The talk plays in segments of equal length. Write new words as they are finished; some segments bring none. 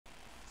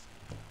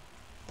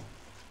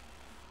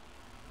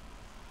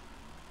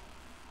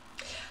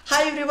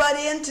Hi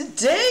everybody, and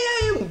today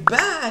I am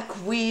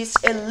back with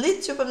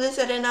Elite SuperBlitz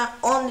Arena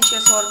on the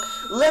chessboard.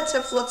 Let's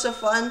have lots of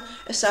fun,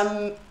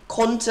 some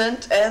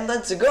content, and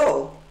let's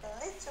go!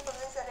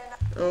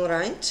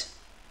 Alright.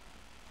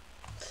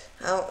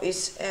 How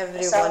is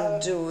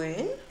everyone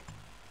doing?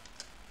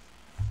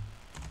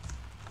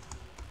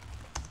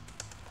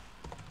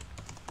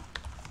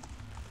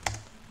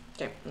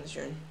 Okay, let's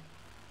join.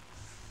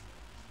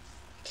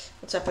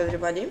 What's up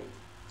everybody?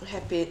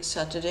 Happy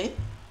Saturday.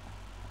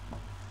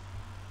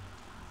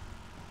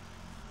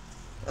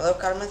 Hello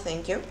Karma,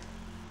 thank you.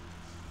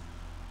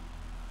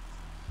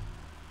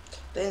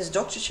 Then it's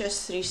Dr.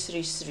 Chess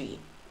 333.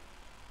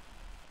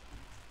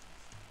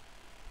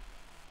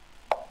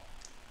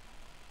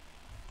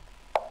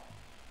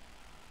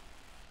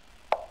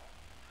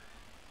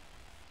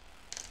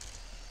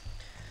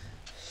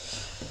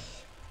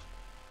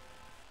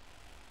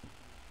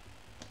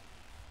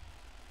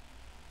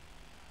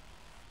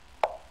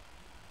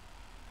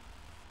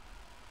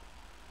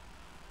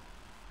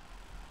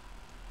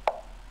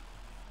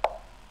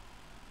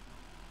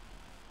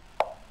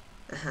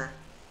 Let's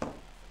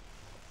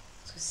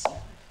see.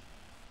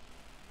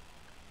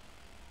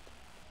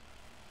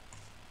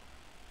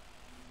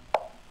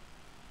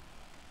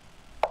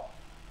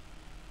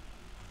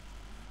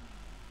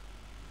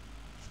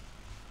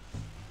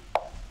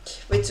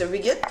 Wait, so we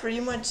get pretty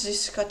much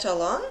this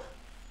Catalan?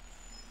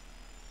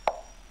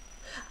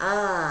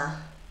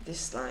 Ah,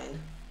 this line.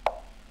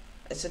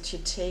 I thought he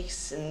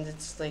takes, and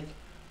it's like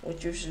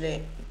what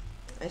usually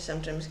I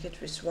sometimes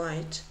get with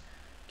white,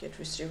 get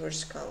with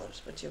reverse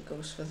colors, but he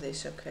goes for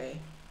this, okay.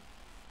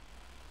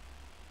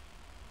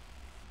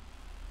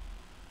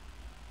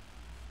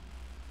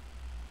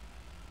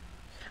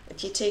 But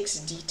he takes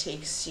D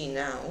takes C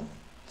now,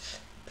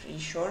 pretty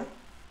sure.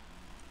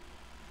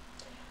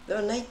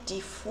 Though knight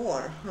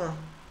D4, huh.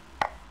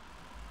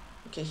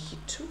 Okay, he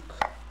took,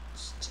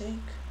 let's take.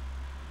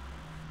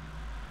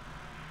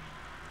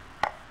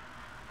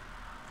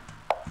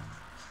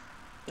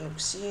 Rook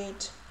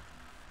C8.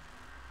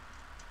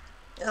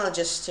 I'll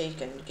just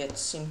take and get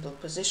simple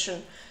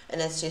position, and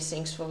let's say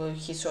things for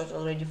he thought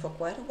already for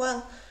quite a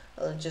while.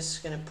 I'm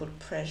just gonna put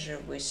pressure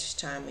with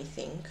time, I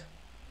think.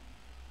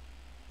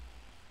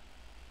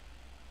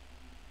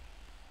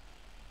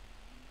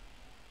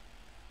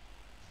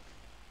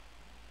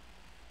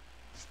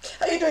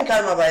 How you doing,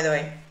 Karma, by the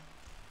way?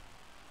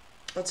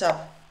 What's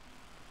up?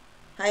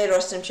 Hi,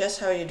 Rostam Chess.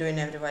 How are you doing,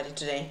 everybody,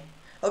 today?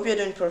 Hope you're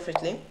doing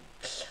perfectly.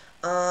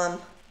 I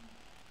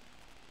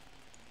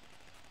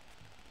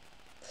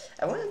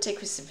want to take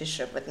with the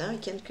bishop, but now I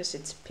can't because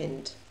it's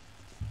pinned.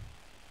 I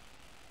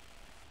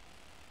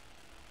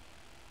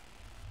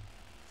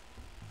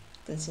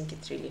don't think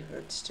it really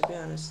hurts, to be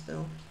honest,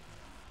 though.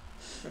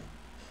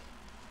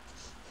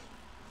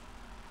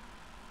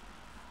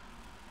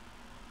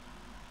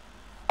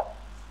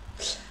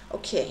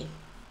 Okay.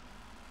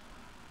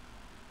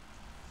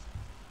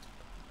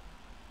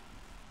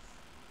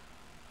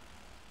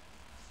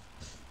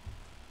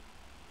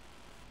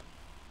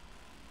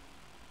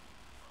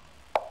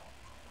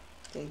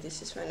 I think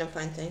this is fine. I'm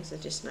fine, thanks.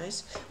 That is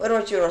nice. What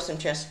about you, Awesome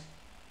Chess?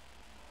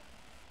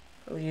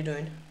 How are you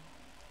doing?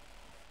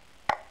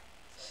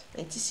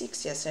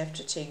 96, yes, I have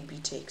to take B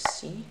takes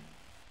C.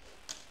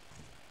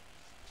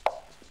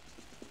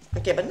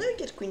 Okay, but now I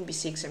get Queen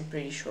B6, I'm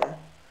pretty sure.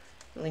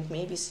 Like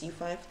maybe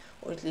C5,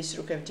 or at least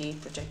Rook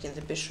F8 protecting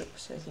the bishop,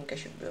 so I think I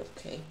should be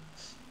okay.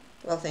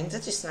 Well, thanks,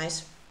 that is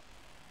nice.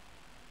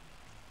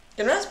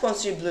 Congrats,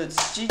 SuperBlitz,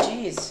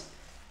 GG's.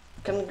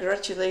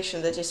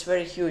 Congratulations, that is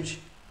very huge.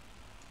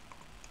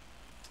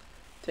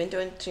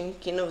 21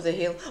 King of the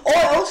Hill. Oh,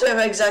 I also have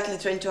exactly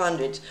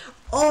 2200.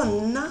 Oh,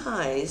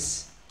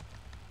 nice.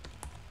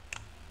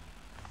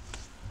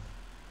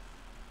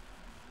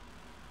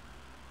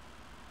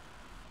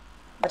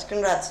 But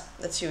congrats,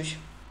 that's huge.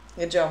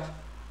 Good job.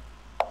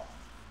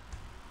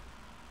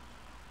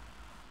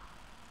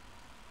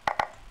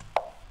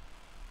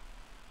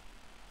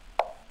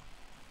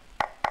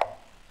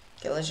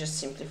 Okay, let's just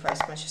simplify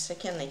as much as I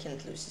can. I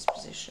can't lose this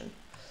position.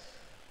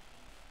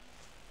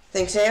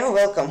 Thanks, Ayo.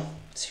 Welcome.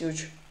 It's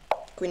huge.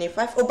 Queen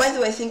A5. Oh, by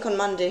the way, I think on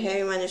Monday,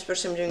 hey, managed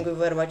person, I'm doing good.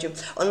 What about you?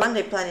 On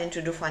Monday, planning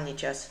to do funny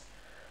chess.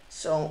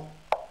 So,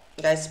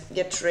 guys,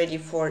 get ready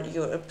for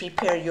your,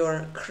 prepare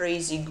your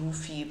crazy,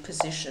 goofy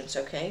positions,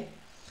 okay?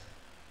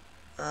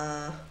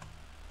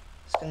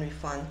 It's gonna be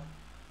fun.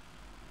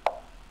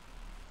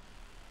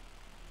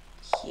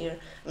 Here.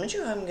 I'm not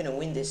sure how I'm gonna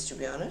win this, to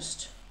be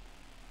honest.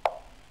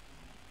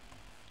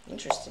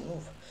 Interesting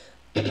move.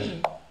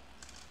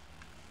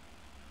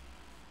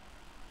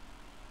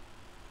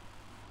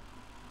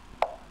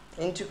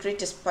 I need to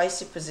create a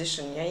spicy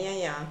position.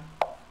 Yeah.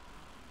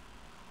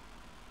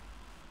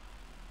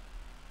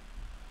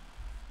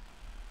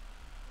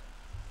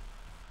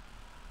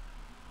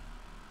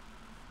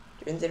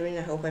 In the arena,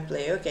 I hope I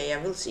play. Okay,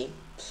 yeah, we'll see.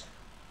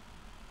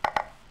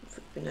 It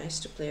would be nice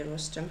to play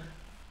Rostam.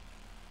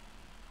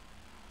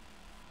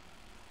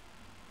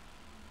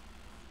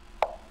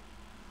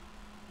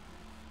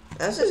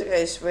 This guy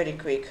is very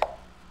quick.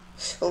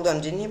 Hold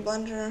on, didn't he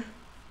blunder?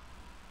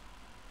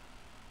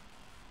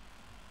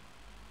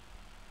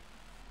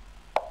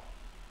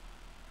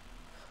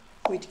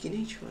 Wait, king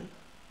h1.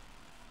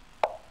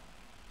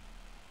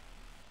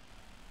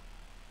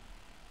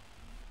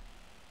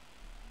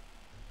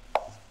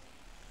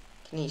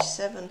 King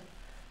h7,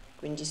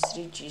 queen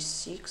d3,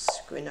 g6,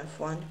 queen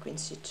f1, queen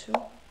c2.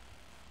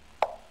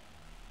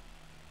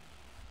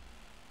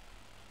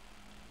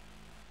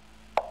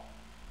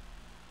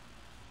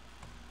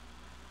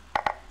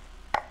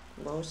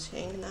 Both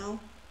hang now.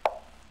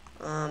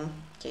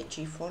 Okay,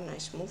 g4,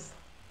 nice move.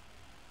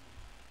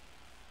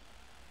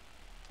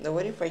 Now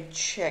what if I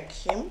check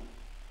him?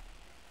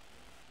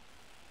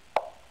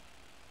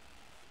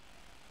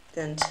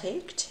 Then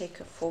take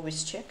f4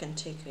 with check and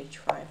take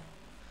h5.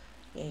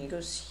 Yeah, he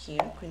goes here,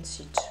 queen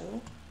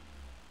c2.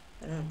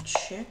 And I'll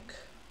check.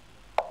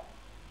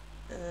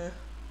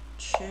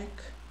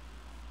 Check.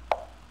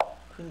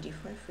 Queen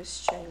d5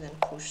 with check, then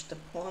push the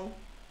pawn.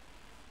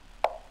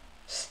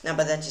 No,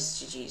 but that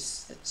is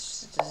GG's.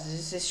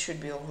 This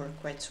should be over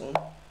quite soon.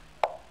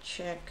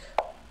 Check,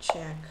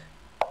 check,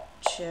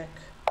 check,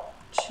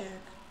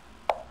 check,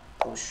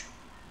 push.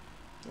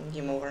 And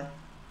game over.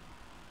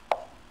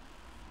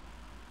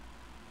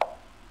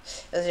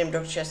 As in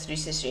block chess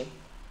 3c3.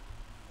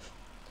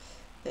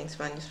 Thanks,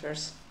 Magnus,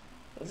 first.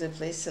 Look the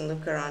place and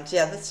look around.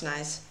 Yeah, that's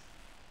nice.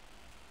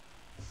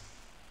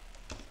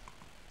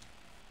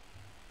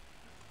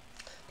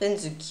 Then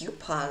the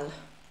Q-pal.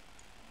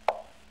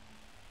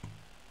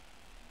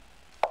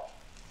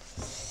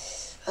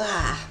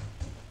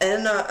 I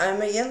don't know,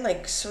 I'm again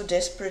like so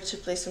desperate to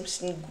play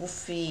something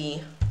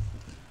goofy.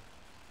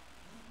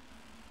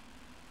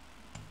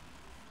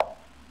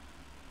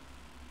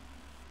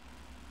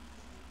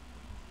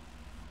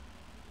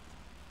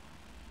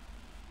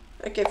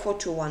 Okay,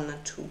 4-2-1,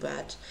 not too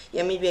bad.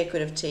 Yeah, maybe I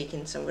could have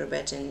taken somewhere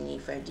better in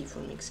e5,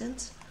 d4 makes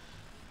sense.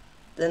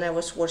 Then I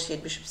was worse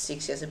at bishop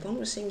 6, yes, the pawn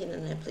was singing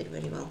and I played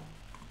very well.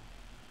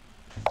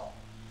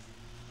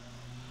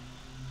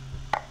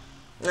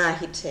 Ah,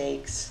 he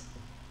takes.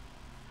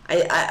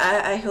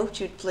 I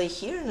hoped you'd play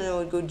here and then I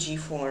would go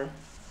g4.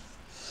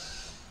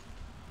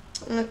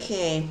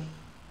 Okay.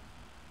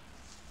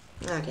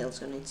 Okay, let's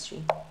go knight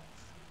 3.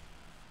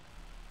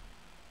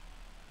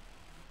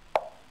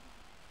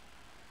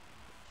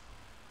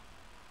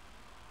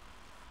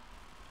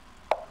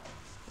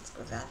 Let's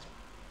go that.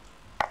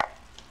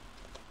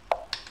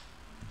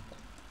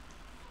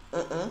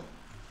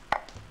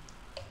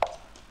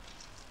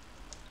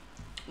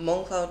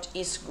 Moncloud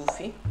is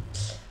goofy.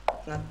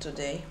 Not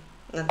today.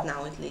 Not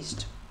now, at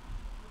least.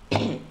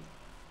 Oh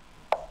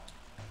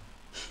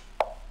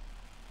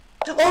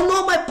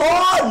no, my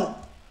pawn!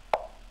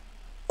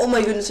 Oh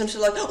my goodness, I'm so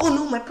lucky. Oh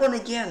no, my pawn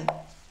again.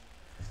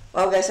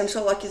 Wow, guys, I'm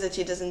so lucky that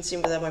he doesn't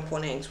seem that my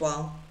pawn hangs.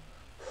 Wow.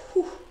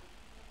 Whew.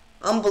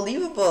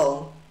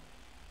 Unbelievable.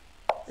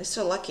 I'm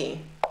so lucky.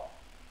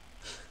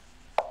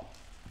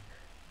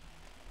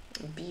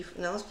 Beef.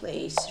 Now let's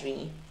play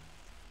a3.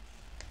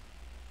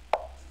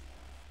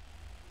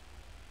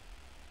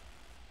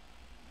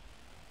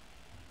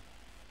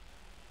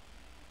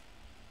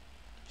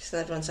 It's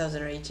not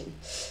 1018.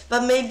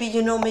 But maybe,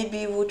 you know,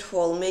 maybe it would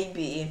fall.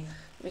 Maybe.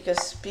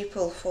 Because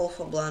people fall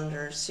for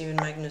blunders. Even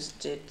Magnus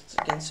did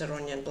against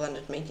Cherniaiev and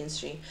blundered mate in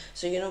 3.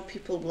 So, you know,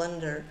 people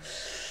blunder.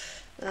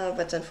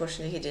 But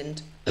unfortunately he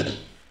didn't.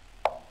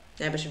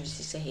 Yeah, bishop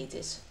d6, I hate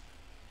this.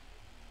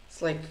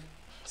 It's like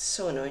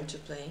so annoying to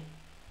play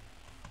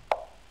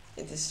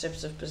in these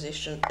types of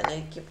position, and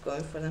I keep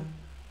going for them.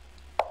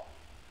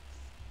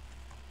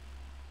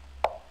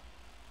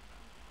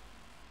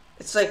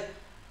 It's like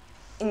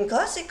in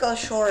classical,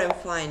 sure, I'm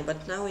fine,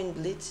 but now in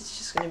blitz it's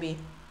just gonna be.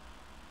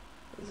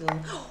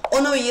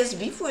 Oh no, yes,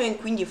 b4 and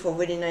queen d4,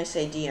 very nice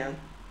idea.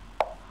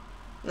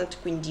 Not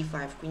queen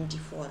d5, queen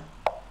d4.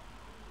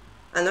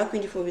 And now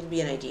queen d4 will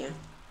be an idea.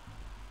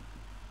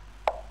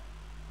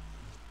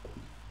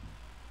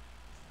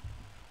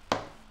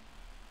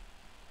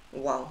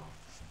 Wow.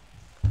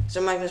 So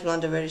Magnus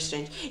blunder, very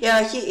strange.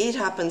 Yeah, it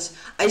happens.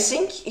 I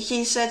think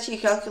he said he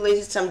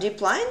calculated some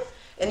deep line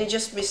and he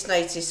just missed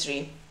knight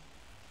c3.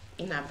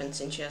 It happens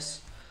in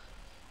chess.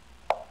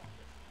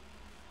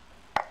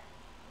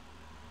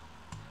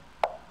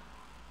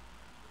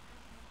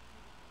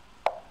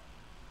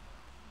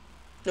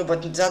 No,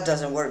 but that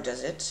doesn't work,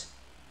 does it?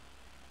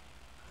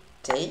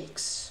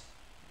 Takes.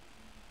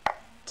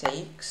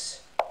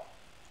 Takes.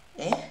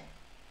 Eh?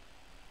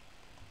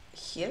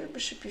 Here,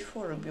 bishop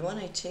e4, rook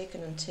b1, I take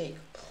and then take.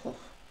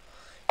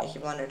 Yeah, he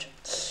blundered.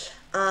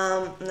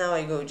 Now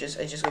I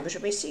just go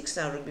bishop a6.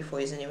 Now rook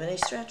b4 isn't even a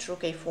stretch.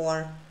 Rook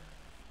a4.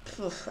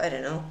 I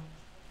don't know.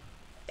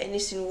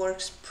 Anything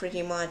works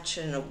pretty much.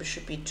 I don't know.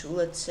 Bishop e2,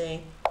 let's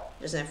say.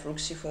 Doesn't have rook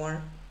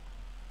c4.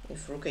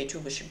 If rook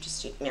a2, bishop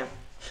d3. Yeah.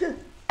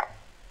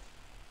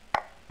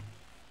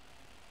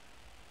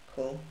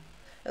 Cool.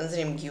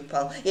 Andrim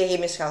Gupal. Yeah, he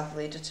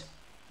miscalculated.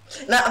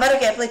 No, but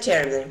okay, I played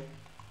terribly.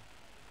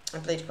 I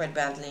played quite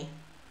badly.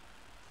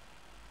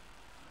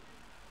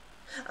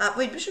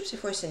 Wait, bishop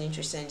c4 is an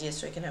interesting idea,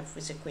 so I can have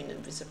with a queen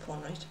and with a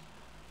pawn, right?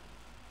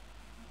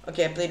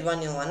 Okay, I played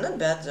 1-1, not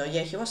bad though.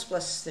 Yeah, he was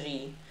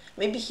 +3.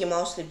 Maybe he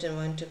mouse slipped and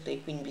wanted to play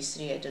queen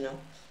b3, I don't know.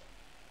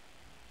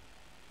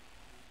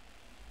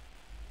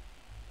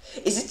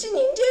 Is it in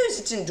India or is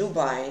it in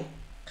Dubai?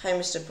 Hi,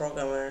 Mr.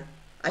 Programmer.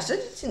 I thought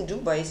it's in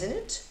Dubai, isn't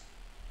it?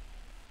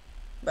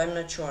 But I'm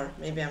not sure.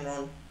 Maybe I'm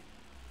wrong.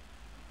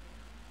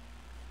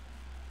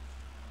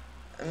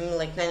 I'm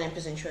like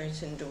 99% sure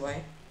it's in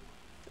Dubai.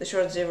 The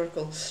shorts they were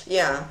cool.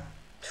 Yeah.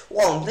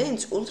 Wow, I'm playing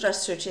Ultra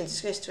 13.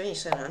 This guy's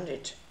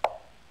 2700.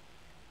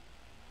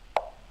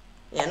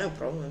 Yeah, no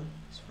problem.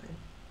 It's fine.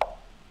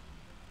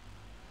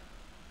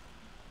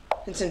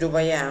 It's in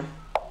Dubai, yeah.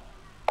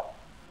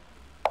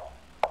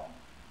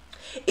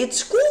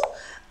 It's cool.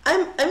 I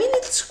mean,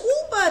 it's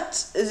cool,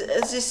 but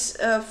this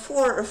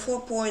 4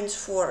 points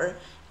for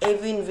a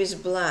win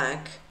with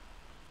black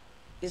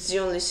is the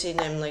only thing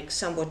I'm like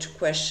somewhat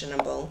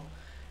questionable.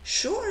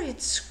 Sure,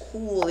 it's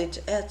cool.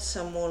 It adds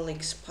some more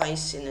like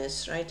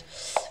spiciness, right?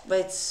 But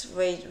it's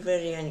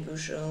very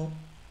unusual.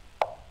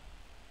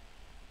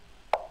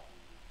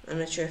 I'm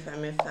not sure if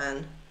I'm a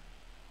fan.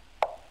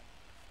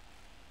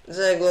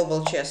 The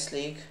Global Chess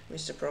League,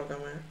 Mr.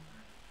 Programmer.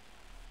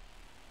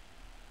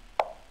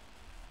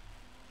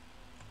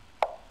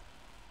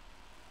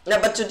 No,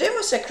 but today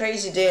was a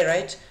crazy day,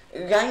 right?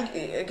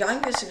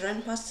 Ganga's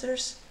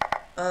Grandmasters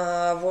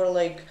were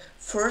like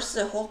first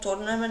the whole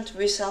tournament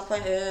with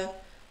Alpine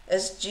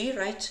SG,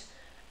 right?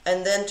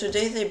 And then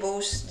today they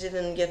both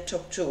didn't get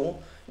top 2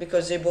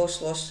 because they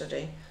both lost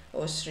today. It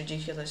was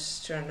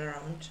ridiculous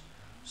turnaround.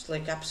 It's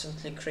like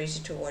absolutely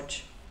crazy to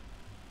watch.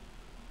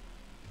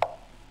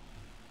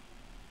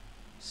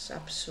 It's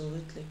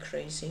absolutely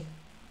crazy.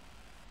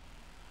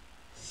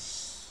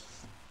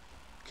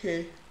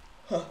 Okay.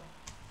 Huh.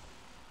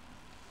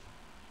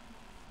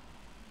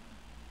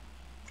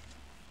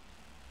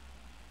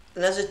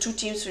 Another 2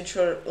 teams which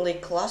were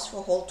like last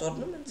for whole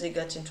tournament, they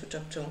got into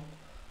top 2.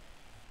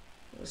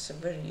 It was a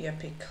very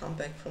epic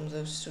comeback from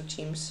those 2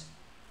 teams.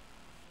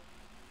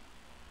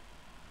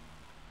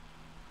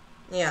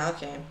 Yeah,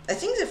 okay. I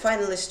think the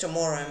final is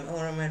tomorrow,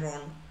 or am I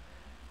wrong?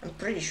 I'm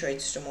pretty sure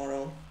it's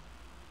tomorrow.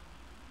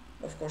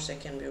 Of course I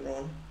can be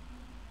wrong.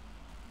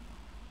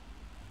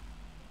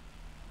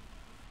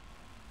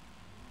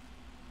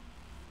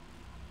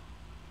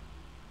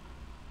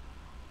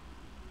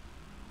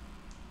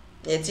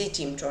 Yeah, it's a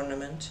team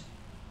tournament.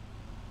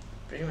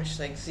 Pretty much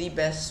like the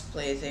best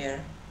play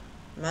there.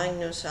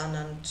 Magnus,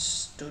 Anand,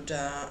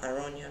 Duda,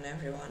 Aronian,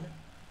 everyone.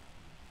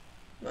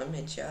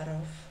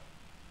 Mamedyarov.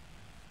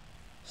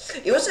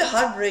 It was a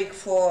heartbreak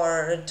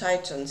for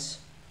Titans.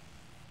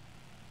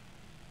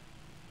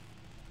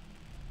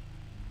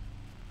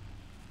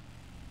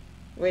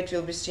 Wait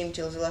will be streamed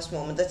till the last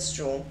moment. That's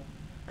true.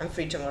 I'm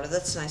free tomorrow.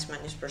 That's nice,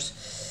 Magnus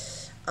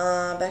Purse.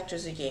 Back to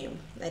the game.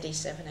 At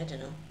A7, I don't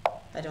know.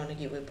 I don't want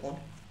to give a pawn.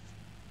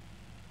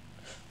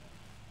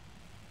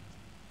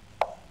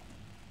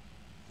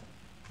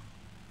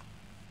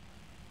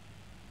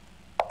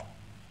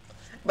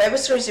 But it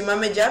was crazy.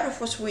 Mamedyarov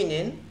was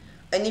winning,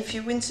 and if he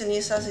wins and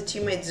his other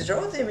teammates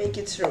draw, they make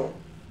it through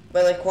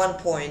by like 1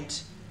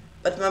 point.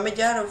 But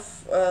Mamedyarov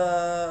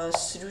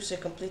threw a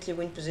completely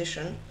win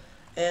position,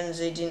 and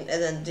they didn't.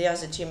 And then the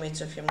other teammates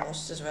of him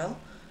lost as well,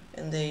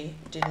 and they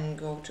didn't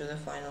go to the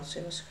finals.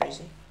 It was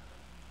crazy.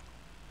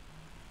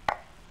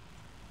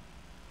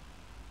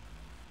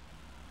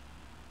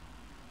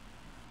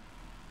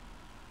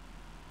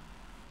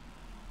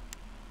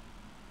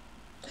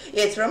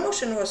 Yeah, its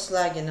promotion was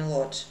lagging a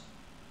lot.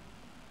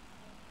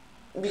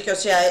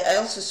 Because yeah, I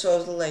also saw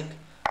like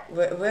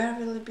where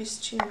will it be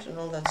streamed and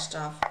all that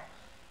stuff.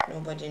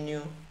 Nobody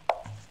knew.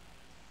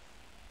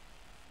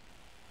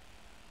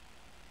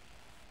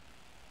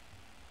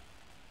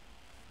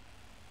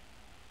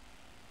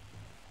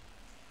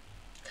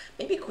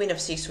 Maybe Queen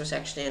of 6 was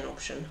actually an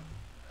option.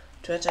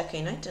 To attack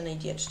a knight, an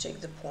idea to take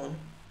the pawn.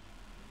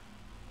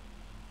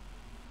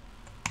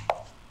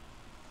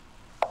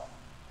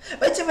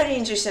 But it's a very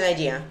interesting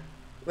idea.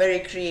 Very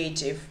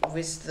creative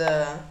with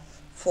the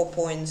 4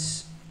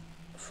 points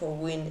for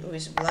win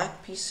with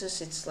black pieces.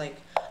 It's like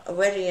a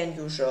very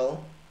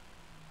unusual.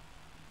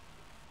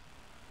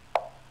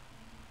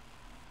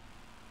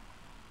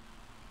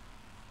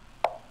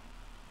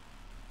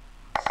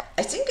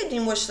 I think I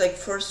didn't watch like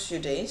first few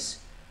days,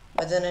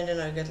 but then I don't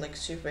know, I got like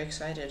super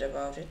excited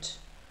about it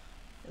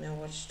and I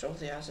watched all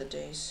the other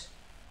days.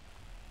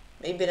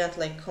 Maybe not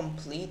like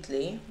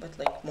completely, but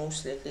like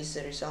mostly at least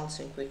the results,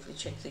 and quickly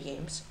check the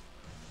games.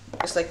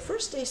 It's like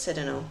first days, I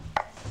don't know,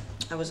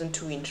 I wasn't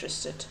too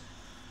interested.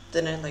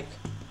 Then I like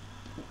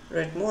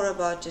read more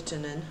about it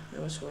and then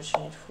I was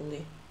watching it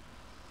fully.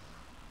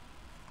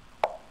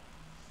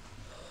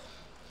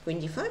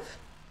 Queen d5.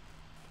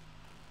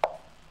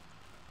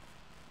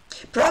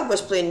 Prague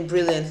was playing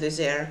brilliantly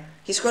there.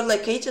 He scored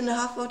like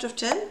 8.5 out of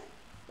 10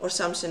 or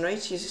something,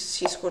 right? He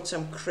scored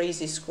some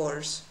crazy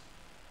scores.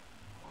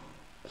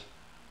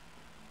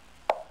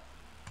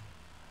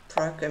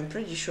 Prague, I'm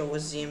pretty sure,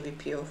 was the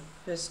MVP of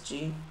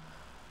SG.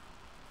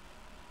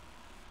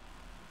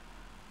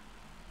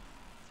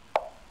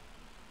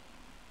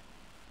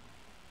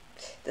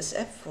 Does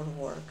f4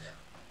 work?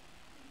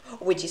 Oh,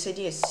 wait, his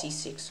idea is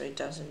c6, so it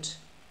doesn't.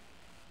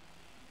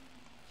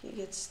 He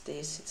gets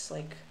this, it's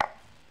like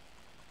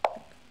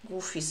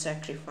goofy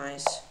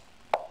sacrifice.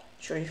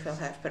 Sure if I'll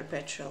have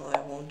perpetual or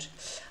I won't.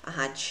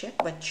 Aha, check,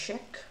 but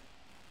check.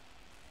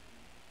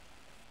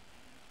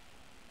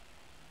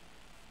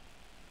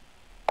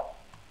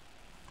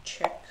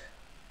 Check.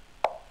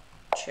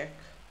 Check.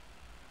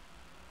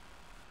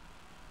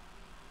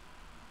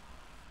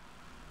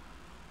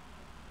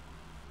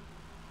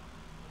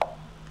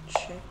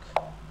 Check.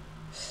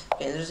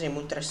 Okay, there's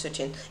remove trust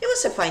 13. It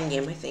was a fine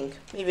game, I think.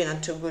 Maybe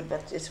not too good,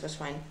 but it was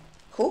fine.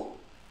 Who?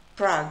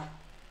 Prague.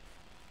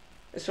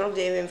 It's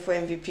probably aiming for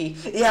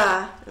MVP.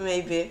 Yeah,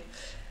 maybe.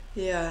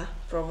 Yeah,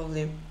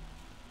 probably.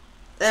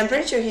 I'm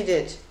pretty sure he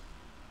did.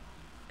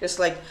 Because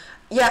like,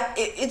 yeah,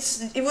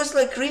 it was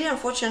like really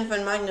unfortunate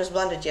when Magnus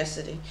blundered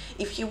yesterday.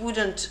 If he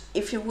wouldn't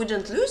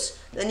lose,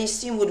 then his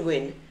team would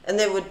win and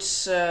they would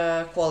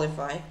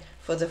qualify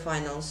for the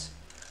finals.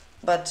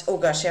 But oh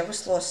gosh, I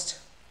was lost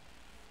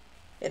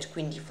at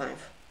Queen D5.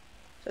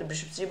 So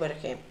Bishop 3, but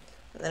okay.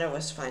 And then I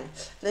was fine.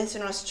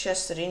 Linton was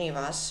Cherniaiev.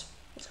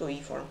 Let's go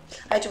E4.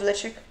 Hi to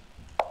Blechik.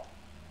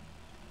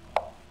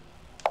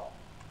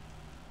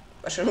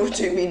 Passion, what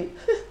do you mean?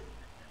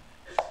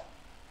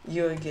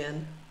 You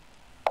again.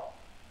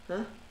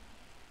 Huh?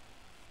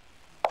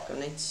 Go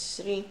knight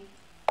 3.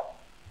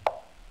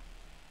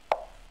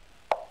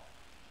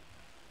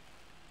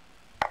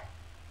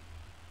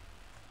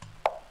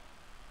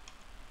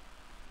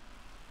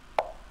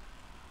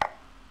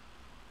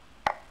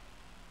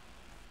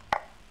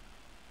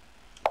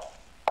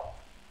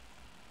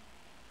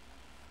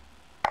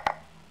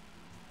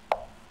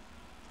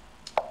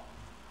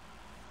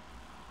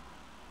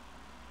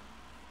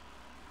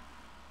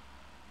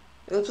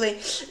 We'll play.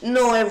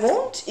 No, I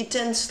won't. It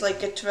ends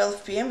like at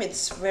 12 p.m.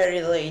 It's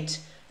very late.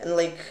 And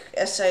like,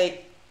 as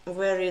I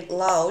very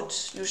loud,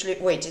 usually.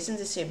 Wait, isn't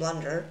this a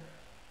blunder?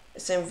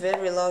 As I'm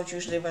very loud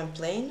usually when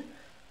playing,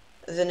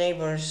 the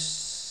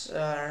neighbors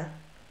are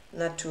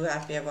not too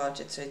happy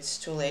about it, so it's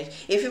too late.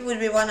 If it would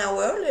be 1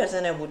 hour earlier,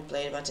 then I would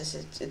play it, but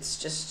it's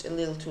just a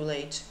little too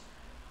late.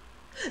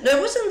 No,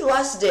 it wasn't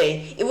last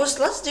day. It was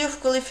last day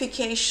of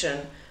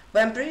qualification.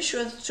 But I'm pretty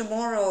sure that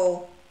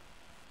tomorrow.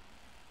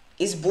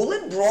 Is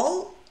Bullet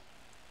Brawl?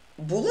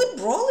 Bullet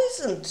Brawl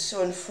isn't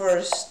on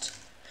first.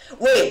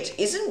 Wait,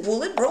 isn't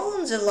Bullet Brawl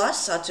on the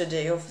last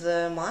Saturday of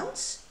the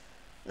month?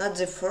 Not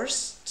the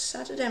first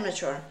Saturday, I'm not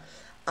sure.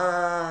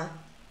 No,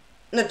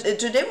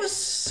 today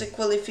was the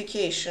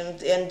qualification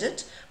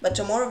ended, but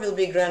tomorrow will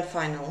be grand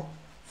final.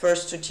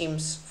 First 2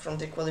 teams from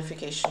the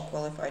qualification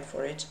qualified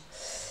for it.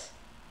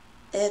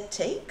 It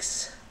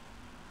takes.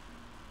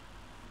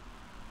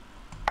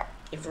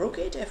 If Rook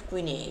 8, I have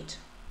Queen 8.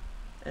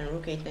 And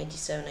Rook 8,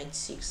 97,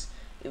 96.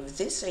 If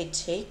this I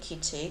take, he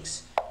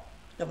takes.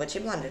 No, but he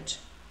blundered.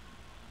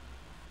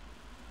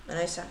 And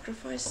I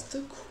sacrificed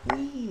the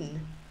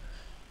queen.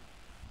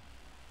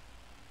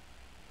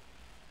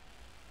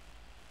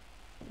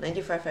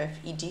 95, I have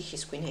ED,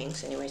 his queen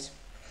hangs anyways.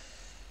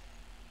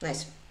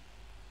 Nice.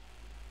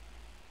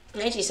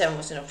 97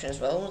 was an option as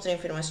well. Unutrajem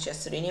firmas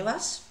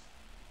Cherniaiev.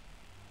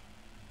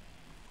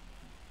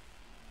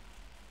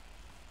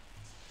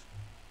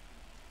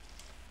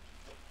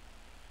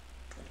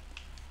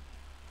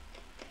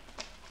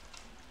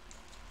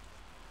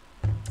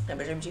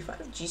 Bishop G5,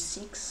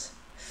 G6,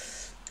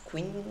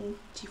 Queen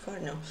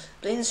T4, no.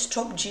 Playing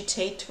stop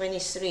G8,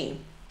 23.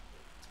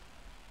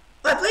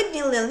 I played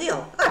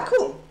nil. Ah,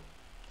 cool.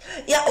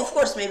 Yeah, of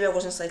course, maybe I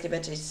wasn't slightly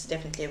better. It's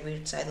definitely a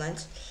weird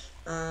sidelines.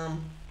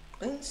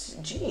 Playing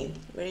G,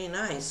 very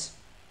nice.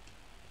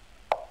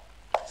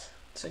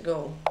 Let's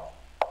go.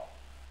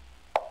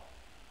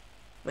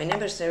 My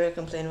neighbors never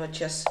complain about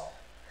chess.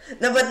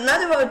 No, but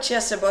not about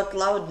chess, about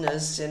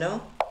loudness, you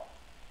know?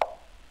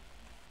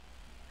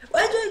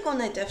 Why do I go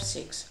knight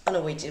f6? Oh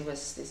no, wait, it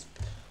was this.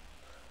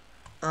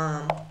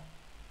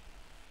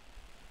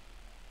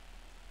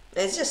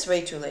 It's just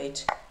way too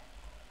late.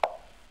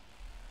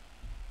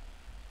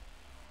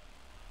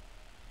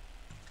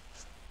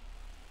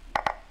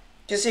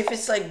 Because if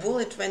it's like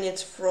bullet when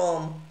it's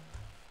from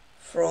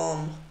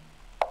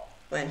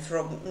 9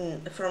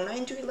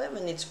 to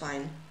 11, it's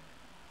fine.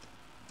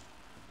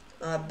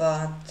 But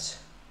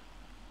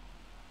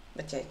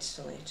yeah, it's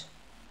too late.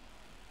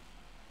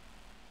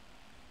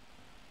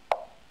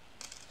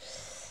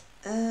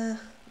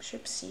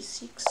 Bishop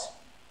c6.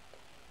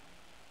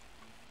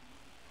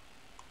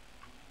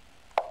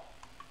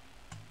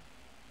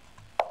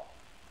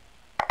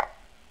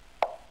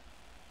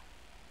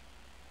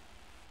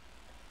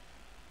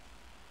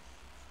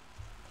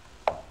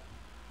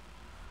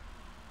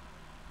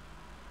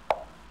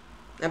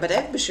 But I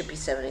have bishop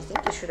e7. I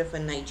think I should have a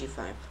knight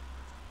g5.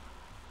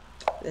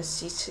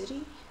 Let's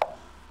c3.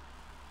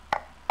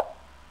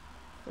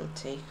 I'll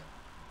take.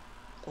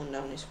 Pawn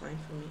down is fine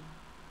for me.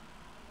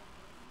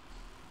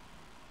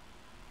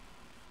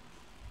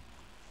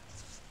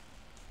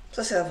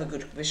 Plus I have a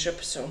good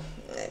bishop, so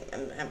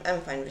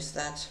I'm fine with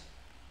that.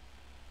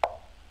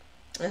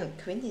 And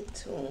queen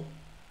e2.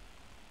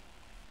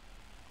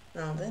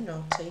 Now then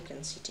I'll take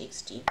and c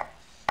takes d.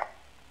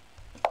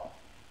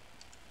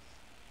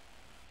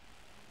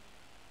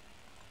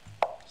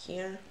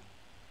 Here.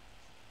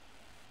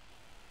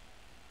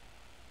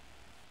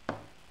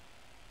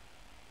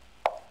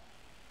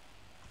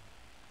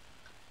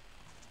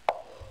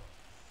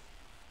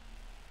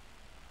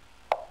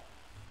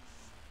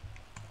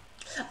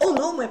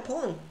 my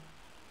pawn.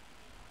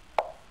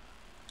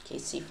 Okay,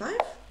 c5.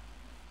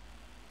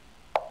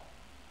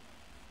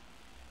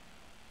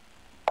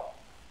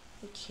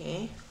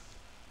 Okay.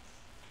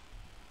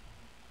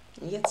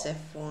 Gets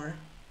f4.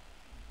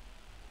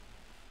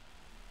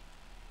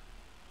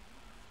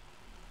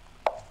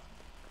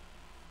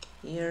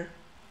 Here.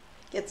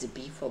 Gets a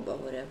b fob or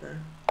whatever.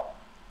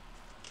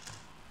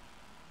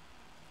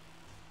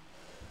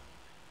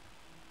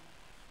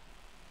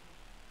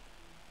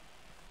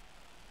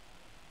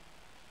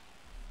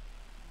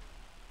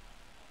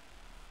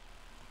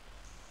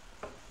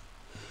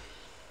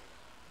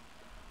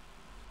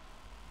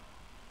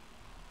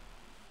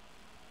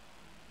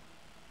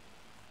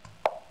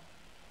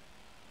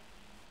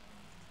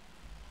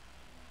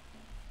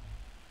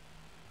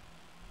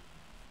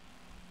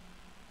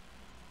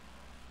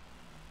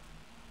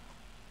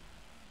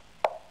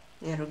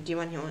 Yeah, rook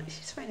d1 here.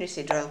 It's fine, we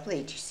say draw,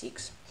 play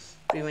g6.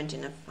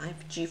 Preventing f5,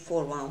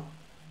 g4, wow.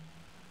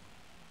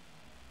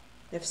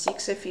 f6,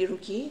 f3,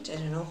 rook e8, I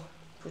don't know.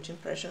 Putting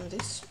pressure on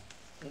this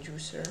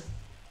juicer.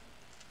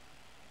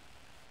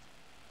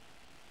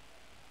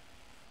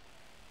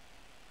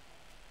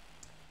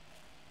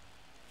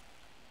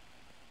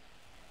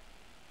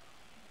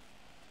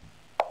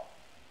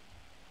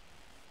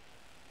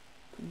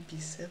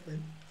 b7.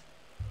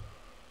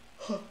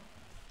 Huh.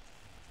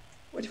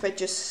 What if I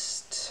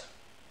just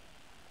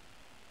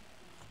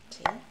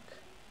take?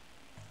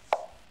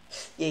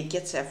 Yeah, it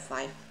gets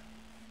f5.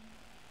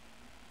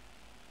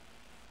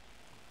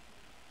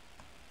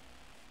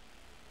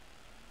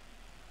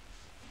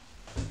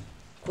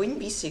 Queen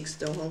b6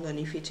 though, hold on,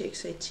 if he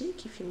takes I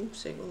take, if he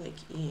moves I go like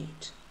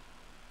e8.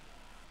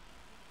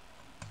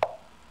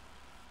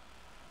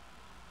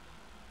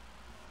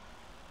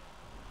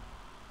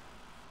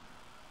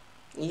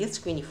 He gets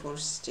queen e4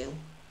 still.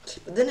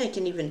 But then I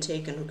can even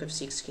take a rook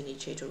f6, king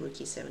h8, or rook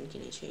e7,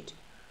 king h8.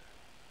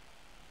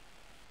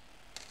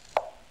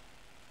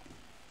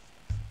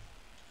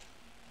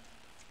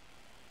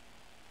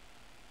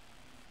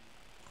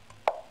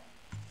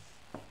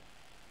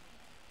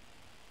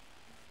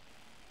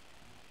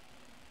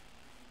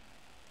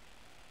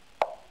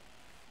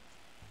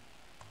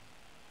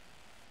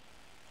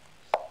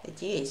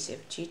 Idea is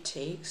if g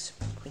takes,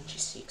 queen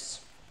g6.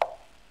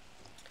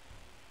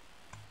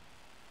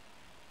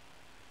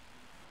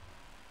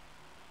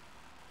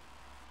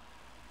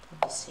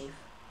 Probably safe.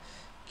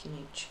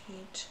 King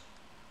h8.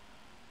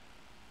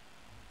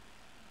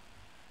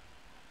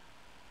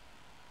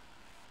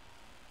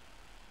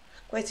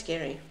 Quite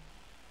scary.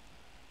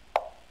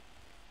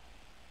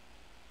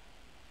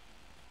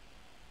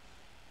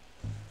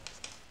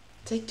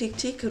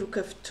 Take, rook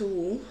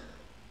f2.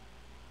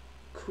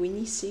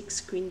 Queen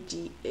e6, queen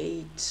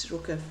d8,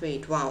 rook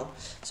f8. Wow.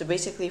 So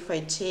basically if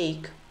I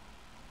take,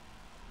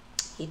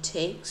 he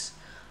takes,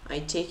 I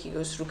take, he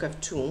goes rook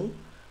f2.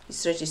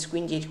 His threat is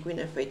queen d8, queen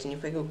f8. And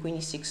if I go queen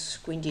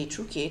e6, queen d8,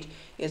 rook e8,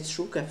 it's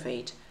rook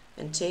f8.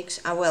 And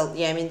takes, well,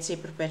 yeah, I mean, say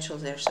perpetual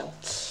there, so.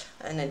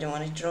 And I don't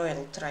want to draw,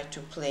 I'll try to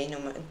play,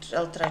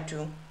 I'll try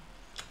to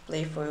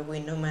play for a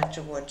win no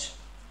matter what.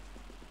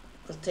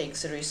 I'll take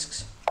the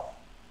risks.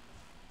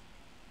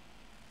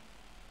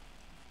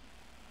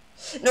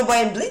 No,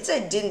 but in Blitz I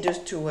didn't do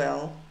too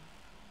well.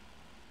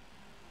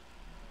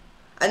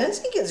 I don't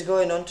think it's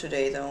going on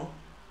today though.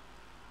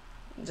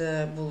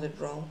 The bullet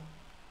roll.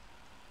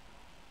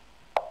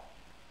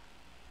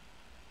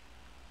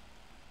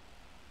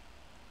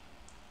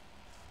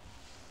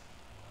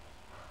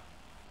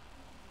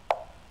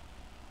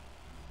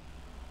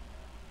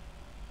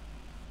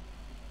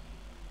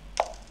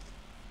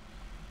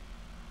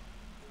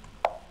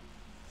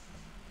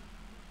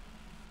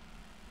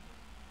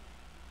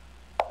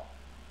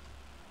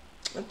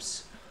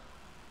 Oops.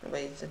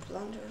 Wait, the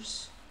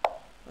blunders.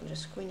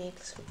 Blunders queen 8,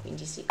 so queen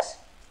d6.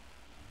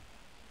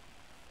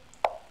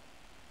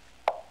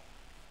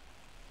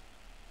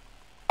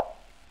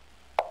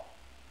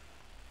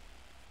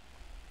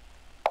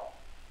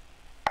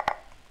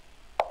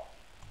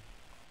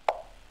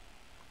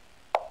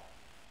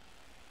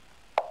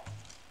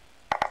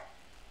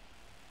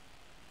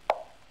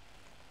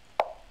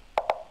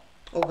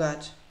 Oh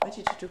god, what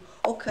did you do?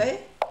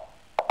 Okay.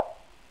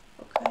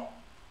 Okay.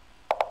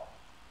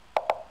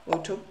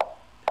 Auto.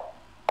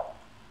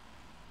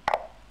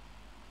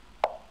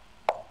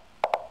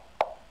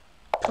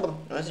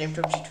 I was named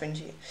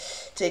G20.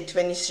 Take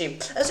 23.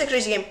 That's a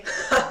crazy game.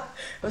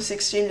 It was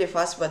extremely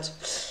fast, but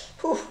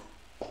whew.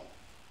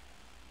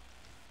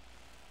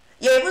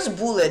 Yeah, it was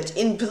bullet.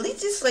 In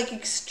Blitz it's like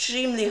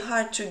extremely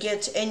hard to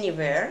get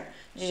anywhere.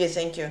 GG,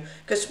 thank you.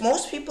 Because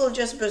most people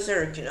just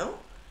berserk, you know?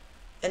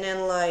 And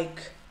then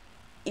like,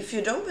 if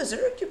you don't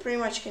berserk, you pretty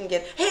much can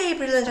get, hey,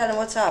 Brilliant Adam,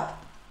 what's up?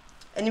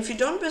 And if you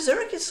don't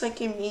berserk, it's like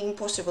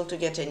impossible to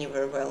get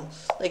anywhere well.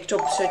 Like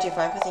top 35,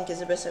 I think is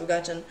the best I've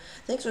gotten.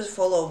 Thanks for the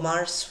follow,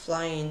 Mars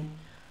Flying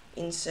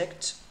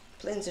Insect.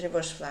 Playing the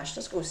reverse flash.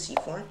 Let's go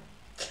c4.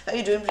 How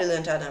you doing,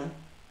 Brilliant Adam?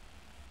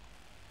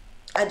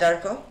 Hi,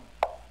 Darko.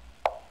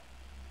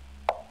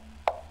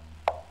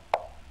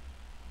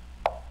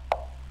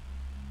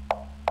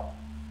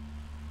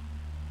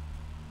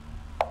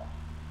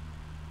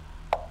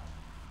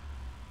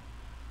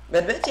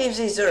 But better if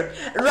they zerg.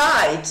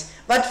 Right!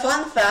 But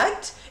fun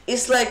fact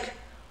is like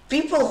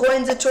people who are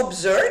in the top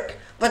zerg,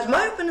 but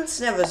my opponents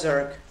never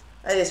zerg.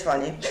 That is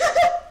funny.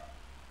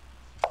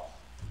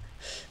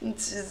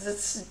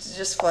 it's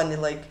just funny.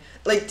 Like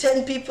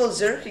 10 people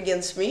zerg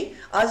against me,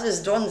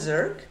 others don't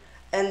zerg,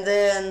 and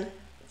then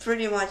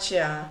pretty much,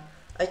 yeah,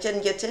 I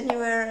can get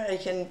anywhere, I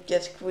can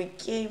get quick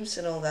games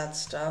and all that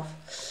stuff.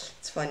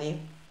 It's funny.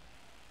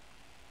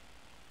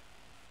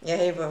 Yeah,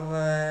 hey,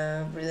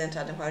 brilliant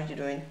Adam, how are you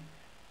doing?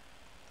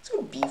 Let's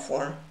go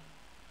B4.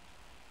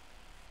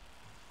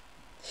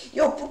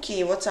 Yo,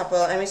 Pookie, what's up?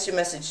 I missed your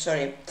message,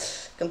 sorry.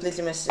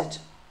 Completely missed it.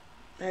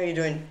 How are you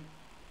doing?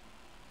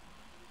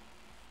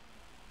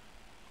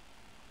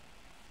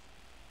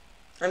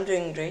 I'm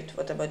doing great.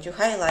 What about you?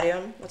 Hi,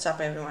 Larion. What's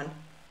up, everyone?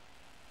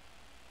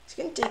 He's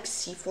gonna take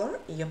C4.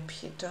 Yep,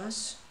 he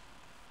does.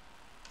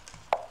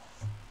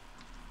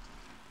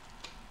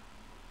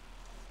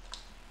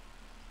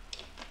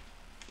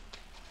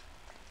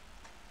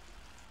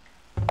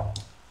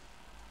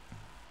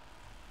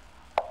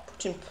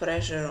 Putting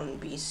pressure on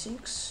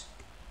B6.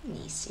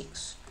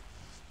 E6.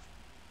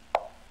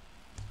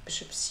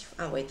 Bishop C.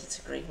 Oh, wait, it's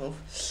a great move.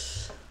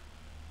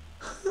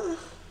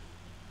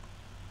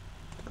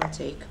 I'll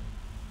take.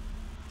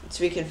 It's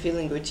weak and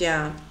feeling good,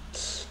 yeah.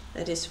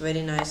 That is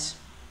very nice.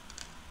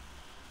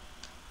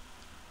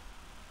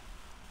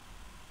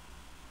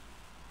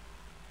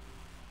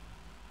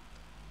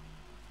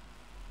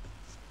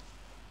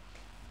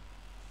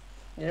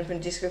 Didn't open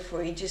Discord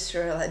for ages,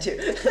 sure I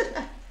do.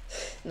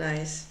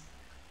 Nice.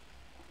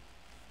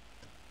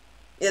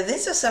 Yeah,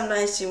 these are some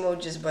nice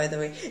emojis, by the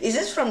way. Is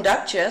this from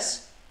Duck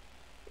Chess?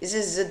 Is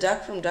this the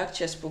duck from Duck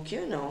Chess book?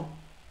 You know?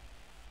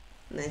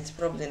 No, it's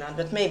probably not,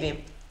 but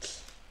maybe.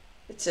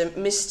 It's a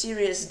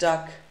mysterious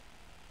duck.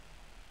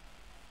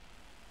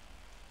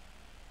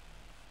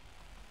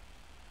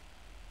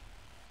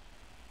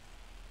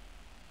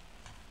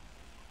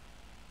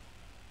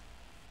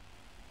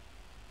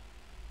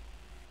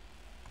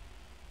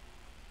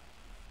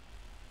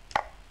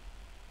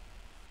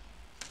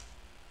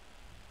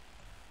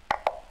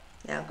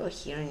 Yeah, I'll go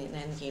here in the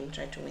endgame,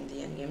 try to win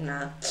the endgame.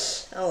 Nah.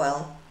 Oh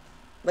well.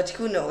 But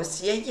who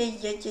knows? Yeah,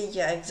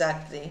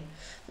 exactly.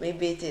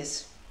 Maybe it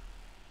is.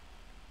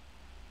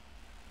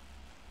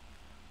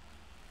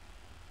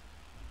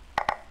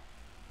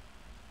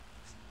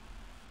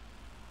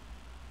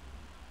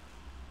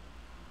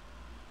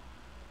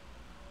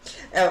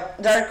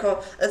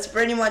 Darko, that's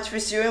pretty much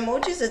with your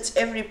emojis. It's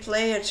every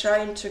player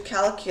trying to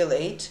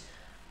calculate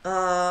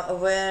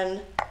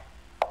when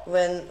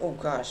oh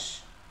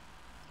gosh,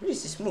 what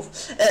is this move?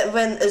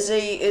 When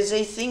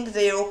they think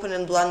they're open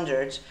and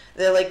blundered,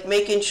 they're like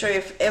making sure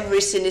if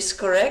everything is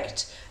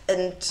correct,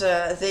 and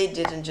they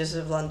didn't just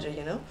blunder.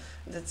 You know,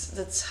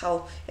 that's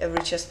how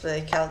every chess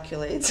player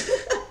calculates.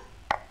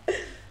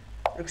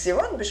 Rook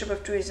c1, bishop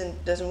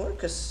f2 doesn't work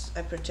because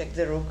I protect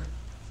the rook.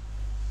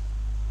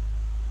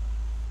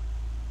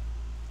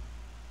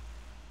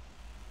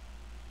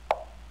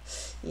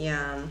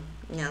 Yeah,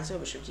 so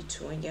bishop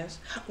d2, I guess.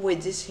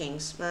 Wait, this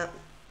hangs. Let's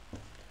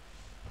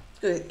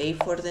go with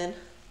a4 then.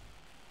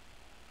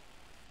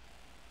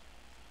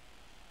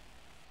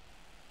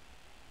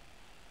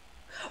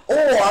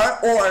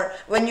 Or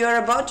when you're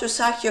about to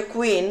sack your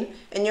queen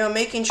and you're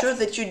making sure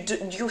that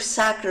you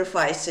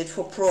sacrifice it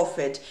for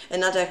profit and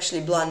not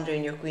actually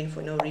blundering your queen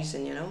for no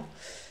reason, you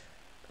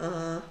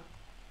know.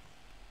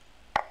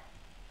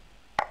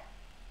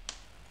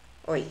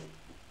 Oi.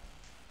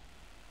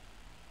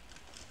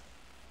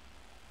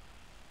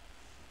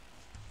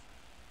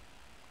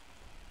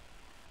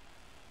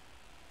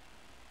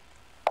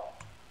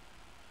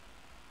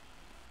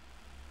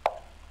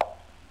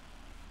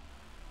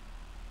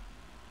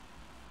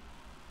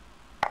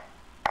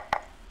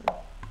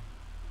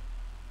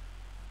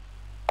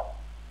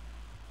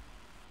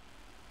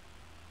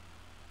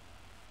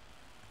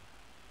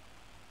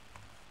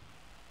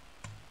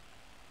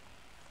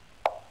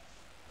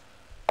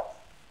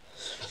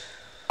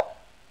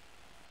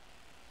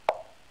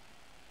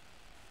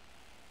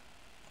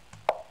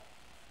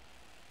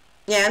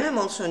 Yeah, and I'm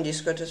also on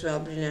Discord as well,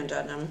 brilliant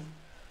Adam.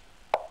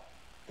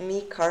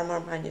 Me, Karma,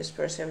 Mania,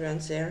 Spurs,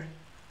 everyone's there.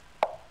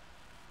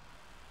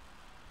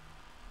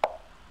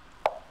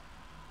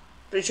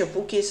 Pretty sure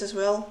Pookies as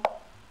well.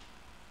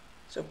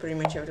 So pretty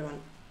much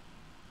everyone.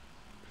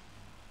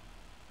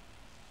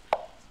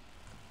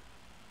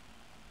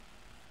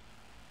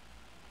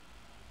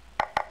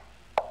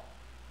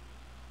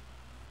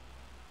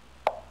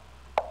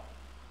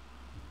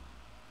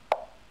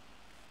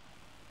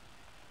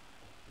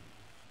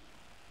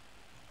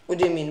 What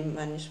do you mean,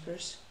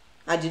 manuscripts?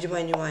 Ah, did you buy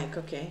a new mic?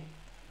 Okay.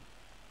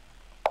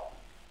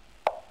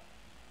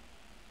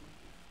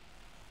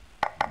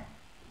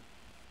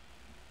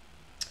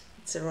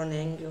 It's a wrong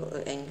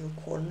angle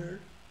corner.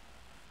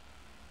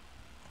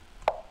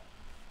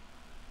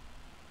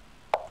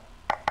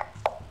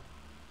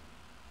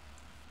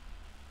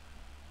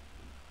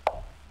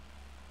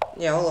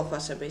 Yeah, all of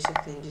us are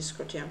basically in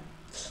Discord, yeah.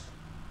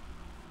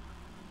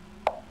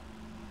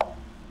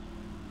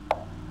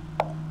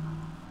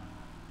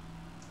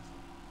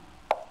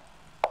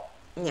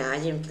 Yeah, I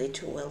didn't play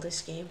too well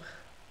this game.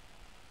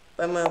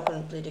 But my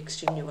opponent played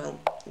extremely well.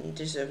 He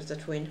deserves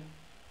that win.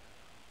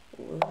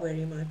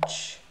 Very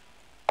much.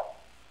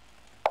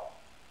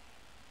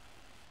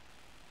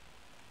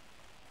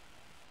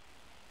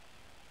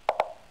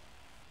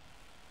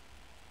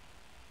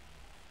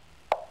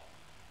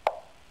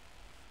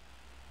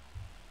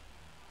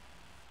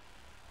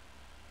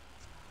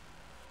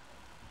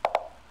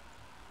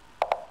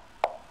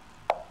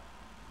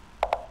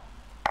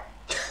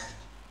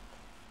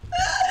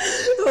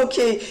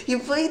 Okay, he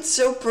played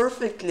so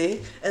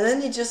perfectly, and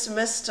then he just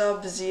messed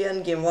up the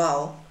end game.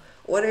 Wow,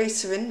 what a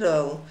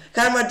swindle.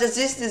 Karma, does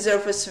this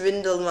deserve a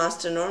swindle,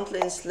 Master? Norm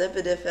playing Slipped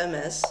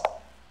FMS.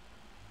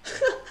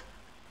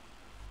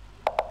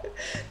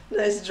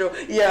 Nice draw.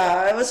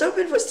 Yeah, I was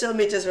hoping for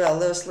stalemate as well.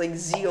 That was like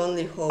the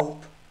only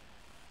hope.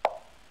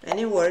 And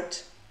it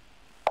worked.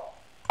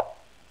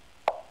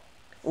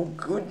 Oh,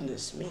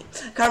 goodness me.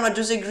 Karma,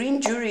 do the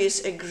green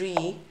juries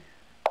agree?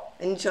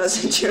 And it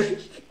was a jury.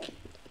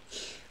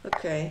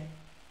 Okay.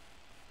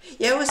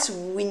 Yeah, I was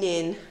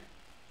winning.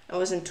 I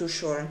wasn't too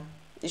sure.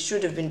 It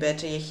should have been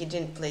better. Yeah, he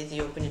didn't play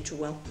the opening too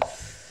well.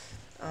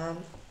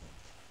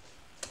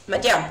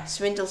 But yeah,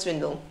 swindle.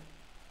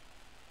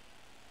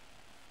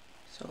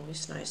 It's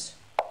always nice.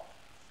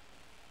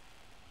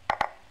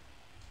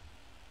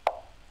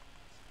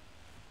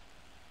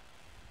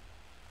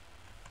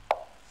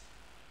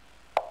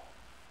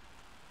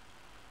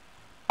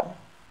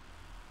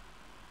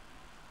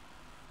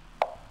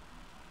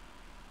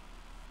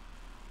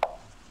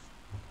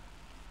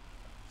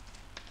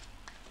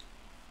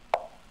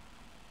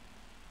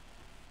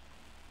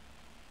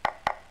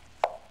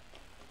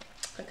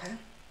 Okay.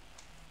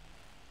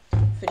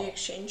 Free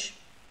exchange.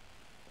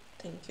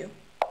 Thank you.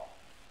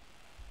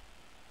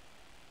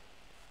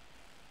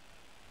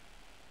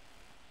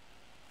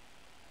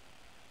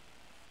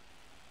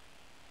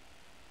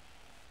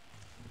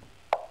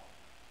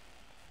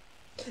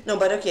 No,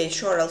 but okay,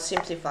 sure, I'll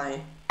simplify.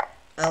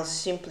 I'll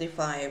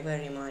simplify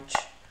very much.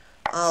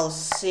 I'll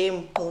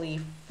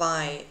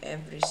simplify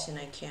everything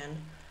I can.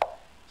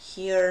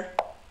 Here.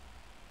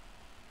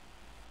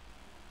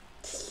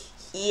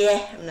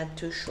 Yeah, I'm not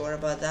too sure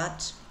about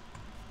that.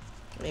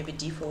 Maybe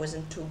d4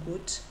 wasn't too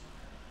good.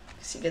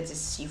 Because he gets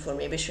this c4.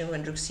 Maybe I shouldn't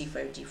went rook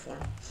c5, d4.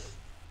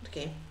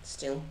 Okay,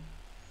 still.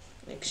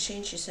 An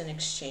exchange is an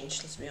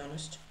exchange, let's be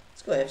honest.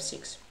 Let's go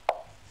f6.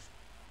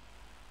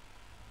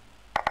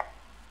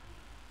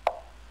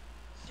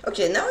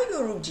 Okay, now we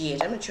go rook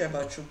d8. I'm not sure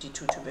about rook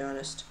d2, to be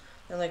honest.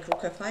 I like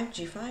rook f5,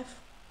 g5.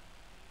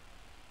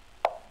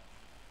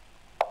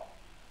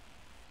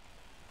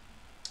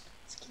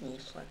 Skinny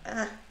flag.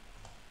 Ah.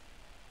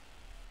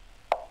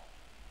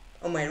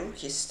 Oh, my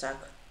rook is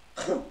stuck.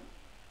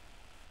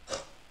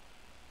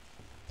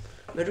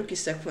 My rook is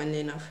stuck,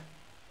 funnily enough.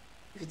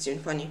 If it's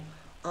even funny.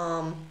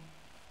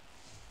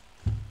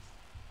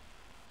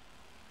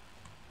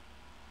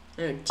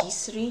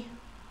 d3.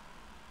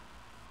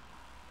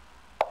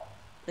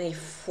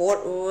 a4.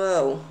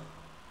 Whoa.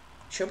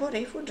 Sure about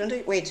a4? Don't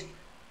I? Wait.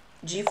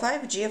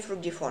 g5, gf,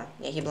 rook d4.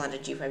 Yeah, he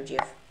blundered g5,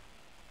 gf.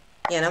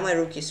 Yeah, now my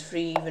rook is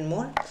free even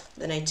more.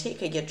 Then I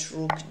get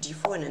rook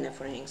d4 and then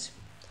f4 hangs.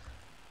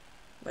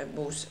 By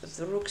both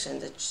the rooks,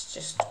 and it's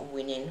just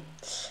winning.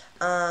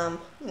 I'm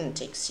gonna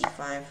take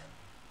c5.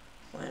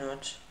 Why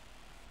not?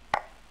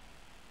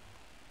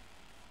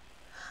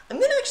 I'm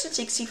gonna actually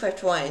take c5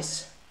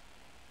 twice.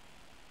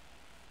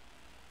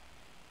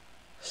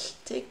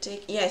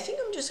 Take. Yeah, I think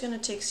I'm just gonna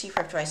take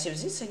c5 twice.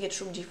 If this I get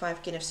rook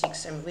d5, king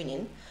f6, I'm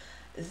winning.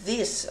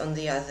 This, on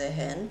the other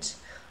hand,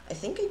 I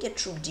think I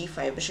get rook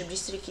d5, bishop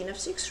d3, king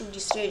f6, rook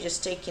d3, I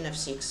just take king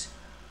f6.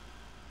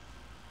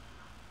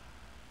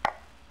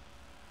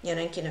 Yeah,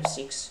 then king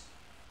f6.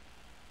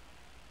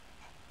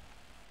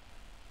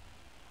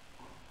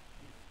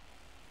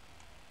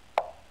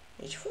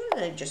 h4,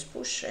 and I just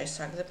push, I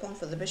sack the pawn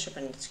for the bishop,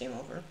 and it's game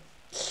over.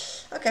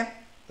 Okay,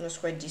 that was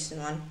quite a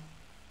decent one.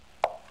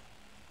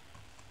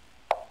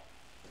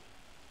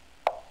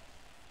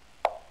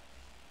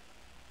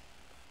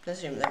 Let's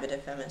dream a bit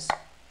of FMS.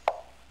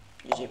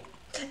 GG.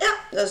 Yeah,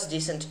 that was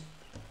decent.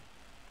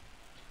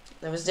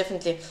 That was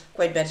definitely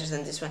quite better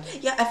than this one.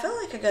 Yeah, I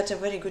felt like I got a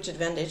very good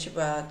advantage,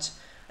 but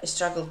I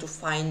struggled to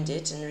find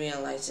it and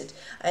realize it.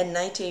 I had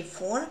knight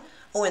a4.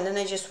 Oh, and then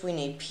I just win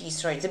a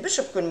piece, right? The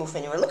bishop couldn't move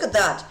anywhere. Look at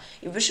that.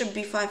 If bishop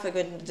b5, I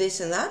got this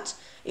and that.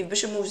 If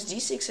bishop moves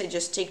d6, I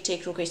just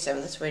take rook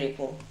a7. That's very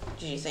cool.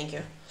 GG, thank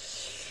you.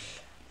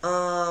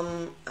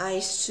 I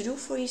threw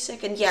for a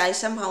second. Yeah, I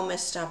somehow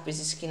messed up with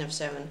this king of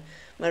 7.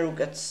 My rook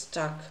got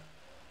stuck.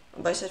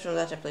 But aside from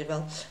that, I played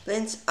well.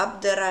 Plains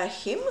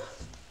Abderrahim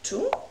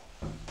 2.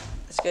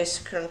 This guy is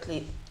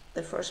currently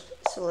the first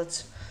place, so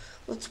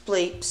let's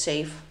play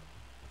safe.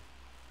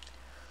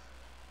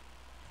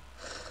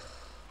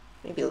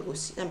 Maybe I'll go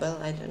c. No, but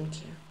I don't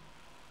care.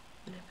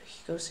 Whenever he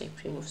goes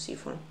safe, remove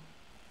c4.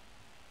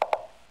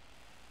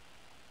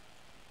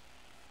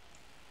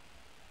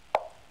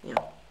 Yeah.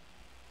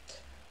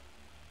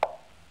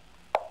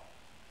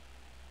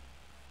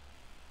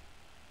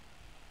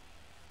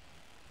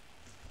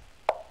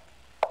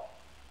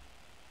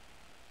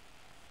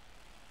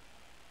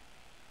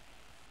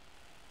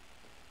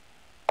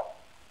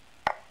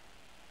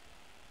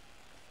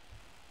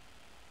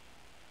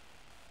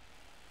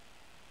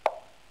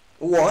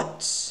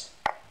 What?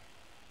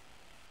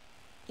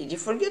 Did you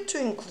forget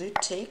to include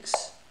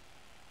takes?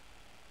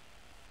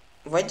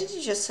 Why did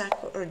he just sack,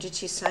 or did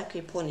he sack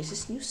a pawn? Is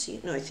this new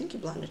c? No, I think he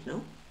blundered,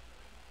 no?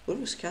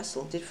 Urgus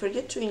castle. Did he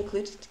forget to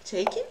include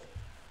taking?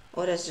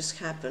 Or has just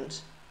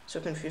happened? So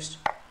confused.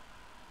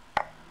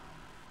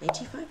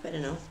 85? I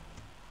don't know.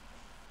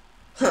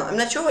 Huh, I'm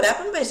not sure what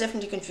happened, but it's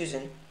definitely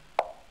confusing.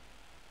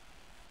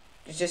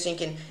 Just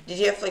thinking, did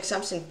you have like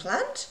something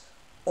planned?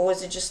 Or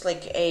was it just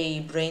like a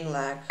brain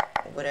lag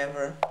or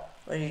whatever?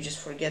 Or you just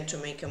forget to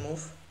make a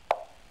move?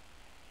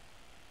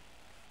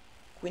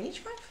 Queen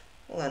h5?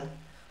 Hold on.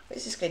 What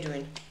is this guy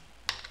doing?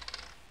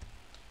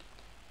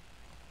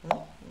 I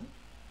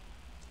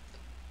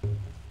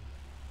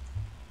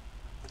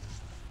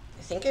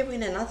think I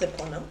win another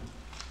pawn now.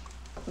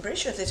 I'm pretty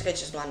sure this guy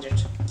just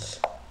blundered.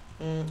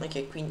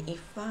 Okay, queen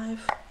e5.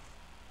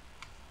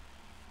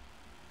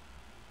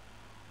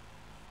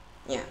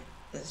 Yeah,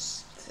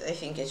 this, I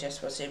think it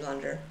just was a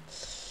blunder.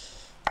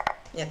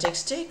 Yeah,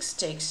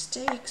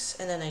 takes,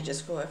 and then I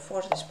just go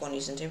f4. This pawn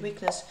isn't a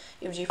weakness.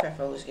 If g5,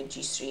 I always get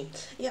g3.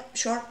 Yeah,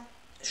 sure.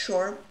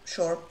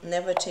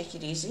 Never take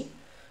it easy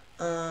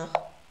to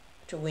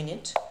win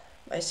it.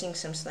 I think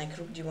something like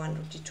rook d1,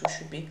 rook d2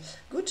 should be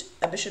good.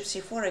 A bishop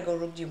c4, I go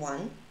rook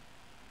d1.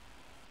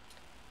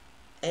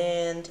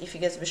 And if he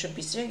gets bishop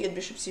b3, I get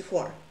bishop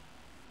c4.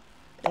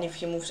 And if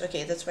he moves,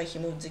 okay, that's why he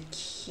moved the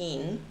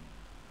king.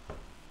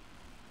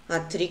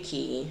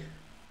 Tricky.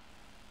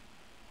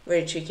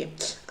 Very tricky.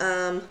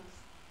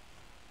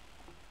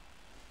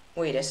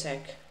 Wait a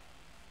sec.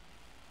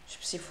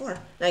 Bishop c4.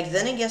 Like,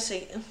 then I guess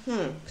I...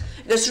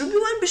 Because rook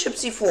b1, bishop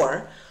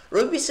c4,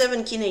 rook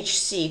b7, king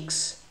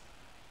h6,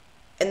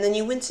 and then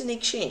he wins in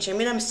exchange. I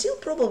mean, I'm still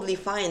probably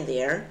fine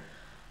there,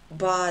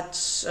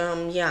 but,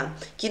 yeah.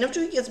 King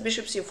f2 gets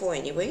bishop c4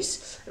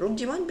 anyways. Rook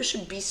d1,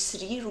 bishop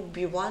b3, rook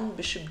b1,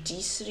 bishop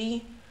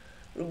d3,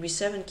 rook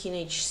b7, king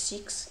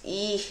h6.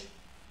 Eeh.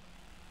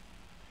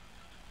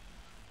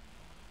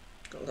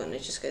 Hold on, I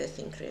just gotta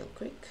think real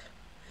quick.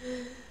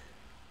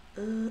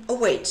 Oh,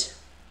 wait.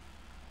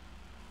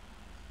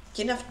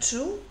 King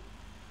f2,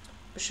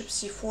 bishop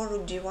c4,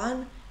 rook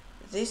d1,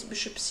 this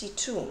bishop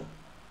c2.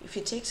 If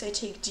he takes, I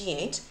take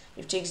d8. If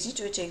he takes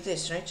d2, I take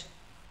this, right?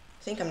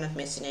 I think I'm not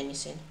missing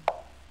anything. I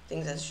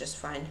think that's just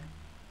fine.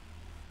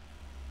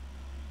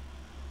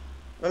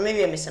 Or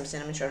maybe I missed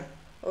something, I'm not sure.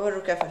 Or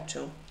rook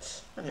f2.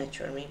 I'm not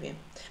sure, maybe.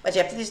 But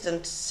yeah, please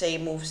don't say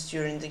moves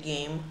during the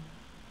game,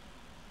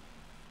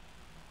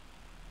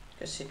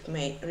 because it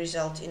may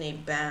result in a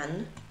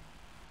ban.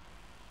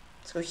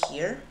 Let's go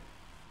here.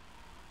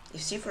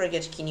 If c4, I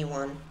get king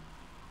e1.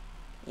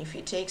 If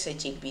he takes, I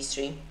take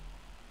b3.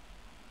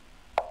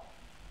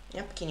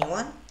 Yep, king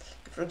e1.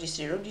 If rook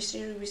d3, rook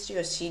d3, rook b3,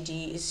 or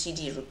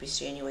cd, rook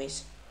b3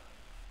 anyways.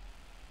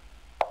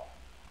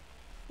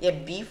 Yeah,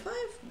 b5,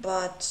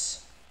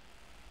 but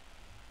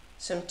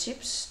some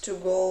tips to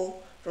go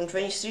from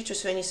 23 to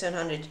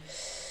 2700.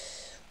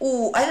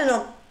 Ooh, I don't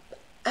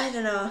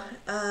know.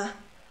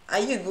 Are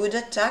you good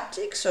at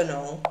tactics or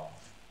no?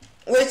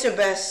 What's your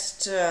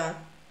best thing?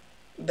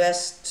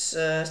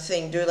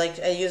 Do you like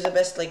use the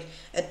best like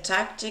at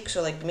tactics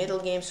or like middle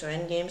games or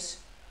end games?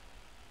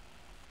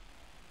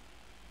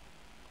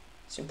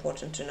 It's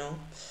important to know.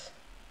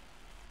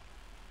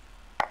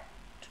 To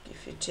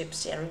give you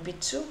tips, yeah, rook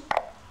b2.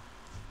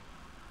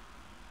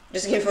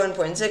 Just give 1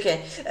 point.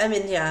 Okay. I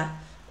mean, yeah,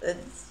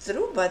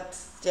 true, but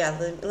yeah,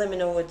 let me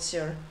know what's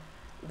your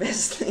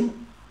best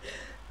thing.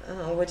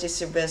 What is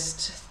your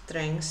best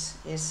strength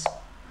is.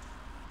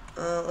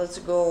 Let's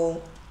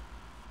go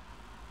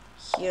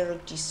here,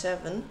 rook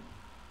d7.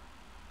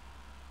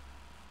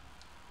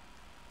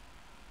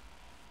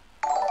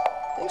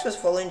 Thanks for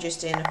following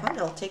Cherniaiev.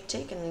 I'll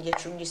take and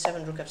get rook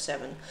d7, rook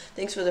f7.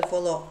 Thanks for the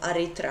follow,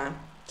 Aritra.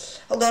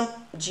 Hold on,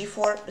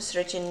 g4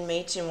 threatening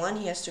mate in 1.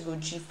 He has to go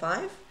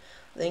g5.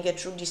 Then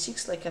get rook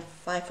d6 like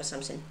f5 or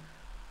something.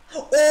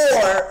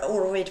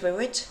 Or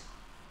wait.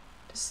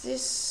 Does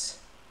this?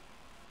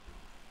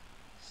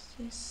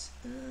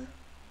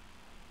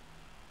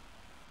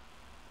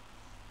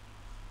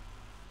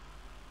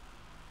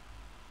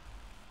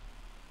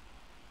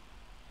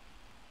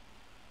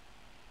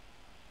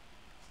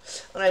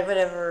 Alright,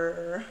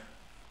 whatever.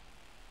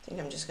 I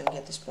think I'm just gonna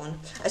get this pawn.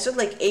 I thought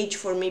like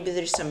h4, maybe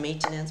there's some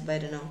maintenance, but I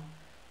don't know.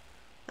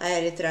 Hi,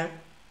 Aritra. I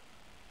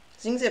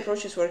think the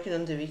approach is working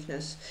on the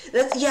weakness.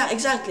 Yeah,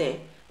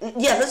 exactly.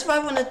 Yeah, that's why I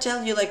want to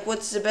tell you like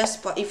what's the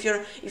best part. If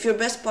your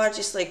best part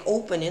is like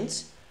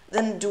openings,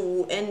 then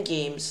do end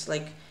games.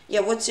 Like, yeah,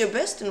 what's your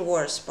best and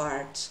worst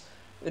part?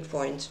 Good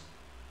point.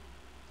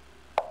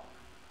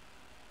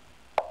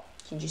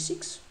 King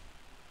g6,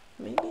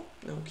 maybe.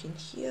 No, king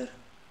here.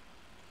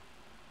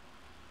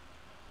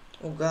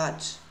 Oh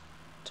God,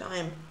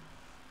 time.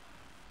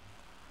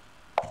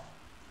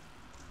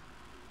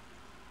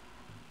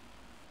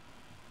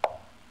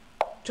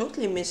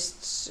 Totally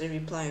missed a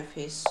reply of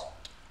his.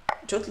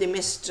 Totally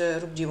missed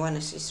rook d1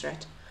 as his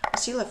threat. I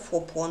still have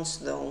 4 pawns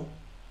though.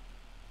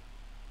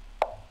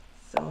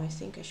 So I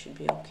think I should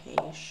be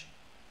okay-ish.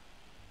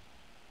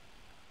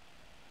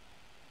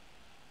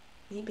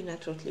 Maybe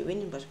not totally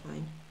winning, but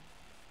fine.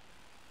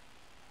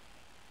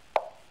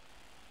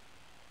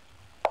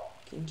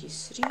 King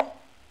d3.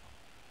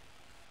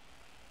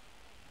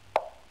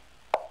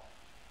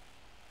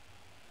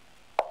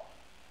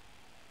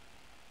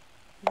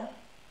 Yeah.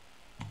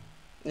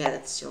 Yeah,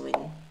 that's still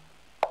winning.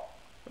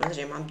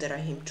 Andrei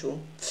Abderrahim too.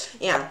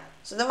 Yeah,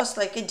 so that was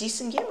like a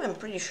decent game. I'm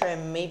pretty sure I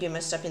maybe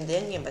messed up in the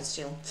end game, but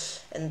still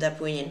ended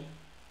up winning.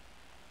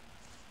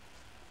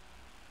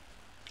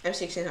 I'm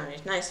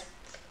 1600, nice.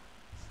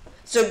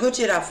 So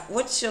Gutiraf,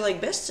 what's your like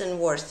best and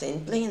worst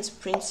thing? Playing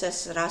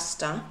Princess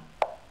Rasta.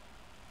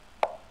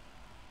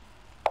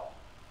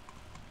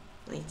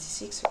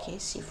 96, okay,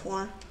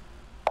 c4.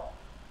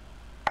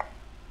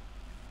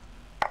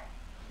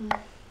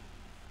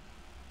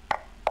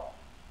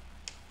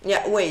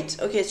 Yeah, wait,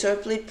 okay, so I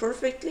played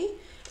perfectly.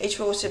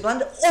 h4 was a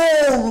blunder.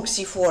 Oh, rook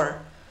c4.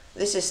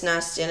 This is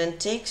nasty, and then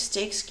takes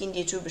king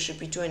d2, bishop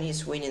e2, and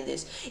he's winning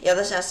this. Yeah,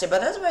 that's nasty,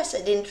 but otherwise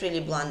I didn't really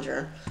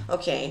blunder.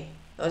 Okay,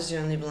 that was the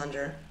only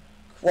blunder.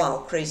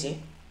 Wow,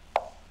 crazy.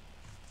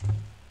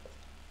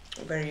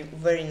 Very,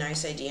 very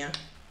nice idea.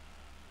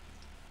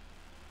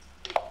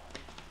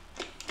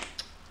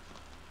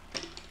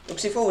 Rook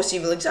c4 was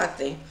evil,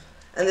 exactly.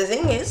 And the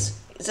thing is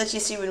that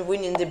he's even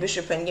winning the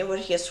bishop endgame where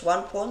he has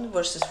 1 pawn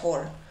versus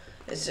 4.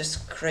 It's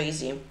just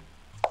crazy.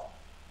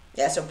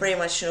 Yeah, so pretty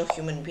much no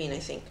human being, I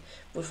think,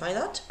 will find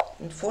out.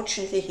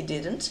 Unfortunately, he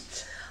didn't.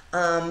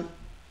 I'll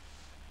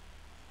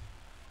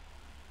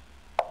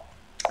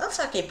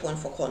sack a pawn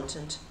for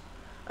content.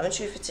 I'm not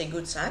sure if it's a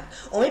good sack.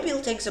 Or maybe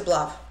he'll take the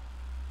bluff.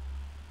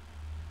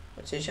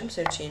 What's his jump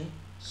 13?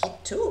 He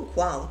took,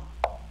 wow.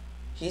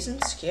 He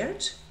isn't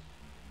scared?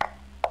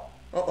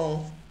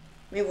 Uh-oh.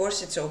 Maybe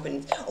worse it's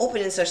openings.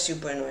 Openings are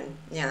super annoying.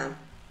 Yeah.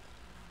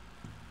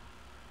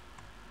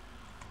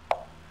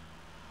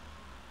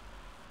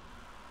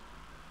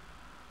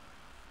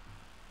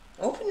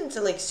 Openings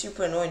are like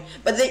super annoying.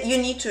 But you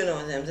need to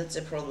know them, that's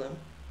the problem.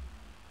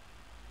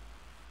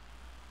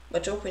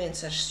 But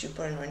openings are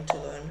super annoying to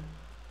learn.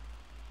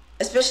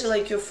 Especially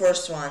like your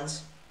first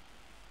ones.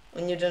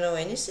 When you don't know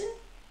anything.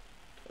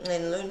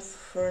 And learn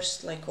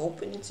first like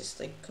openings is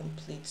like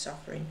complete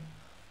suffering.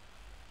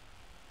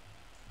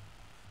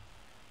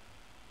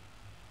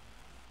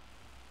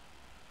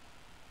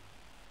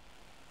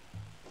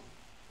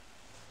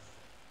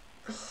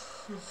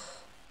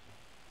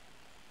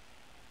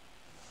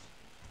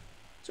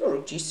 So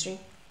rook g3.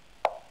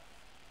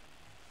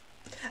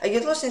 I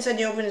get lost inside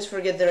the openings,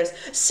 forget the rest.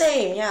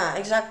 Same, yeah,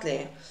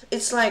 exactly.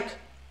 It's like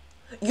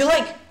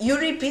you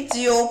repeat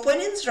the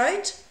openings,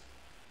 right?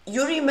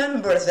 You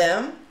remember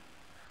them,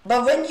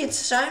 but when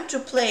it's time to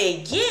play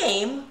a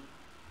game,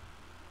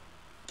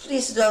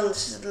 please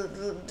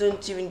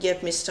don't even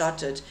get me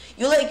started.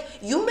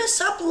 You mess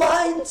up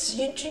lines.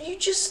 You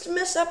just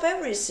mess up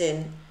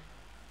everything.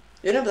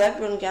 You know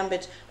Blackburn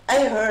Gambit?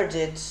 I heard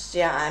it.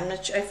 Yeah, I'm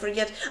not. I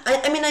forget.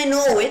 I mean, I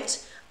know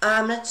it.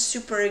 I'm not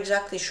super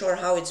exactly sure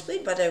how it's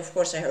played, but of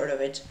course I heard of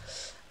it.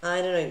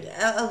 I don't know.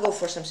 I'll go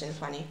for something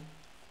funny.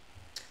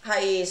 Hi,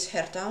 is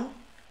Hertown.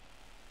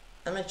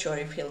 I'm not sure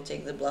if he'll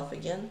take the bluff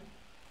again.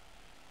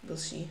 We'll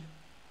see.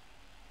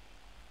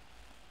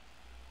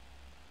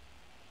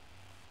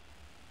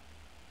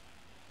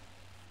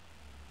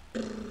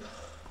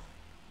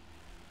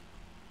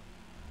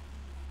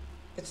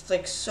 It's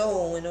like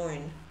so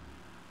annoying.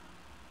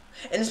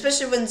 And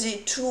especially when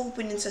the two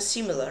openings are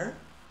similar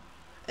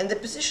and the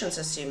positions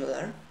are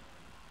similar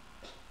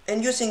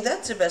and you think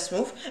that's the best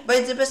move, but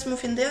it's the best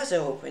move in the other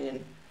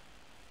opening.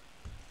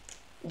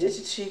 Did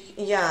you take?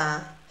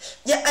 Yeah.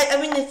 Yeah, I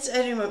mean,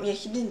 I remember, yeah,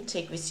 he didn't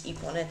take with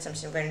e-pawn, had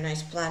something very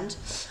nice planned.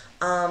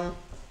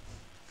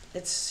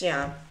 It's,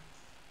 yeah.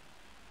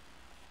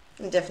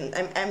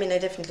 Definitely, I mean, I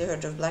definitely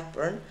heard of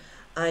Blackburn.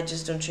 I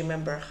just don't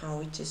remember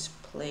how it is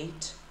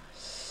played.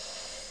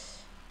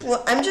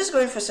 Well, I'm just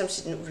going for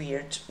something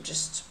weird.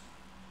 Just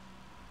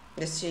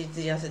let's see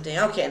the other day.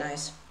 Okay,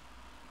 nice.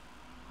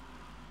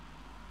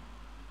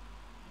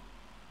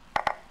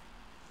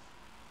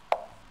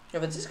 Yeah,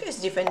 but this guy's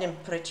defending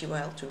pretty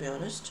well, to be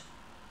honest.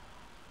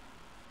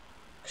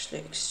 Actually,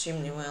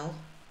 extremely well.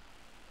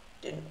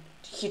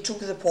 He took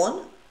the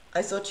pawn.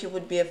 I thought he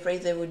would be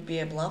afraid there would be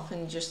a bluff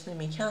and just let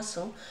me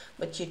castle,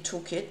 but he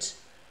took it.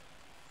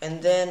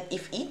 And then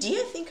if ed,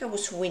 I think I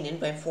was winning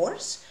by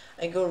force.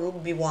 I go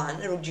rook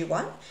b1, rook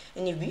g1,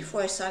 and if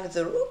b4 I sack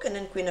the rook, and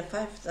then queen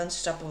f5,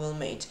 unstoppable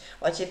mate.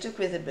 But he took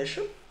with the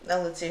bishop.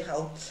 Now let's see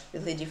how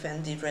will they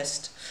defend the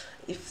rest,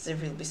 if there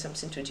will be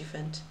something to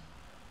defend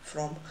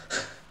from.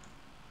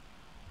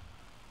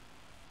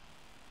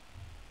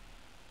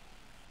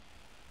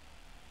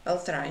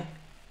 I'll try.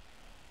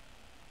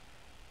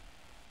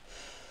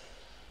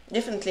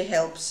 Definitely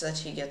helps that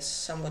he gets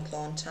somewhat low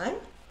on time.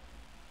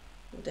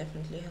 Will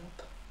definitely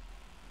help.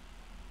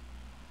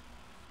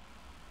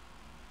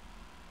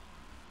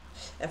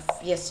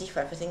 Yes, c5,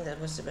 I think that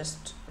was the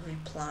best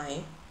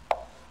reply.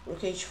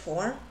 Rook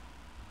h4.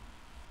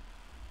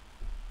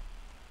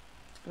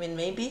 I mean,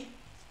 maybe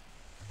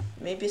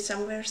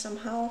somewhere,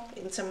 somehow,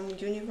 in some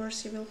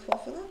universe he will fall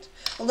for that.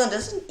 Hold on,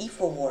 doesn't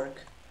e4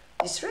 work?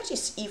 This threat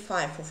is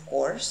e5, of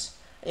course.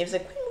 And if the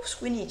queen moves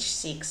queen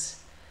h6,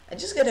 I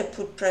just gotta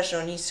put pressure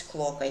on his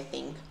clock, I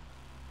think.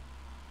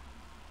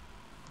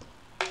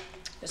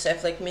 Because I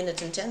have like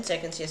minute and 10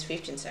 seconds, he has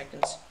 15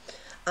 seconds.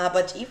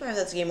 But e5,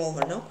 that's game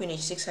over, no? Queen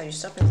h6, how you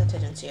stopping that? I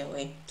don't see a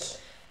way.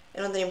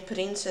 Another name,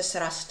 Princess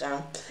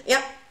Rasta.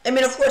 Yeah, I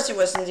mean, of course it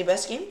wasn't the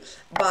best game,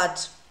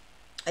 but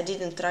I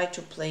didn't try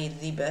to play it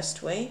the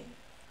best way.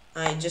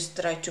 I just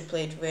tried to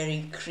play it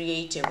very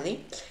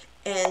creatively.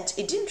 And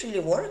it didn't really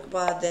work,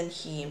 but then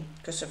he,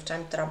 because of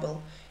time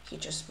trouble, he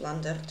just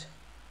blundered.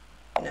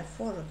 In f4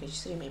 or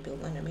h3, maybe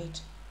blunder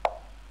mate.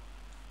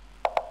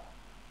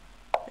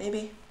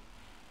 Maybe.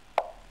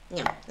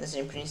 Yeah, that's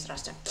the Prince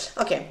Rasta.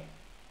 Okay.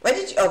 Why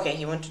did you... Okay,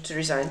 he wanted to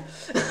resign.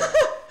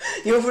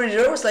 He offered a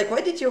draw. I was like,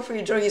 why did you offer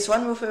a draw? He's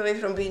one move away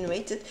from being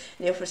mated.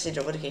 And he offers a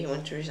draw, but okay, he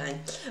wanted to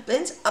resign.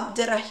 Blends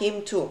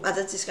Abderrahim 2. Ah,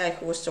 that's this guy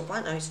who was top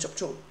 1, now he's top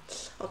 2.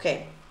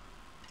 Okay.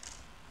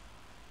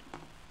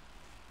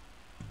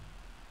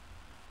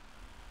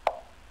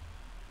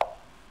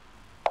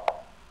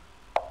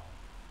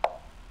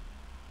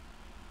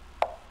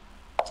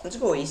 Let's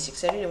go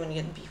a6. I really want to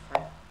get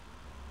b5.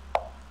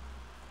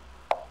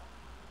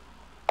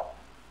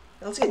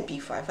 Let's get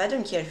b5. I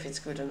don't care if it's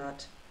good or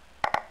not.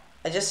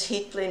 I just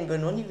hate playing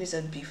Benoni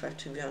without b5,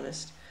 to be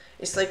honest.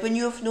 It's like when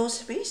you have no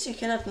space, you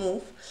cannot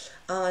move,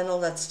 and all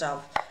that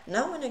stuff.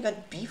 Now when I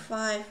got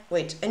b5...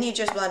 Wait, and he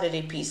just blundered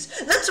a piece.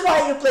 That's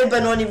why you play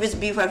Benoni with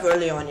b5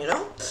 early on, you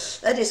know?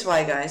 That is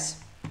why,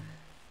 guys.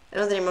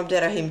 Another name,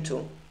 Abderrahim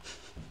 2.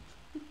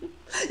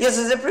 Yes,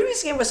 so the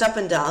previous game was up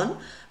and down.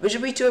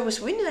 Bishop b2 I was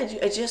winning,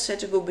 I just had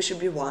to go bishop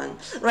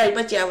b1. Right,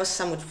 but yeah, I was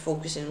somewhat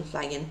focusing on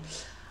flagging.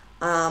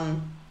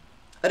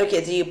 But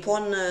okay, the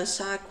pawn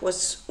sack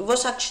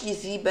was actually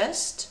the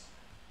best.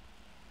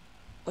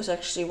 Was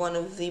actually one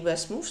of the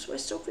best moves by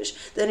Stockfish.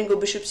 Then I go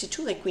bishop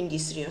c2, like queen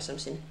d3 or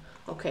something.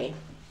 Okay.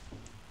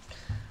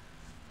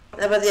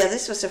 But yeah,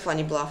 this was a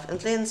funny bluff.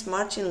 And Lance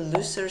Martin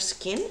Luther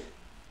Skin.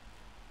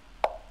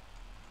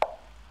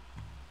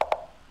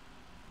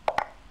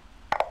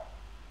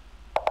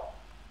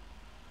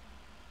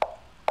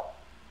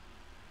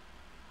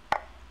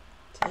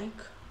 Take.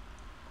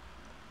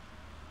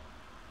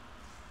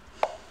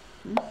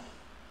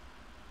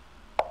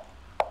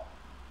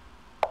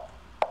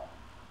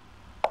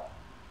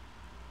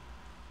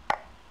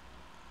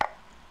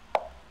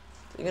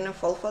 You're gonna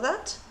fall for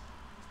that?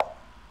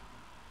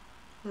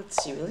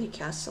 Let's see, will he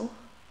castle?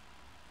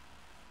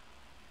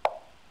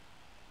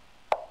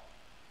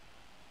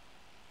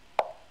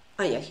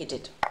 Oh yeah, he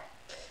did.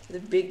 The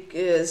big,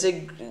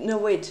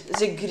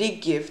 the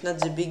Greek gift, not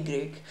the big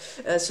Greek.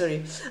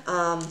 Sorry.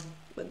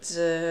 But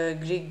the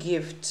Greek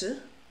gift.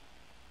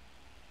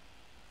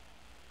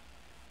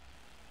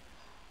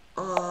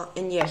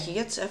 And yeah, he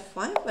gets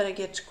f5, but I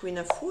get queen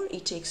f4, he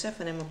takes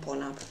f, and I'm a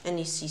pawn up. And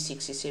his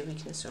c6 is a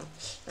weakness, so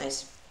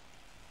nice.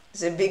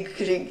 The big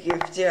Greek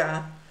gift,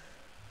 yeah.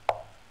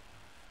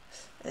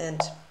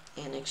 And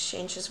an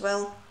exchange as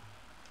well.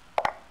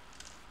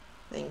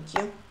 Thank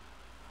you.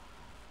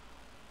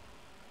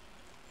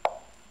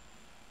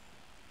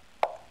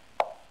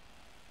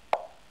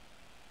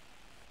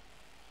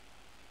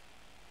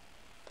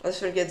 Let's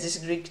forget this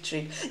Greek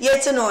trick. Yeah,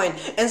 it's annoying.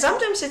 And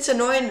sometimes it's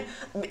annoying,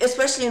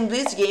 especially in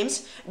Blitz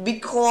games,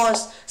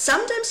 because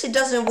sometimes it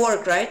doesn't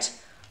work, right?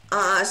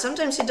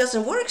 Sometimes it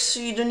doesn't work, so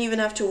you don't even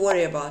have to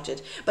worry about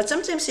it. But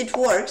sometimes it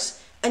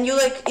works, and you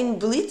like, in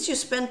Blitz, you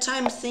spend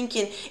time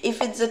thinking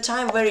if it's the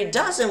time where it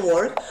doesn't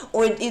work,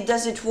 or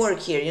does it work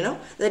here, you know?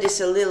 That is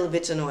a little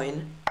bit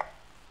annoying.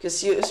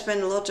 Because you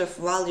spend a lot of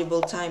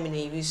valuable time in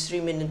a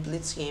 3-minute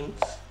Blitz game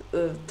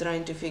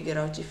trying to figure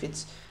out if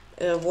it's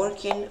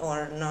working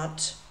or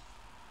not.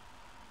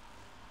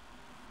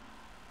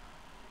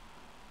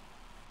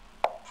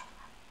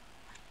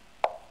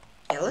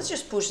 Yeah, let's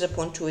just push the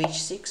pawn to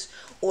h6.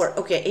 Or,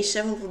 okay,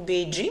 h7 would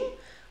be a dream,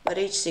 but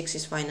h6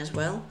 is fine as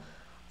well.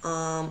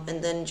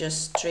 And then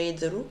just trade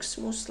the rooks,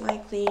 most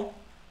likely.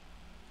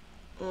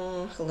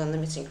 Hold on, let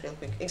me think real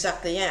quick.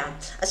 Exactly, yeah.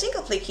 I think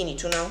I'll play king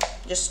e2 now,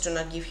 just to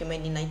not give him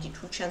any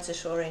 92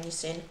 chances or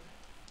anything.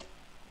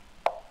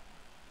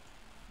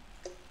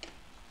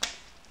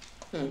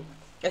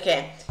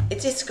 Okay,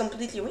 it is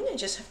completely win. I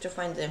just have to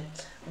find the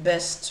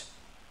best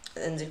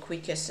and the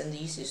quickest and the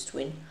easiest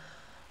win.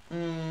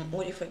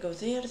 What if I go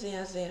there,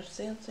 there, there,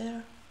 there,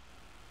 there?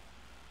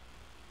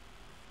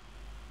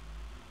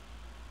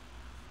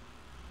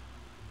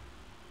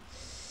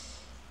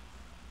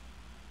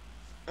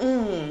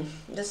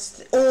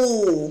 That's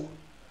oh,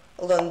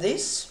 hold on,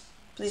 this.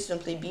 Please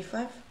don't play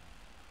b5.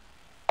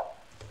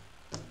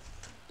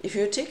 If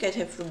you take, I'd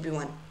have rook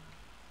b1.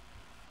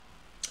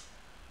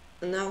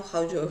 Now,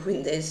 how do I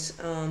win this?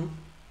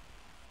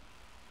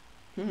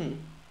 Good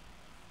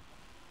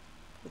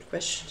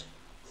question.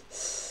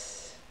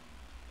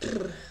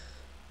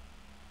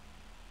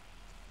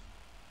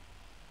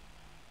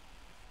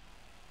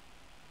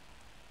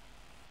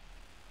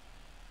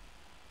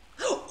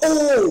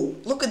 Oh,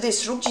 look at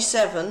this, rook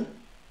g7.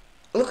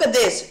 Look at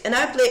this, and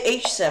I play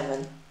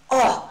h7.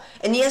 Oh,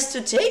 and he has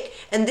to take,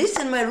 and this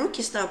and my rook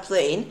is now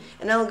playing,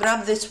 and I'll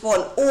grab this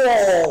pawn.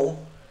 Oh,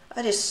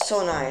 that is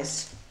so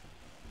nice.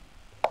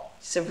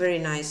 It's a very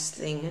nice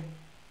thing.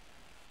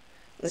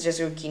 Let's just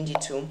go king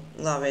d2.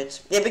 Love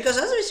it. Yeah, because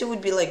otherwise it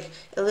would be like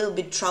a little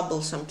bit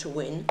troublesome to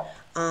win.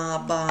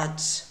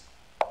 But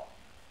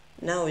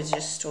now it's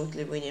just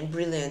totally winning.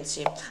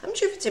 Brilliancy. I'm not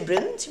sure if it's a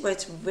brilliancy, but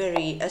it's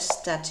very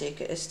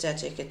aesthetic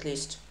at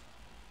least,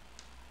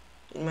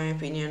 in my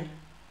opinion.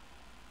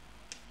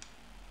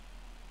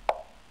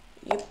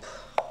 Yep.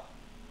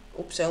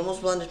 Oops, I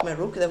almost blundered my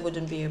rook. That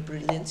wouldn't be a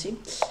brilliancy.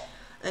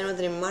 I know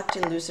the name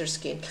Martin Luther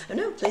King. I've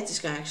never played this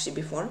guy actually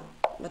before,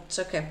 but it's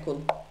okay,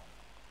 cool.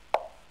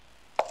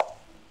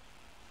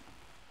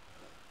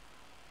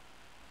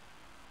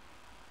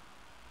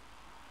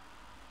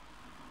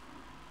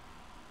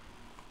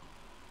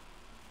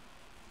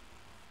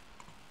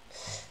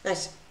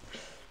 Nice.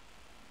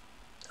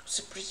 That was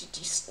a pretty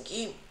decent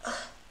game.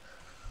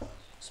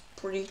 It's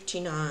pretty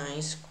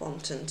nice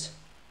content.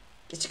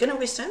 Is it gonna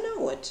waste time now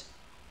or what?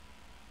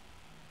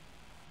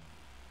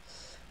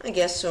 I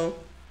guess so.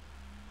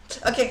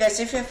 Okay guys,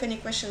 if you have any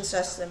questions,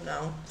 ask them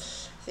now.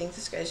 I think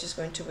this guy is just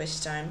going to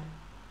waste time.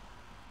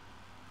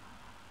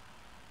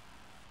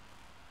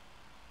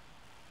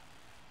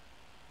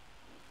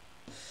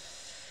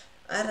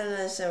 I don't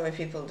understand why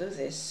people do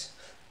this.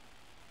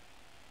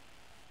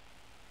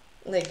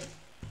 Like,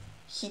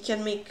 he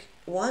can make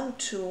 1,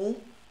 2,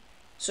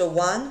 so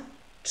 1,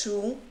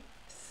 2,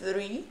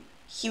 3.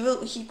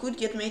 He could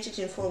get mated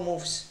in 4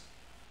 moves.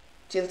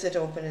 Tilted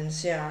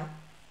opponents, yeah.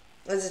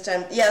 That's the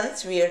time. Yeah,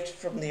 that's weird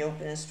from the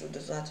opponents to do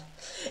that.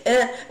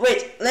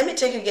 Wait, let me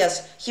take a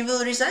guess. He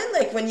will resign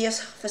like when he has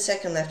half a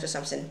second left or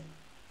something.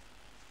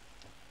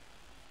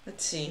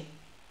 Let's see.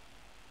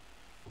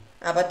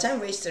 But time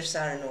wasters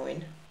are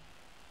annoying.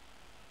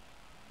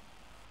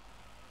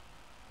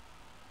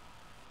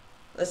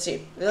 Let's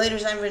see. Will he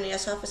resign when he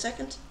has half a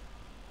second?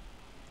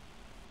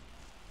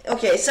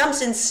 Okay,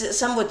 something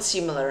somewhat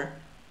similar.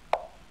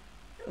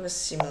 It was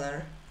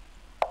similar.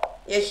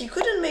 Yeah, he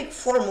couldn't make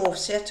 4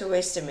 moves. He had to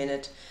waste a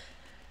minute.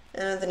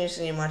 And then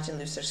using a Martin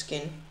Luther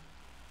King.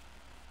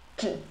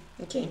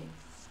 Okay.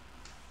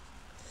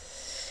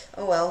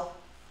 Oh well.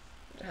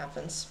 It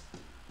happens.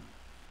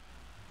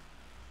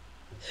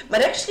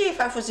 But actually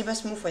a5 was the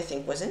best move, I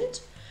think, wasn't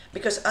it?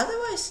 Because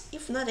otherwise,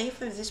 if not a5,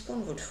 this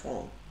pawn would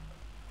fall.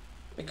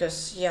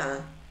 Because,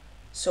 yeah.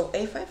 So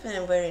a5 and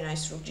a very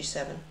nice rook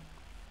g7.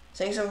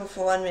 Thanks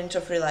for 1 minute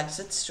of relax.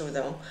 That's true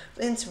though.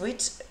 It's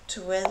with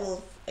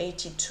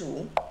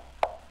 1282.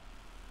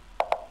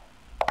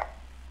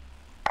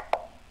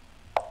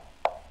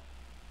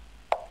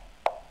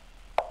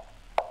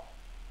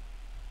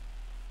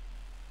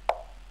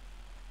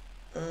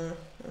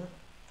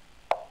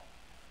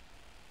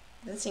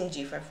 I think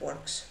g5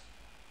 works.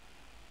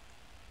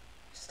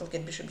 Still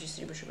get bishop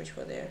g3, bishop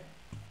h4 there.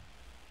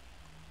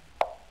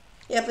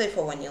 Yeah, play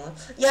for 1 yellow.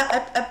 Yeah,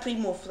 I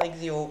pre-moved like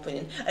the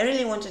opening. I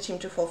really wanted him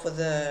to fall for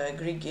the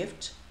Greek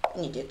gift,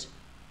 and he did.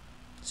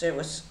 So it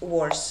was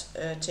worse,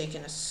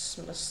 taking a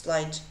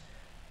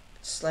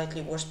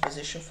slightly worse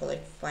position for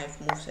like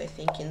 5 moves, I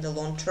think, in the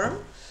long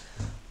term.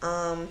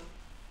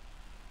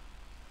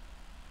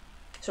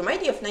 So my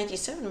idea of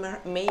 97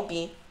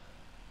 maybe.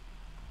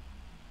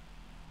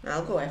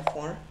 I'll go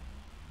f4.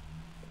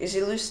 Is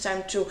he lose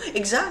time too?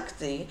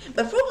 Exactly.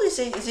 But probably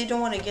they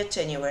don't want to get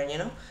anywhere, you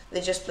know?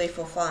 They just play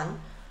for fun.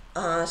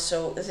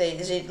 So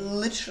they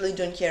literally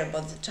don't care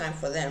about the time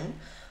for them.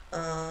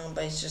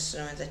 But it's just, you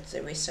know, that they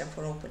waste time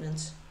for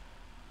opponents.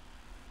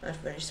 Not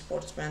very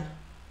sportsman.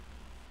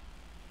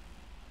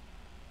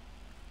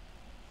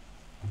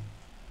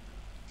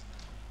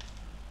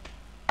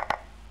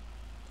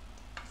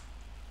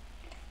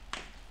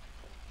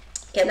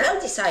 Can now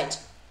decide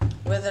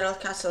whether I'll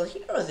castle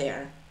here or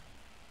there.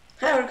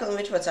 Hi Oracle,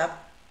 what's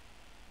up?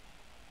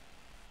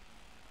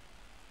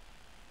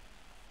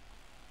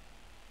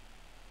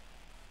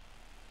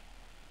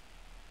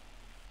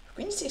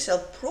 Queen e6, I'll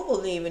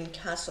probably even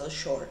castle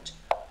short.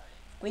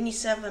 Queen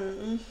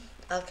e7,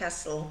 I'll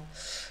castle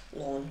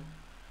long.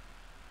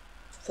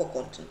 For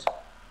content.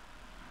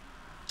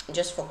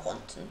 Just for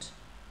content.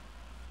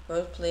 If I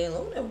would play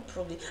alone, I would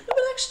probably... No, but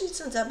actually it's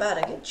not that bad.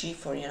 I get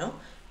g4, you know?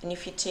 And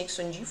if he takes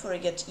on g4, I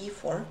get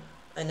e4.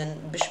 And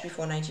then bishop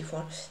e4, knight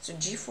e4. So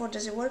g4,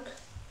 does it work?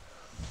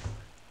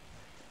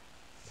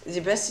 The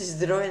best is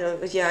drawing.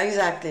 Yeah,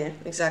 exactly.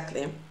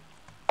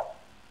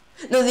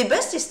 No, the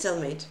best is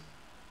stalemate.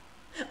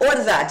 Or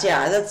that,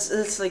 yeah,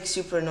 that's like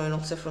super annoying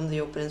also from the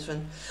opponent's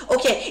one.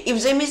 Okay,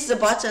 if they miss the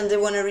button, they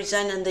want to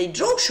resign and they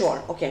draw,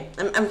 sure, okay,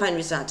 I'm fine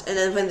with that. And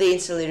then when they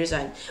instantly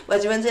resign.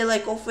 But when they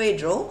like offer a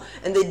draw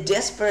and they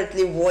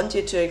desperately want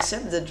you to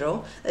accept the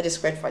draw, that is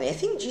quite funny. I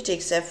think g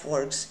takes f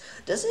works.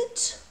 Does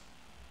it?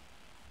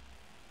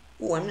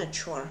 Oh, I'm not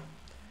sure.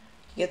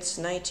 He gets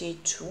knight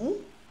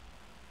a2.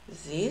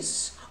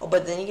 This. Oh,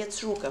 but then he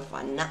gets rook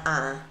f1.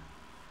 Nah.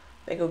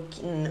 If I go,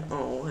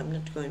 no, I'm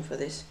not going for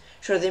this.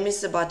 Sure, they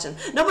missed the button.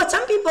 No, but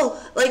some people,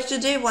 like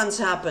today once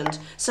happened.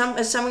 Some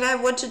guy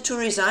wanted to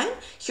resign.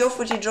 He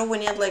offered a draw when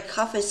he had like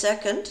half a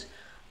second.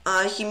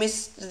 he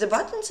missed the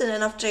buttons, and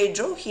then after a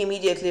draw, he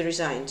immediately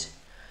resigned.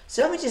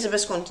 Cellmate is the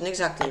best content,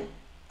 exactly.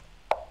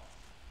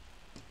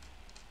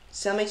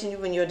 Cellmating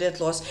when you're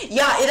dead lost.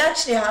 Yeah, it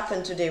actually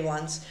happened today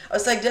once. I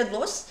was like dead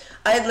lost.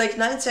 I had like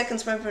 9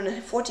 seconds, my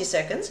opponent 40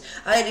 seconds.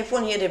 I had a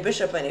pawn, he had a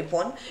bishop and a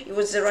pawn. It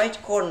was the right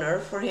corner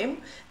for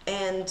him,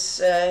 and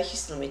he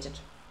still made it.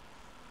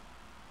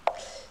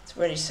 It's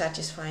very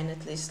satisfying,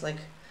 at least, like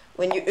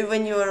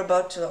when you are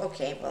about to,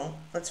 okay, well,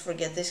 let's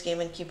forget this game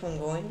and keep on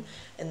going,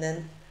 and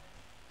then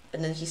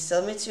he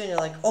cellmates you and you're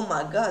like, oh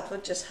my god,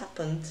 what just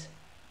happened?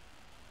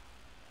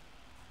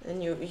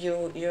 And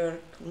you're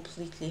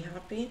completely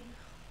happy.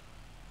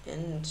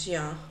 And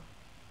yeah,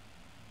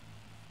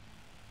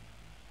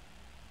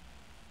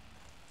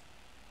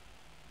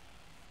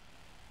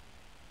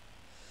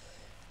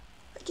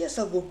 I guess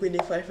I'll go queen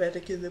a5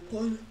 attack in the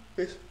pawn.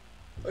 I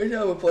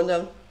have a pawn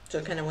down, so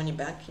I kind of want it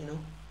back, you know.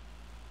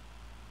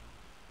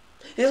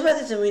 Here's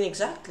what it's a win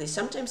exactly.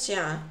 Sometimes,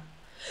 yeah,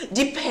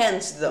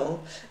 depends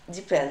though.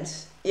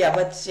 Depends. Yeah,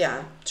 but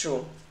yeah,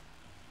 true.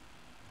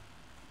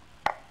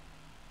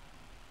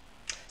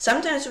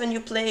 Sometimes when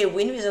you play a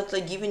win without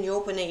like giving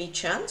your opponent a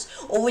chance,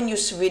 or when you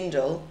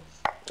swindle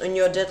and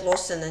you're dead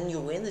lost and then you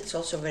win, it's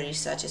also very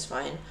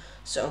satisfying.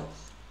 So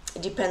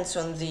it depends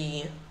on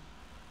the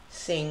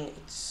thing.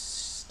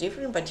 It's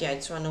different, but yeah,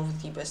 it's one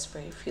of the best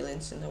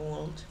feelings in the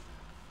world.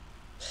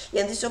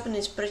 Yeah, this opening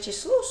is pretty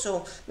slow,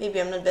 so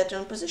maybe I'm not better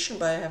in position,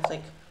 but I have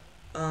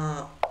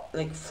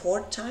like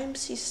 4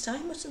 times his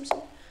time or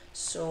something.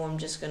 So I'm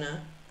just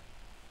gonna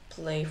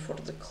play for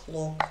the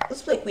clock.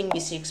 Let's play queen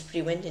b6,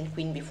 preventing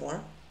queen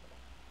b4.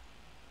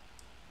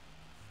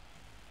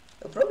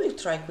 I'll probably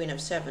try queen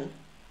f7.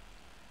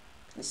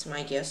 This is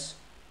my guess.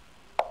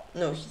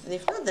 No,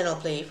 if not, then I'll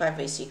play a5,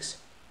 a6.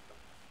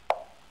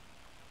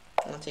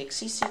 I'll take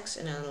c6,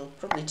 and I'll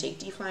probably take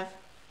d5.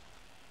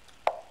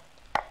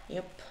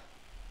 Yep.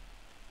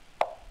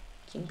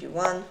 King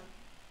b1.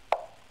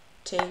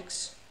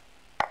 Takes.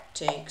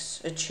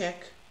 Takes. A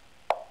check.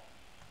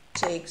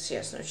 Takes.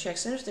 Yes, no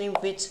checks. And everything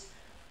with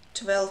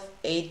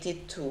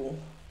 1282.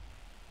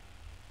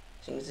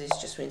 I think this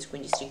just wins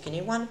queen d3,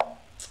 king a1.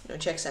 No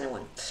checks and a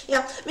 1.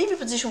 Yeah, maybe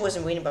position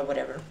wasn't winning, but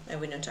whatever. I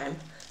win on time.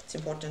 It's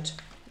important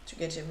to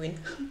get a win.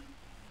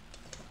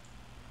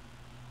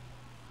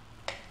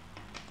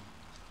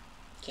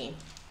 Okay.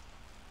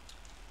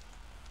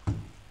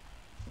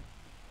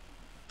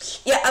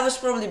 Yeah, I was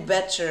probably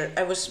better.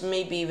 I was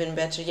maybe even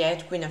better. Yeah, I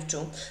had queen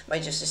f2, but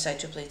I just decided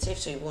to play it safe,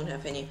 so you won't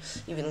have any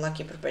even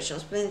lucky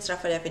perpetuals. Playing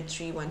Rafael f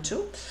 3 1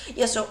 2.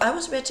 Yeah, so I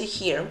was better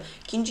here.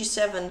 King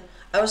g7.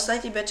 I was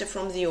slightly better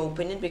from the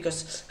opening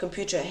because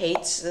computer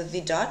hates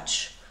the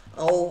Dutch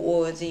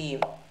or the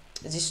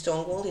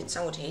Stonewall. It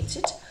somewhat hates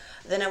it.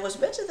 Then I was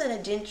better. Then I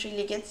didn't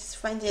really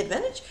find the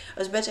advantage. I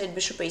was better at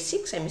bishop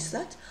a6. I missed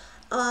that.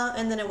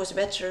 And then I was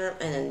better.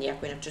 And then yeah,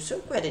 queen f2. So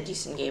quite a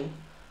decent game,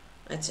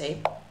 I'd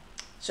say.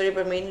 Sorry,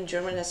 but made in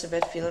German has a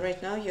bad feel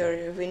right now.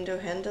 Your window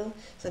handle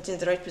is not in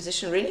the right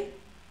position, really?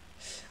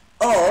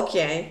 Oh,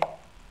 okay.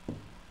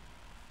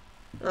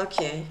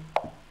 Okay.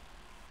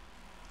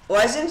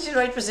 Why isn't it in the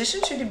right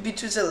position? Should it be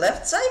to the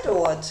left side or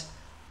what?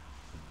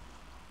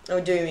 Oh,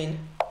 do you mean?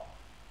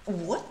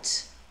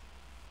 What?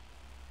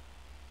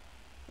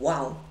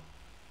 Wow.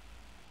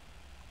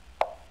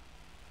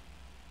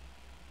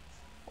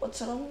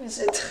 What's wrong with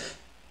it?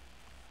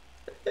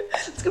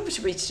 Let's go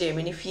bishop h3. I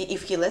mean, if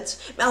he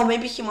lets, oh,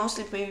 maybe he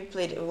mostly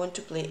want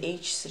to play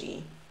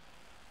h3.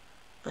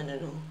 I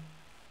don't know.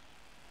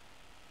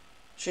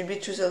 Should it be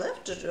to the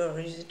left or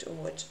is it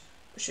what?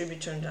 Should it be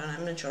turned down?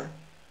 I'm not sure.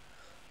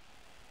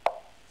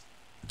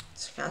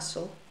 It's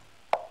castle.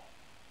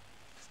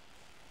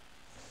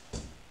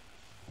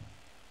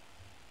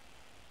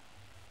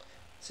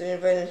 So you're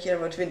going to hear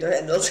about window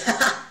handles.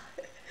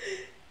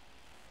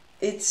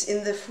 It's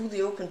in the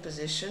fully open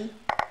position.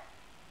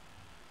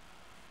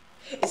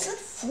 It's not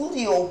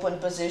fully open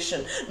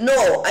position.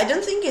 No, I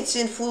don't think it's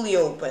in fully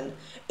open.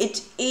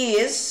 It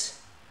is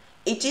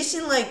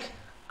in like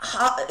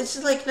half,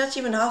 it's like not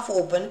even half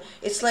open.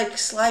 It's like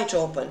slight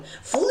open.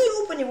 Fully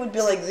open, it would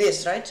be like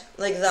this, right?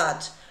 Like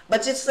that.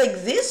 But it's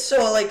like this,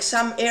 so like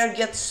some air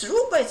gets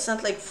through, but it's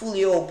not like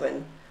fully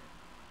open.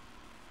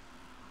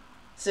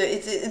 So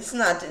it's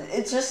not.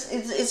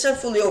 It's not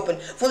fully open.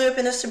 Fully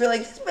open has to be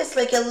like, it's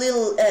like a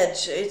little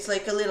edge. It's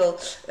like a little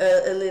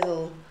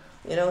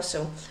you know,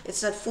 so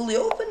it's not fully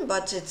open,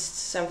 but it's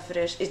some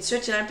fresh. It's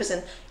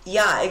 39%.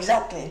 Yeah,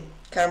 exactly.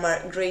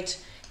 Karma, great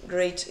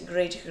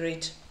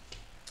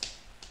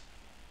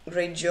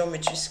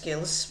geometry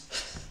skills.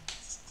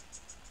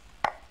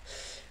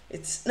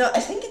 It's no, I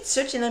think it's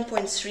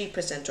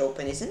 39.3%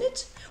 open, isn't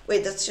it?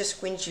 Wait, that's just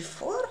queen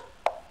g4.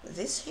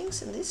 This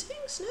hangs and this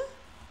hangs, no?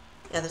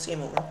 Yeah, that's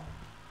game over.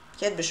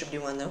 He had bishop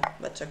d1 though,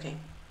 but okay.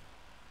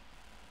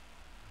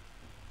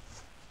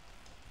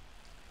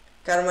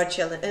 Karma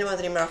challenge. Anyone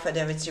dream Rafa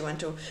David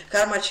 312?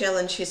 Karma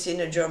challenge is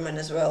in a German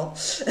as well.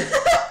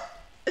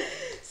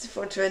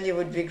 420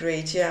 would be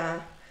great,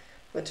 yeah.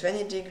 For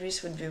 20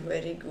 degrees would be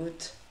very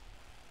good.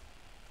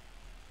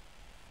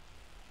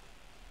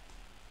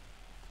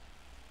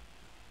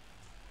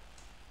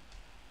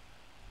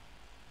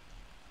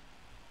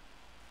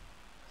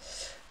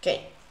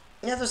 Okay,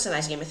 that was a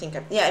nice game. I think.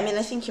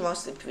 I think he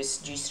mostly with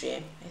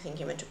g3. I think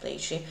he went to play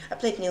h3. I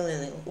played nil.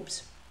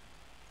 Oops.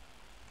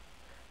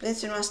 Played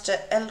Grandmaster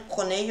El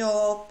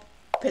Conejo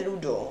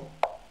Peludo.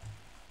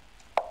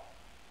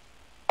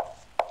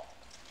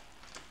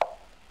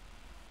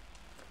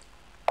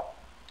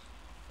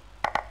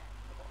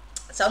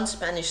 Sounds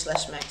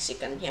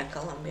Spanish/Mexican. Yeah,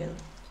 Colombian.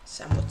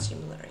 Somewhat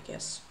similar, I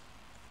guess.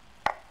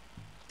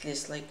 At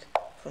least like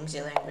from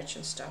the language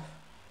and stuff.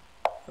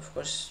 Of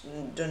course,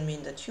 don't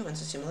mean that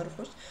humans are similar, of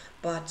course,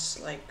 but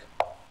like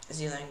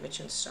the language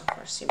and stuff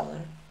are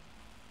similar.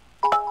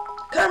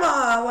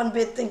 Karma, 1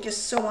 bit. Thank you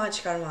so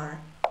much, Karma.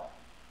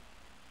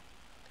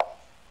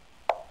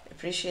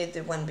 Appreciate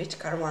the 1 bit,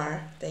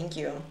 Karma. Thank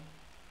you.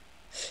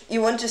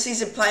 You want to see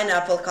the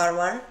pineapple,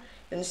 Karma?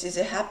 You want to see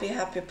the happy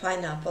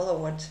pineapple or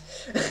what?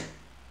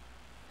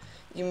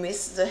 You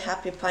miss the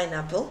happy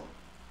pineapple?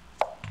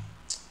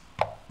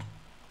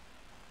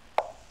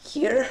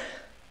 Here.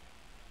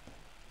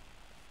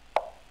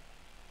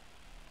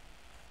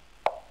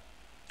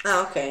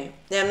 Ah, okay.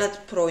 Yeah, I'm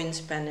not pro in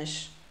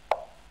Spanish.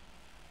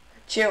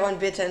 Cheer 1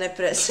 bit and I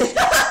press it.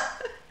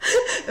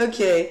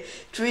 Okay.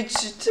 Twitch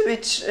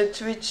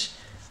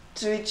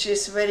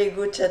is very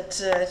good at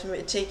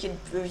taking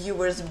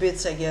viewers'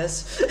 bits, I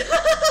guess.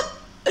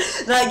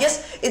 No, I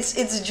guess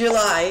it's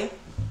July.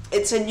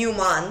 It's a new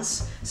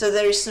month, so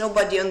there is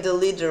nobody on the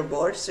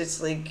leaderboard. So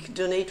it's like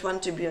donate 1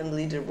 to be on the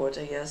leaderboard,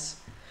 I guess.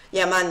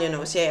 Yeah, man, you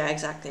know. Yeah,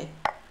 exactly.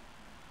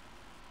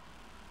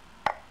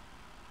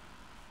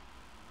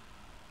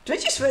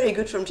 Twitch is very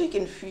good from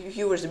taking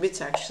viewers' bits,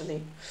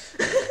 actually.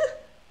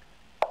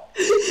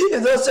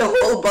 There's a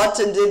whole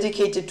button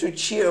dedicated to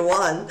cheer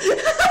 1.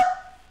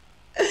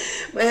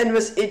 My hand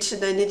was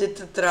itching, I needed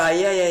to try.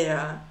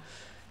 Yeah.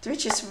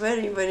 Twitch is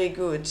very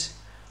good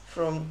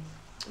from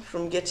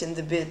getting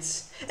the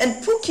bits.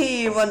 And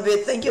Pookie 1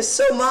 bit, thank you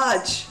so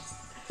much.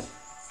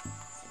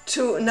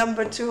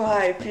 Number 2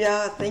 hype.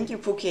 Yeah, thank you,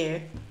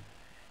 Pookie.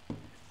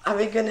 Are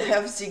we gonna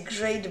have the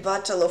great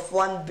battle of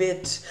 1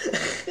 bit?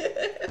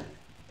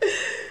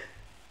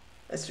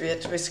 As we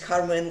had with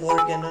Karma and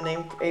Morgan on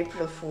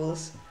April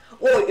Fools.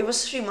 Oh, it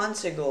was 3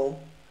 months ago.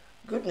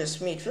 Goodness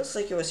me, it feels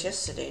like it was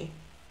yesterday.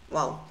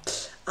 Wow.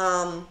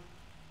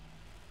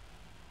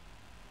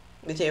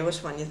 But yeah, it was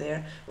funny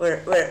there,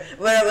 where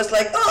I was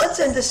like, oh, let's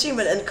end the stream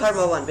and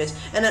Karma 1 bit,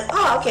 and then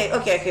okay.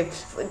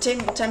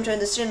 Time to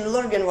end the stream and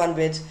Lorgan 1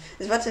 bit.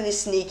 This button is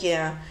sneaky.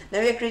 Yeah. Now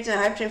we are creating a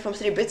hype train from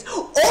 3 bits.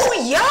 Oh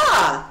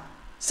yeah!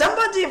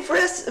 Somebody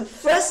press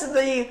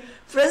the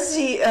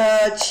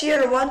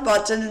cheer 1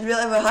 button and we'll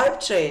have a hype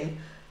train.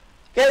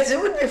 Guys, it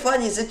would be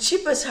funny. It's the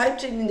cheapest hype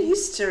train in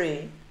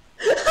history.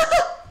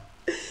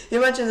 You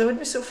imagine, that would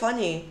be so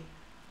funny.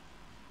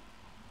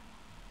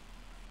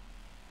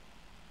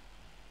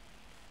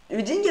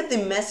 We didn't get the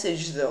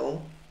message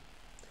though.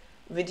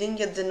 We didn't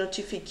get the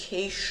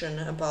notification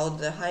about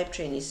the hype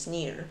train is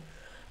near.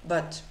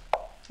 But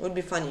it would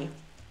be funny.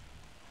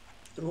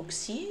 Rook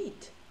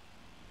c8.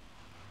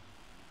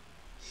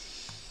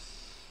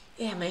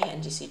 Yeah, my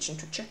hand is itching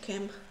to check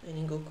him. And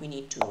then go queen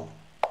e2.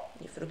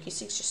 If rook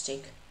e6, just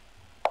take.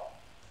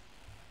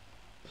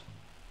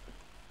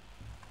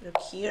 Rook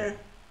here.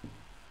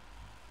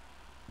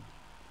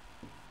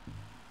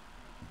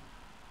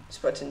 This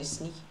button is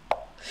sneaky.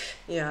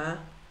 Yeah.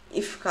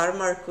 If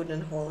Karma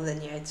couldn't hold,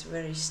 then yeah, it's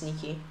very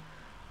sneaky.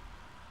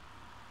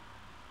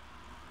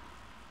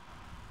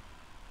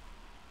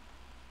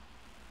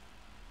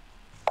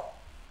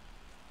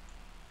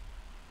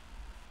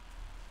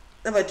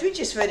 No, but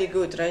Twitch is very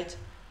good, right?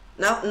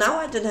 Now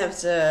I don't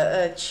have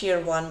the cheer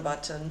 1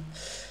 button.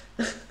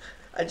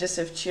 I just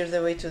have cheer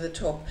the way to the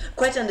top.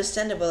 Quite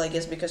understandable, I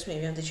guess, because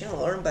maybe I'm the channel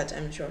or, but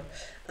I'm not sure.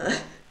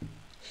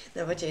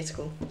 No, but yeah, it's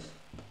cool.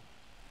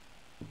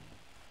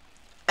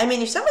 I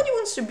mean, if somebody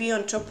wants to be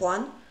on top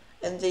 1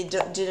 and they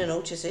didn't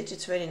notice it,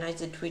 it's very nice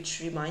that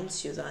Twitch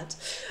reminds you that.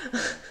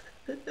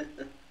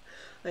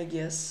 I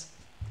guess.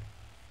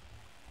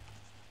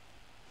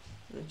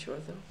 Not sure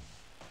though.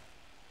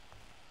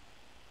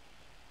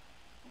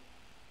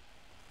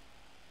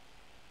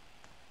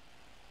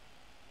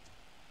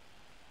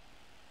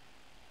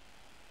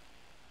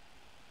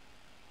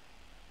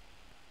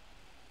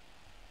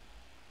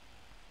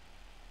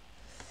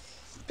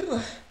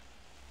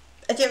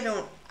 Hey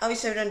everyone, how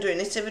is everyone doing?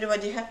 Is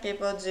everybody happy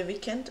about the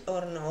weekend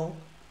or no?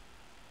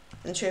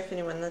 I'm not sure if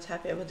anyone not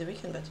happy about the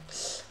weekend, but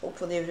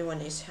hopefully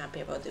everyone is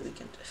happy about the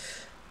weekend.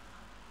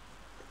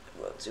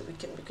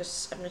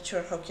 Because I'm not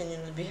sure how can you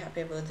not be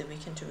happy about the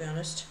weekend, to be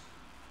honest.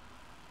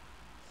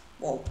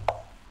 Whoa.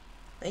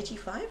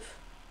 95?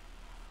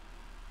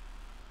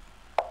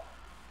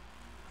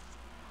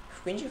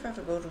 Queen g5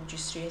 I go rook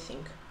g3, I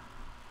think.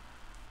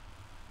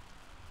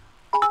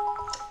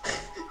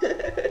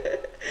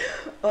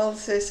 All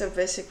says are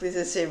basically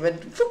the same, but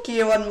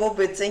Pookie 1 more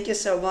bit, thank you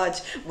so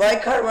much. My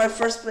car, my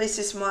first place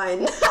is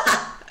mine.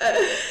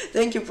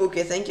 Thank you,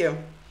 Pookie, thank you.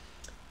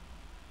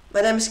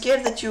 But I'm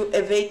scared that you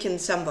awaken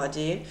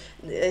somebody.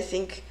 I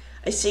think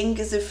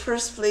the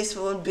first place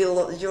won't be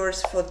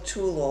yours for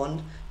too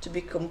long, to be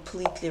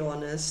completely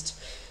honest.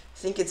 I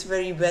think it's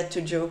very bad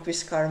to joke with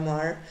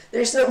Karmar.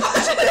 There's no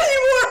button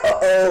anymore.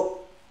 Uh-oh.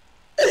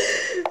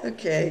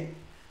 Okay.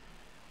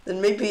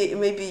 Then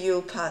maybe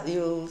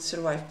you'll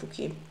survive,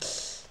 Pookie.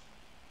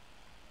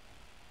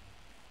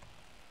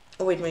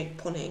 Oh wait, my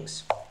pawn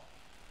hangs.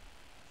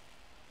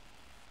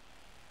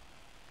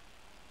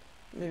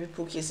 Maybe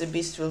Pookie as a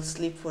beast will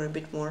sleep for a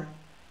bit more.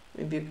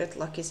 Maybe you get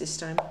lucky this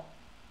time.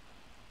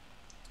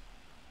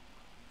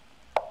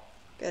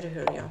 Gotta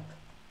hurry up.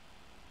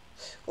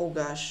 Oh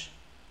gosh.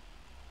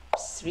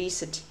 3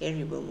 is a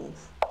terrible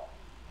move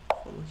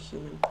from a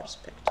human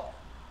perspective.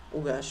 Oh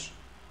gosh.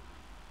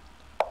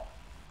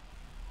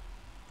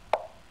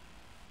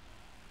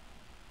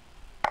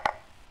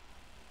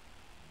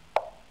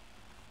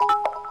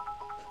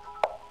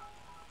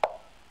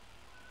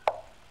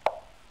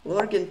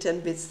 Lorgan 10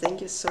 bits,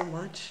 thank you so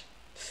much.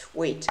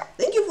 Wait,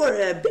 thank you for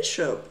a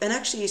bishop, and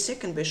actually a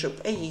second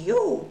bishop. Hey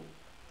yo!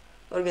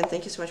 Lorgan,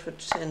 thank you so much for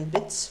 10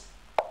 bits.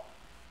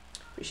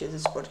 Appreciate the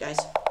support, guys.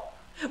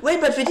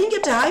 Wait, but we didn't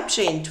get the hype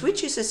chain.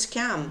 Twitch is a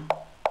scam.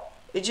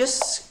 It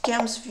just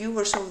scams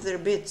viewers of their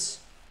bits.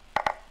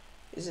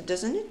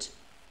 Doesn't it?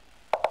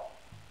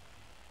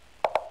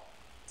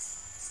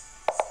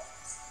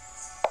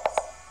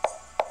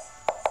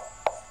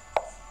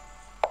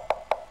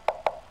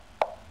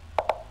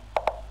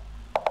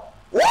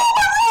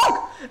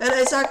 And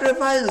I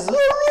sacrifice the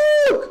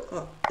rook!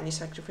 Oh, and he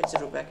sacrificed the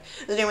rook back.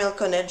 The name will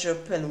Coneggio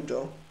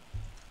Peludo.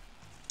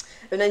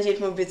 With 98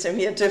 more bits, I'm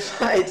here to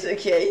fight,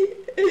 okay?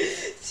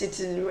 Sit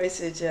in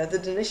message, yeah. The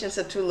donations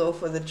are too low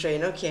for the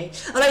train, okay.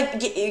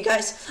 Alright, you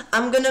guys,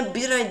 I'm gonna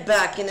be right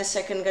back in a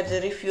second,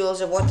 gotta refuel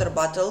the water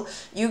bottle.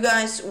 You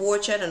guys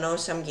watch, I don't know,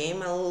 some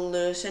game,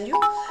 I'll send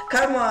you.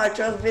 Karma,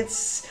 12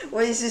 bits,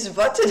 what is this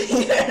button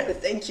here?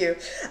 Thank you.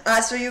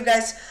 So you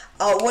guys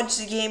watch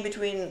the game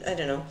between, I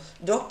don't know,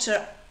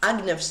 Dr.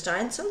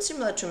 Agnevstein, sounds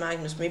similar to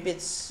Magnus, maybe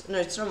it's, no,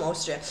 it's from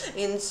Austria.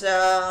 It's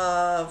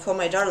for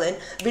my darling.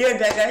 Be right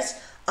back, guys.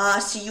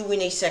 See you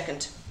in a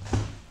second.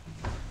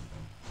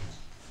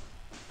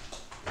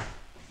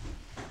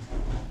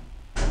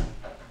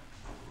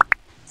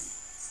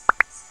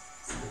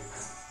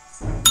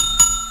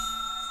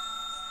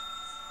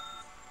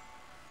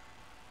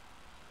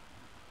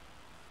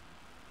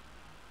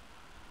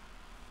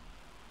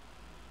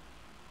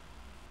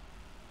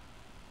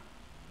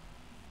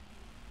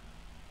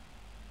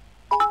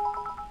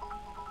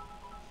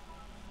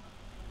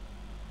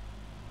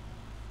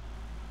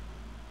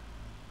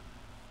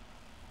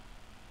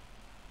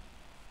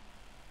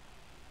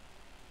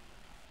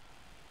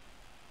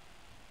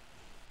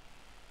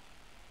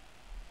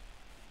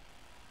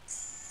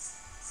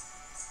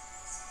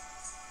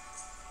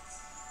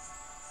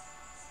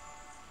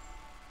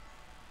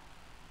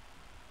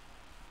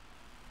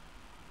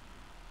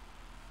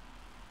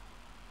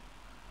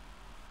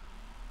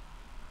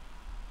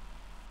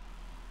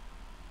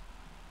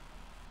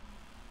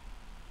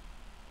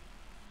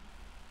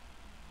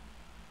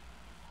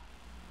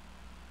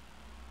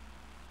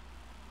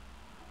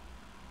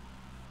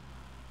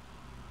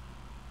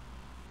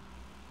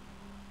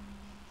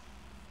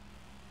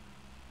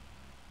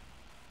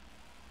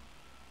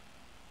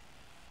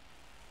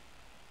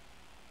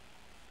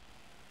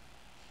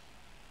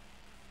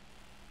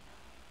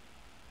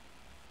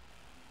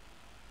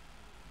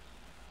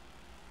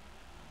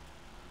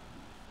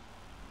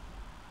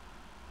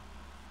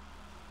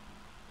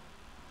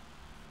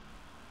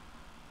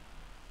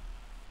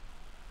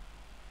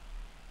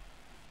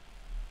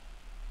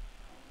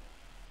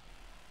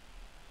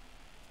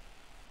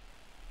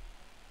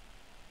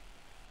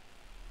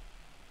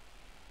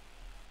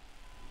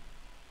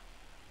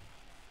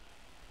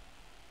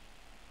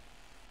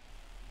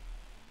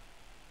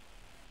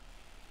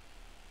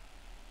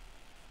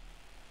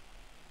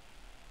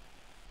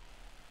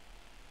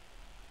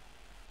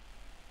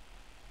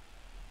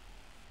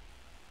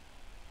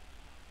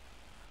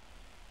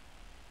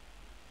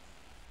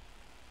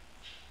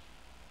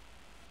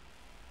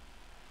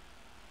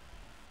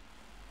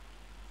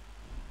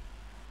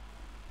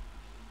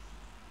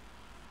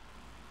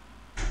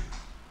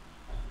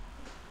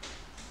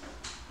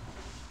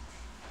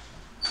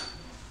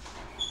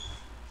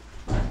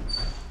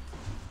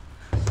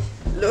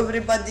 Hello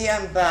everybody,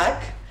 I'm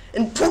back.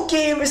 And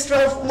Pookie with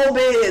 12 more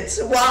bits.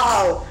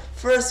 Wow!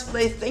 First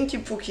place, thank you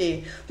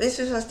Pookie. This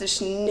was the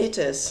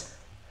Schnittes.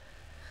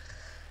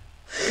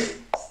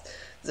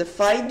 The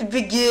fight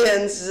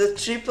begins. The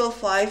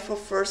 555 for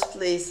first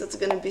place. That's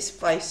gonna be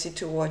spicy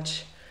to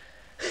watch.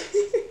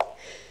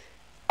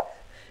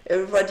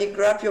 Everybody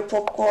grab your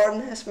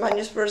popcorn as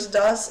Magnus first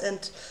does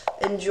and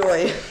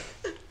enjoy.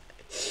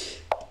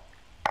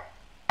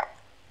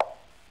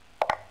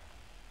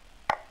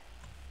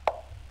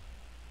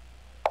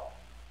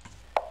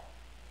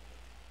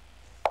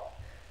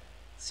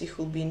 See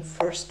who'll be in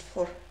first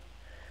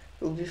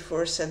who'll be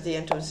first at the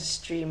end of the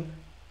stream.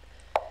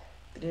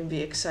 It'll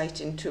be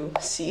exciting to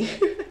see.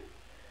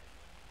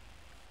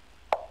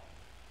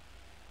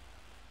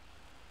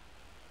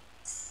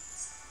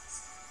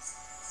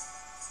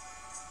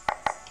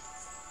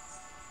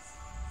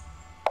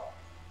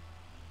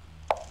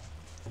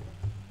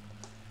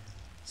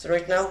 So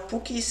right now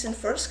Pookie is in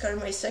first,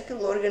 Karma is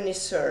second, Lorgan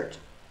is third.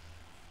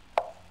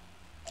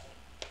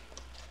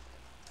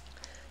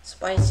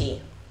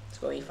 Spicy. Let's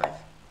go e5.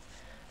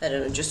 I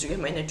don't know, just to get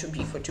my knight to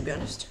b4, to be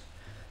honest.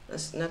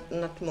 That's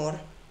not more.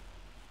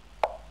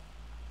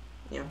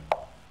 Yeah.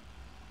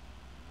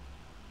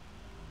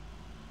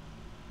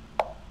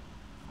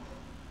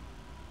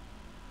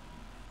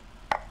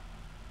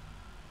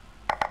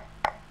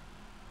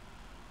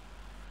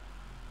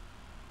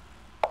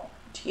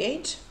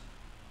 d8.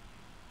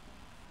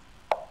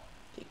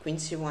 Okay, queen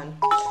c1.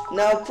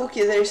 Now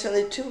Pookie, there is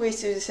only 2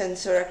 ways to descend,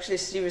 so actually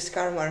 3 with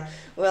Karma.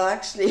 Well,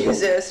 actually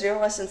there are 3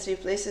 of us in 3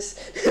 places.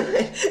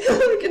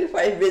 Lorgan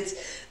 5 bits.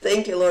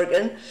 Thank you,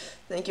 Lorgan.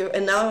 Thank you.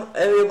 And now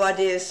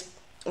everybody is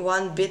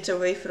 1 bit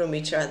away from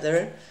each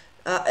other,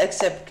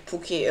 except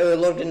Pookie,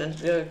 Lorgan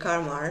and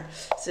Karma.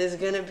 So it's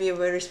gonna be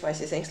very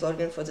spicy. Thanks,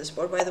 Lorgan, for the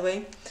support, by the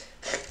way.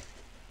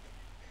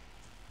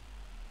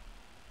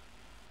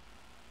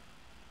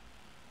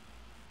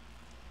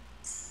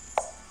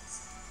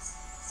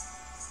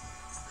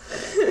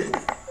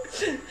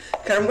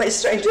 Karma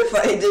is trying to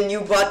find a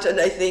new button,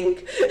 I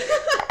think.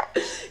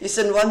 You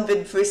send 1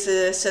 bit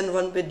with send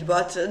 1 bit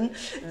button,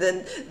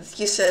 then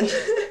he sent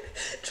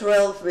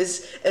 12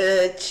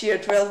 with cheer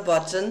 12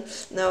 button.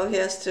 Now he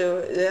has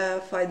to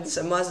find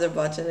some other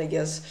button, I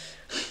guess.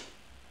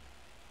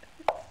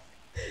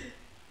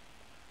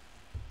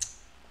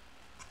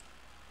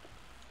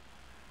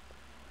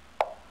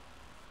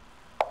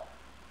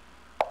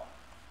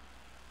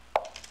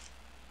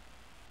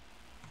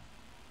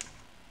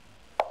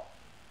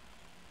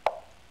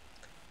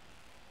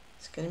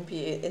 It's gonna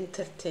be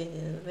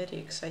entertaining and very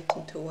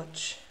exciting to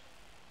watch.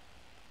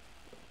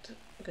 Not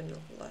gonna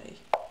lie.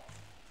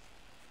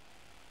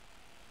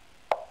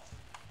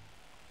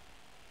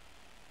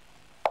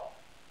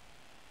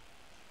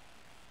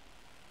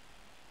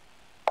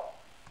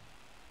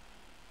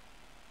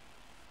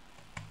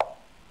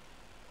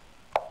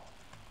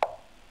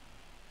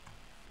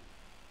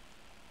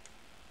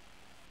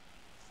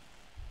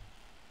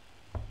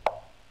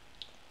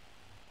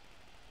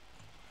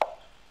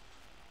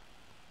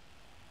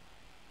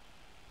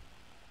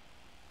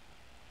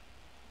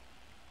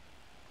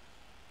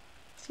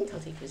 I think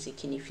I'll take with the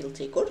king if he'll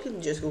take, or he'll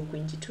just go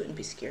queen d2 and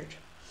be scared.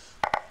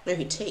 No,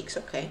 he takes,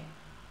 okay.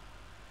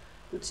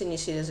 Good thing he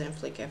doesn't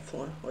have like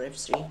f4 or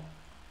f3.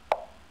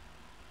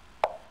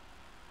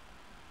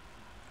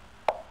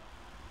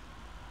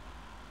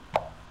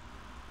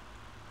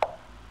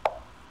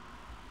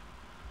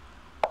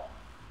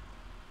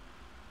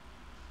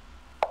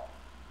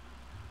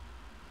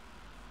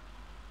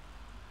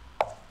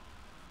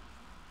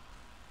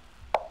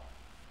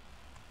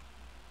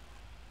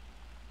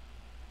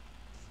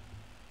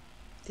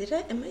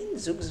 Am I in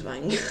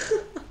Zugzwang?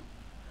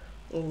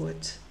 Or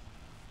what?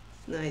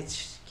 No,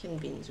 it can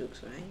be in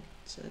Zugzwang.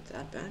 It's not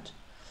that bad.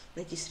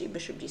 Knight d3,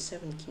 bishop d7,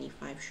 king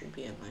e5 should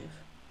be alive.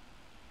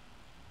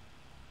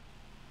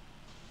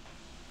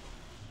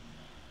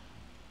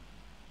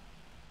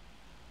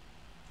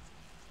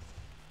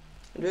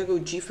 Do I go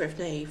g5,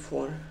 knight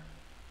a4?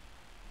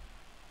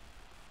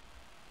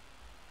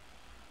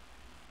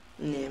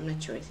 Nah, I'm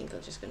not sure. I think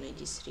I'll just go knight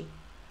d3.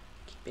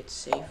 Keep it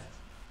safe.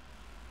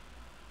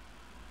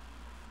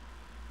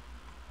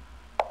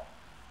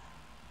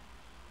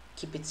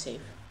 Keep it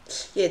safe.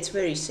 Yeah, it's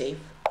very safe.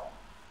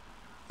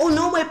 Oh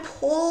no, my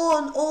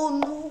pawn! Oh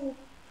no!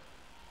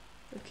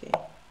 Okay.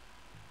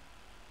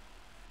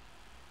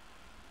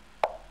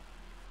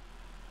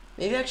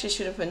 Maybe I actually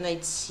should have a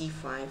knight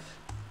c5.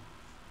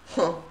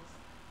 Huh.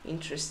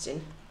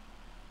 Interesting.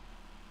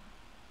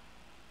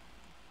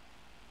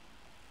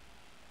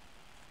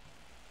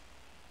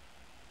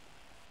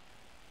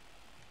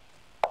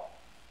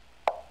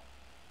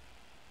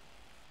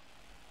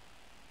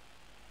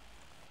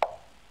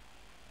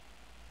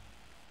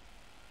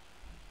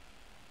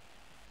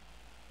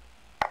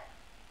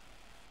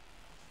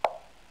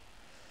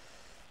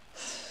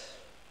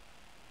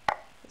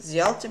 The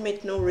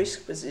ultimate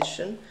no-risk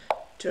position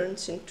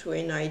turns into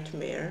a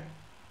nightmare.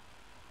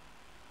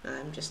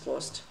 I'm just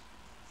lost.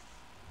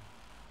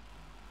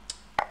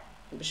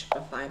 Bishop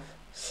f5.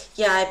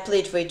 Yeah, I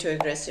played way too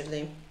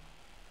aggressively.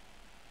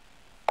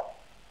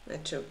 I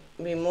had to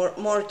be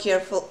more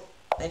careful.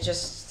 I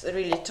just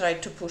really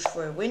tried to push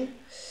for a win.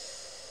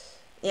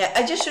 Yeah,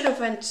 I just should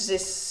have went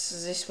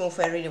this move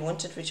I really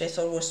wanted, which I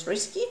thought was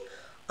risky,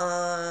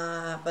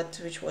 but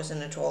which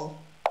wasn't at all.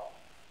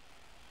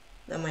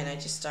 Now my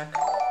knight is stuck.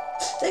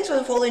 Thanks for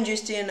the following,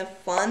 Justy, and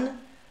fun.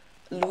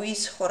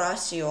 Luis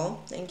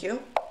Horacio, thank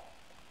you.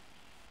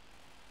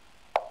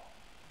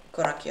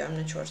 Coracchio, I'm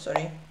not sure,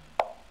 sorry.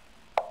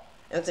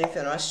 Anthony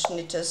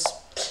Ferrasnitas.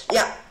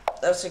 Yeah,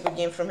 that was a good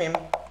game from him.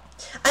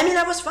 I mean,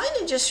 I was fine.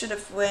 I just should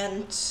have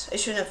went. I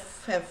shouldn't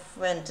have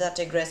went that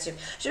aggressive.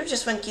 Should have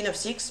just went king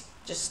f6.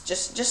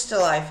 Just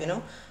alive, you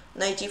know.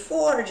 Knight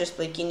e4. Just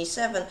play king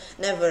e7.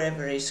 Never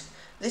ever risk.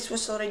 This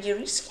was already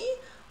risky.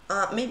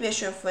 Maybe I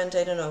should have went.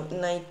 I don't know.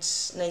 Knight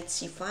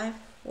c5.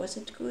 Was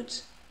it good?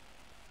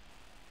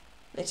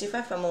 Knight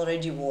c5. I'm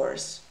already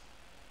worse.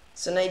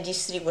 So knight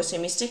d3 was a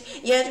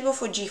mistake. Yeah, I had to go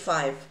for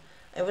g5.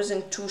 I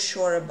wasn't too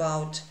sure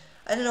about...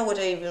 I don't know what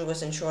I even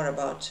wasn't sure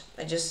about.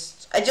 I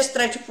just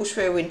tried to push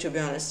for a win, to be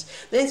honest.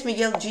 Then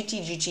Miguel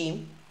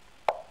GT.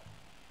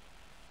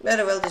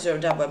 Very well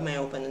deserved up by my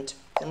opponent.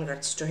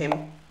 Congrats to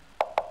him.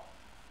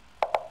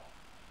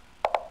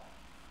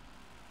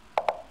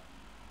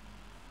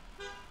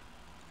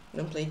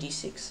 Don't play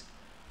d6.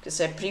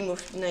 Because I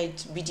pre-moved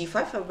knight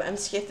bd5. I'm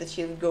scared that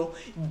he'll go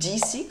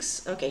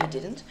d6. Okay, he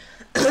didn't.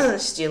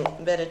 Still,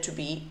 better to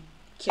be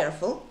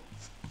careful.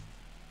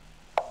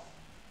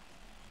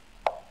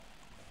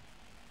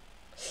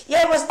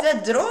 Yeah, it was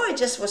that draw, I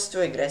just was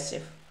too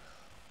aggressive.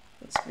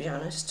 Let's be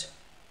honest.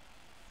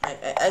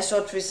 I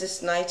thought with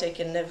this knight I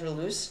can never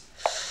lose.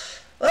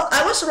 Well,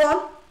 I was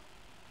wrong.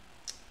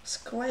 It's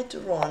quite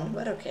wrong,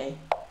 but okay.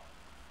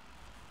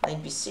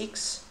 Knight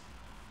b6.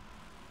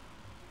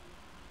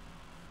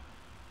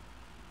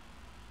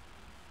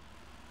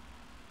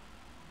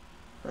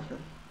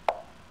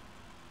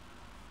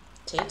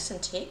 Takes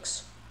and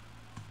takes.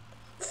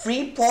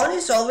 Free pawn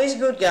is always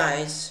good,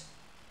 guys.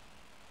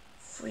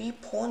 Free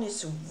pawn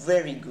is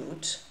very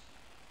good.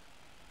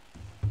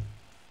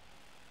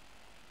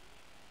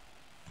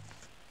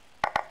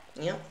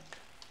 Yeah.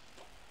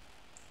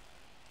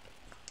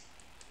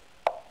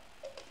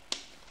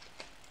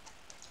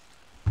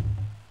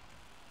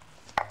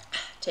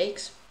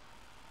 Takes.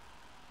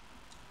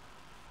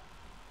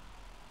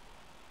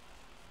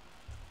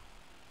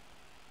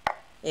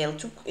 Yeah,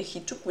 he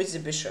took with the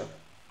bishop.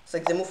 It's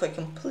like the move I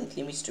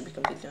completely missed, to be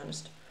completely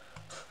honest.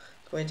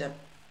 Quite a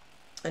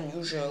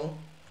unusual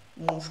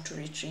move to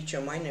retreat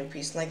your minor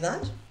piece like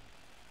that.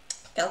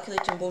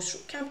 Calculating both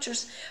rook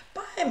captures,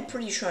 but I'm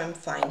pretty sure I'm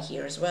fine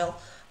here as well.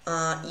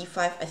 E5,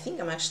 I think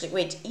I'm actually...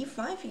 Wait,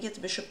 E5, he gets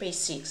bishop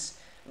A6.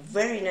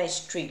 Very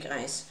nice trick,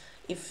 guys.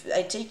 If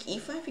I take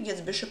E5, he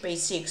gets bishop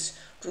A6,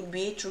 rook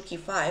B8, rook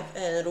E5,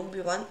 and rook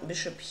B1,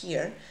 bishop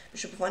here.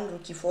 Bishop 1,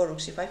 rook E4, rook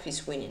C5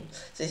 is winning.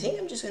 So I think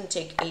I'm just going to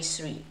take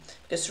A3,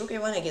 because rook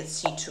A1 I get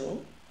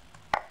C2.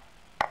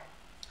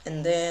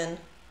 And then,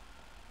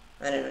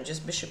 I don't know,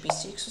 just bishop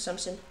E6 or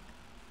something.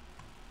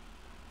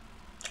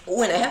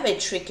 Oh, and I have a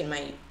trick in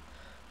my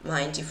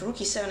mind. If rook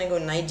E7, I go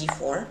knight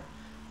D4,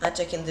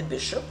 attacking the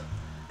bishop.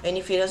 And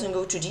if he doesn't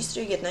go to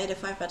d3, I get knight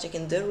f5,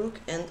 attacking the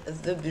rook and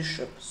the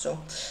bishop. So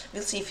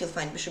we'll see if he'll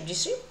find bishop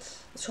d3.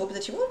 Let's hope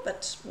that he won't,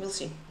 but we'll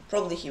see.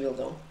 Probably he will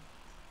though.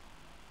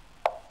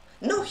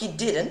 No, he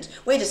didn't.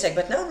 Wait a sec,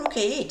 but now rook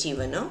a8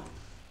 even, no?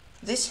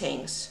 This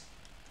hangs.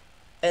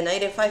 And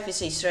knight f5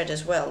 is a threat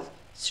as well.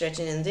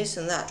 Threatening this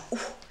and that.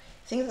 Oof,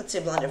 I think that's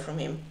a blunder from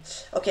him.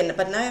 Okay,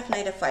 but now I have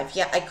knight f5.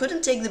 Yeah, I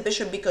couldn't take the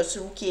bishop because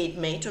rook e8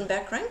 mate on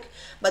back rank.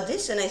 But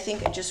this, and I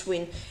think I just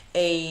win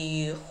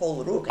a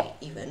whole rook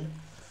even.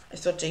 I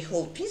thought a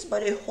whole piece,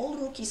 but a whole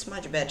rook is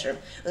much better.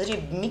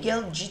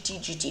 Miguel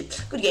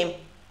GT. Good game.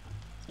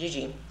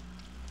 GG.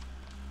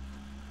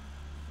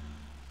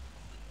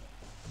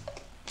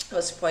 It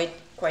was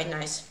quite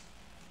nice.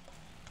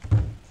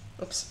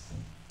 Oops.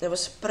 That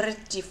was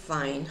pretty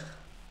fine.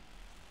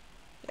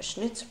 Yeah,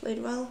 Schnitz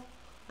played well.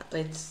 I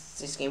played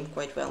this game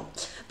quite well.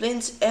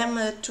 Blends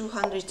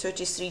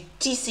M233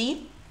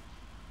 TC.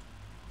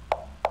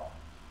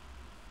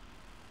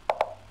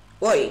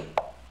 Oi.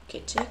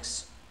 Okay,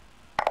 takes.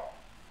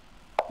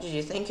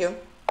 GG, thank you.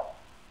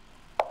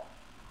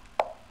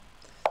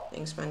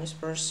 Thanks, Manus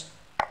Purse.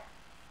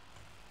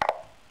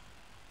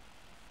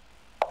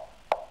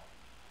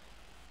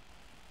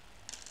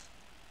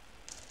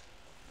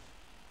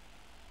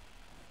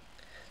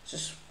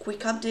 Just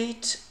quick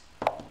update.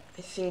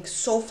 I think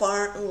so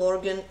far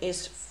Lorgan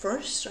is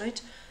first,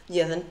 right?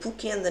 Yeah, then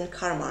Puki and then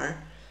Karmar.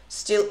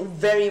 Still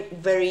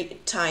very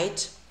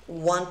tight.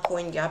 1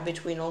 point gap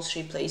between all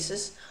three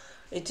places.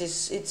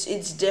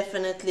 It's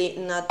definitely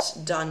not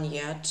done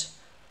yet.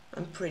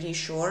 I'm pretty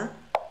sure.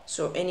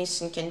 So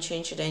anything can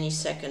change at any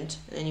second,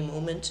 at any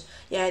moment.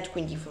 Yeah, I had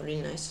Queen D4,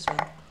 really nice as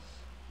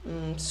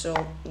well. So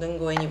don't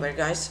go anywhere,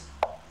 guys.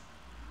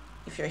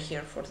 If you're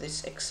here for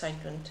this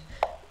excitement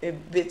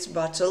bits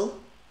battle.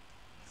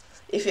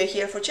 If you're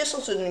here for chess,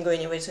 also don't go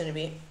anywhere. It's gonna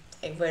be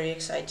very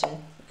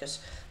exciting because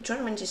the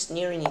tournament is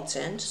nearing its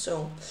end.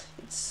 So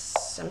it's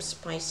some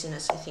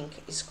spiciness. I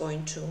think is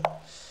going to.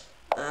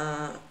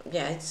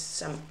 Yeah, it's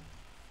some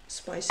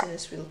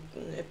spiciness will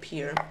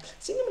appear. I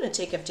think I'm gonna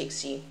take f takes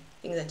c.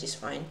 I think that is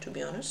fine, to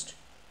be honest.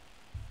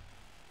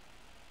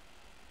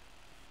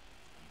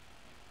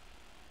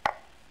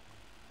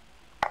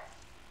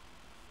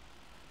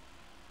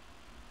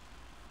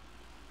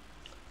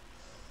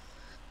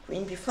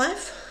 Queen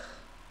b5.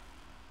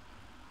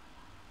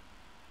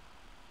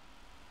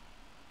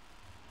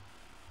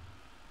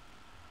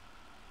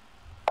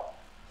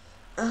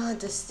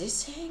 Does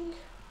this hang?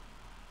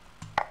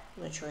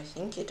 I'm not sure. I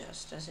think it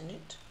does, doesn't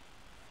it?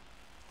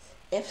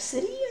 f3? I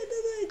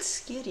don't know, it's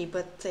scary,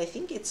 but I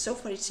think it's so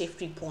far it's a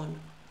free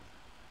pawn.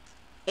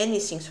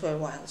 Anything's for a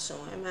while, so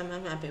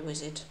I'm happy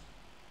with it.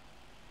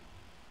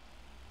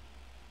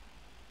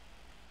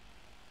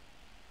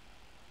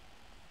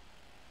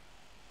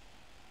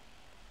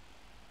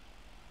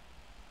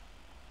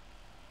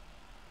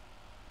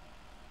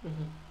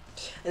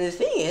 And the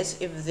thing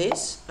is, if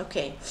this,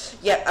 okay,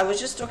 yeah, I was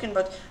just talking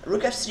about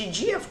rook f3,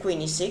 g of queen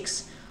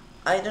e6.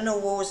 I don't know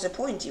what was the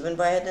point even,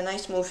 but I had a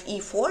nice move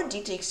e4,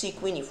 d takes c,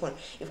 queen e4.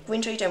 If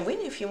queen to 8, I win.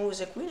 If he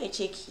moves a queen, I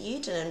take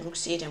e8, and then rook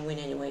c8, and win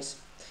anyways.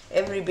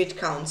 Every bit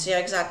counts. Yeah,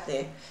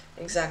 exactly.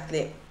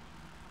 Exactly.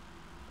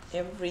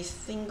 Every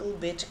single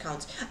bit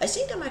counts. I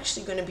think I'm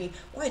actually going to be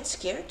quite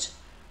scared.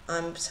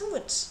 I'm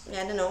somewhat,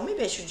 I don't know,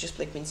 maybe I should just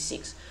play queen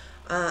c6.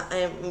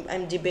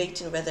 I'm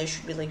debating whether I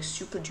should be like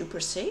super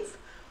duper safe,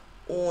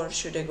 or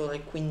should I go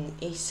like queen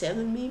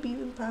a7, maybe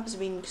even, perhaps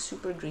being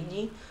super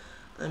greedy.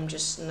 I'm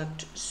just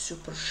not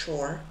super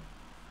sure.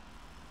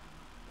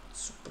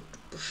 Super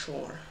duper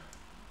sure.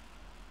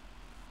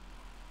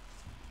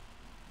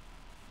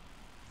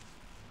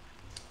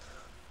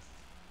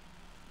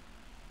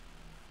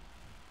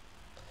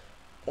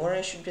 Or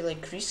I should be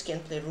like risky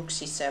and play rook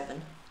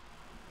c7.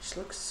 Which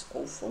looks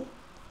awful.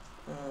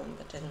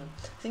 But I don't know.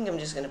 I think I'm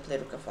just gonna play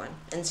rook f1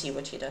 and see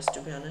what he does,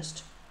 to be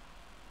honest.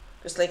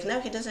 Because like now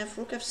he doesn't have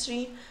rook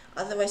f3,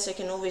 otherwise I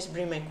can always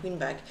bring my queen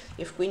back.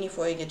 If queen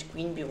e4 I get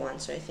queen b1,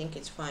 so I think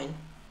it's fine.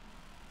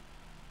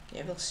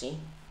 Yeah, we'll see.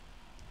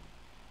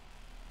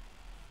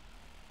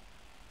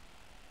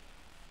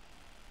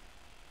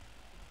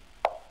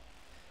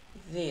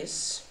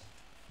 This,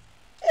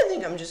 I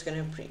think I'm just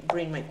gonna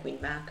bring my queen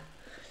back.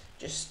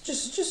 Just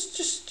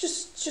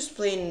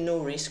playing no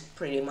risk,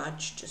 pretty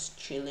much, just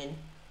chilling.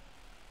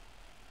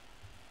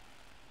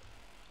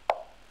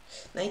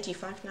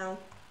 95 now.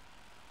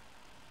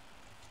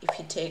 If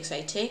he takes,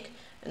 I take.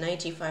 And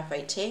 95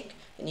 I take,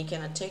 and he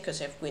cannot take because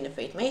I have queen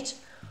f8 mate.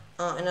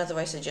 And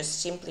otherwise I just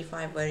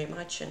simplify very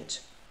much, and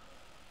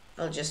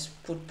I'll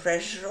just put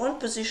pressure on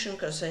position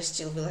because I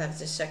still will have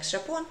this extra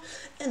pawn,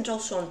 and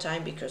also on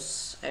time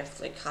because I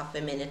have like half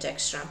a minute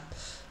extra.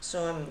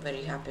 So I'm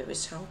very happy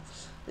with how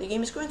the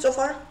game is going so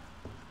far.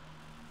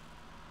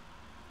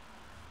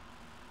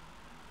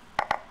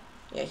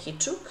 Yeah, he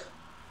took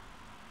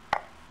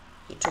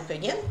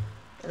again,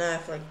 and I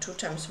have like 2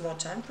 times more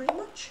time pretty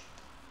much.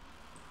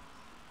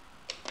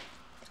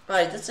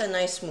 Alright, that's a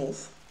nice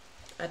move,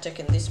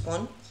 attacking this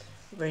pawn,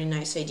 very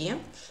nice idea.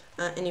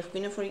 And if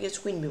queen f4 gets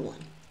queen b1,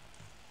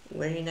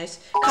 very nice.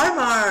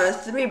 Karma,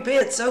 3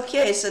 bits,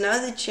 okay, so now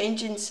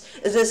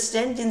the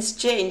standings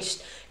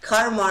changed.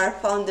 Karma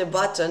found the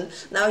button.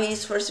 Now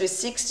he's first with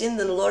 16,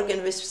 then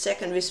Lorgan with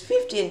second with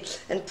 15,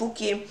 and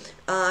Pookie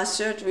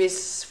third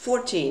with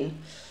 14.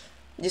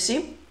 You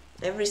see?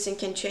 Everything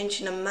can change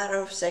in a matter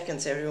of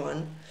seconds,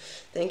 everyone.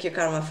 Thank you,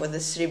 Karma, for the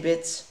 3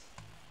 bits.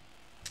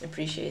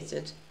 Appreciate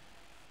it.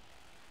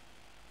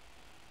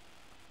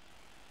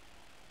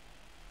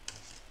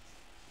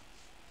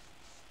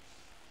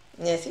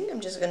 Yeah, I think I'm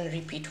just gonna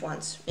repeat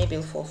once. Maybe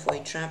he'll fall for a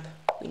trap.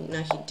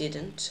 No, he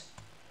didn't.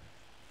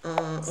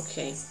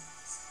 Okay.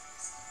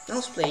 Now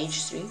let's play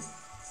h3.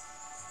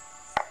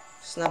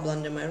 Snub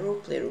under my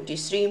rook, play rook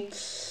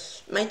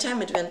d3. My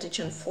time advantage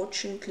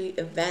unfortunately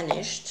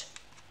vanished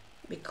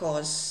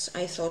because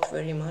I thought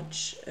very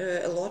much,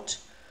 a lot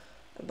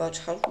about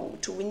how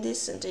to win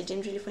this, and I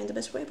didn't really find the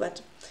best way,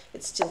 but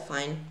it's still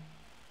fine.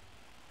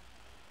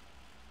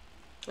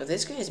 Oh,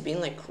 this guy has been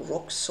like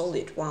rock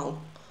solid, wow.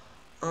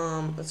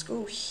 Let's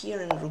go here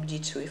and rook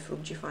d2 with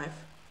rook g5.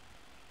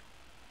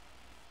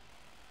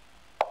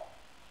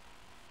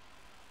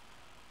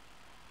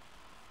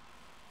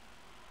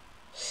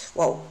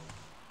 Wow.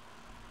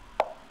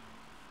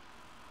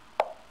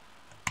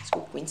 Let's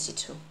go queen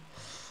c2.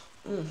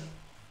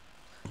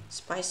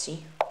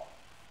 Spicy. I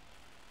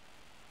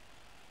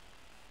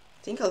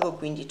think I'll go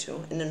queen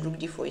d2, and then rook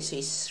d4 is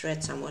a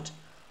threat somewhat.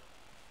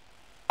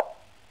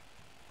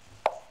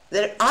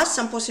 There are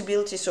some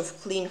possibilities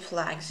of clean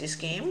flags this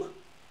game.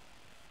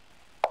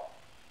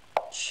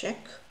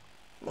 Check.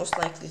 Most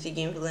likely the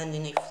game will end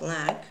in a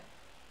flag.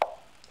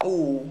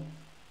 Oh,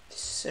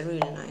 this is a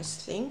really nice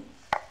thing.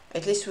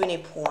 At least win a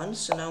pawn,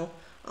 so now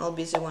I'll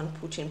be the one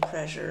putting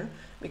pressure.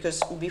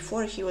 Because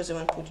before he was the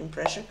one putting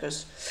pressure,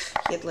 because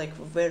he had like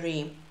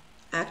very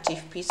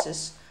active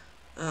pieces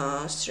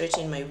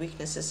straighten my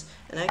weaknesses,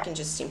 and I can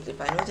just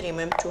simplify. Notre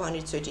Dame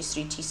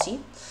 233 TC.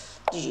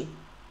 GG.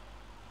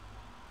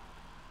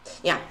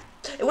 Yeah,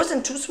 it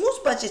wasn't too smooth,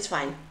 but it's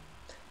fine.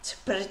 It's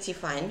pretty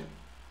fine.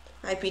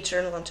 Hi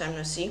Peter, long time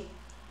no see.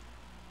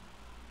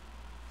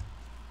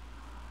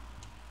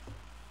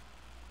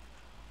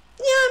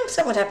 Yeah, I'm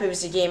somewhat happy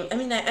with the game. I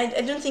mean,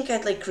 I don't think I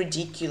had like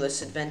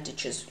ridiculous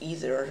advantages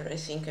either. I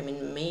think, I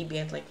mean, maybe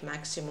at like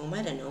maximum,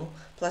 I don't know,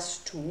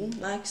 +2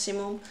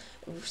 maximum,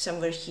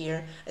 somewhere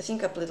here. I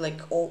think I played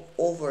like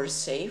over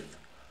safe.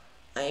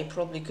 I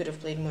probably could have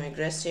played more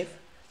aggressive,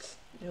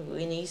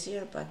 win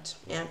easier, but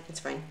yeah, it's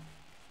fine.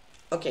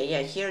 Okay,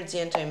 yeah, here at the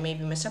end I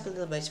maybe mess up a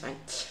little, but it's fine.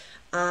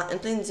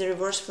 And playing the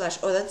reverse flash.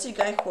 Oh, that's the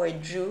guy who I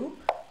drew,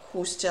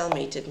 who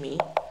stalemated me.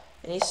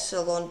 And he's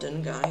a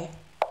London guy.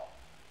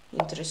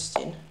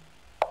 Interesting.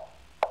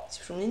 Is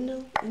he from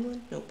England?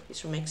 Nope, he's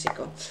from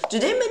Mexico. Do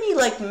they have many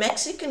like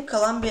Mexican,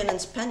 Colombian,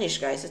 and Spanish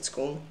guys at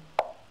school?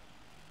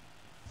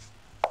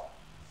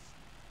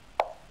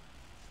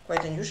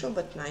 Quite unusual,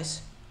 but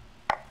nice.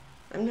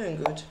 I'm doing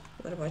good.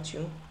 What about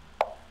you?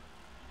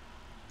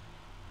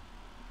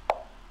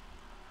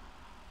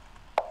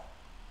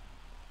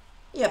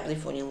 Yeah, play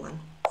pawn e1.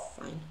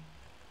 Fine.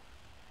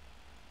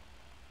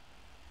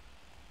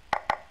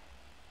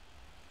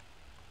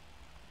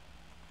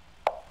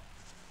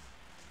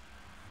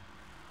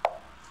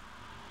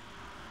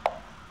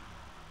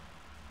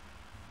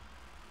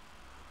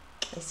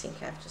 I think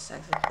I have to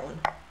sack the pawn.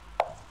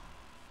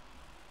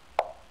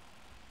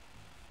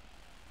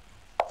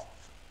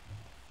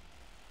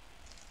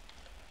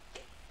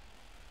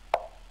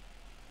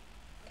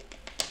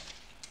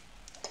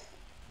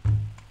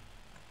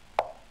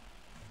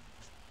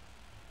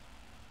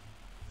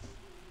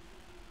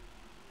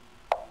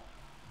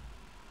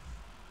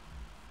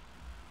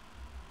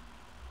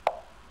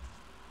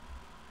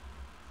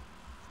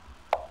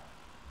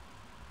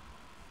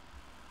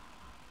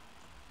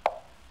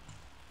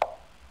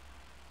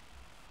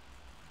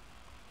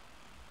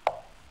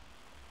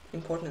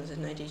 Important that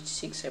knight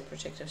h6, I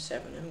protect f7.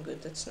 I'm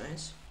good, that's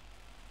nice.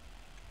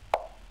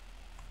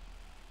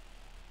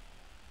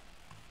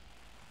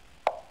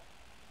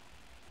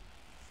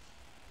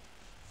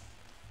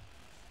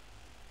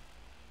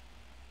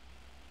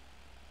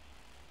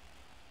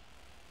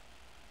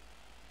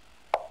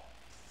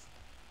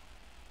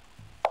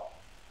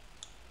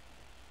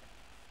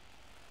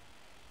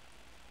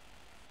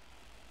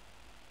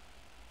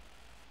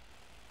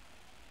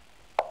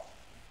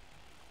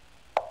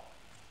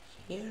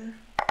 Here.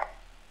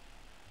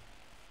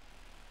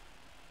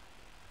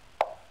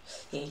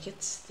 Yeah, he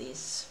gets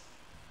this.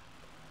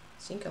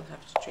 I think I'll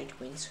have to trade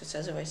queens, because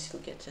otherwise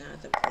he'll get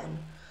another pawn.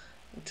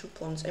 And 2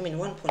 pawns. I mean,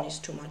 1 pawn is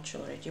too much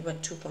already,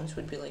 but 2 pawns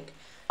would be like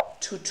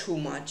too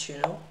much, you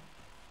know?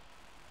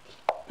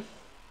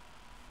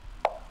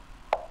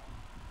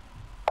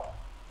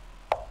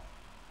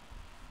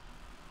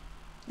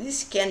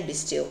 This can be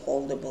still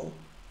holdable.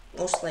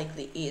 Most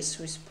likely is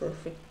with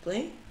perfect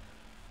play.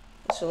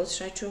 So let's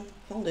try to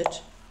hold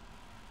it.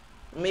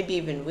 Maybe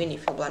even win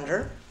if you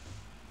blunder.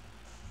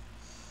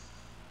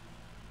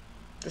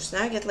 Because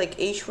now I get like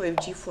h4,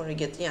 g4, I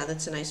get, yeah,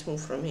 that's a nice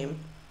move from him.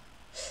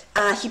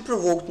 Ah, he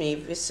provoked me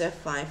with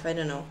f5, I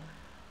don't know.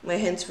 My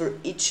hands were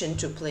itching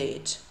to play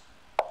it.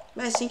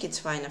 But I think it's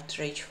fine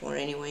after h4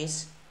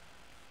 anyways.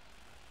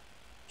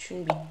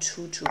 Shouldn't be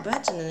too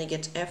bad. And then I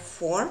get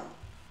f4.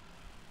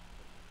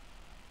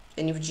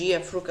 And if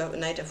gf, rook,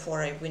 knight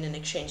f4, I win in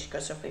exchange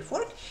because of a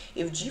fork.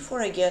 If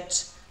g4, I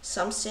get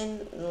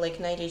something like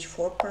knight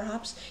h4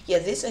 perhaps. Yeah,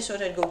 this I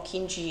thought I'd go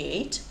king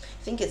g8.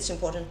 I think it's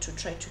important to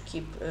try to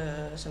keep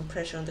some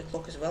pressure on the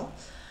clock as well.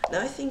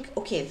 Now I think,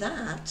 okay,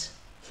 that,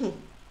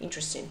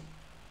 interesting.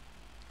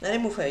 Not a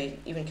move I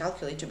even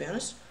calculate, to be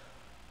honest.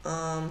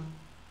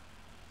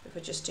 If I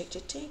just take.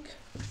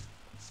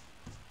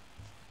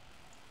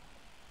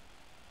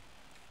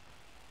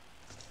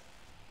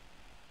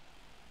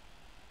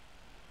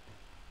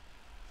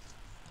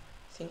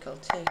 I think I'll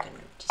take and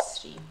rook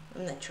d3.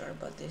 I'm not sure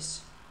about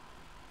this.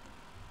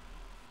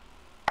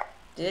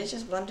 Did I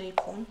just blunder a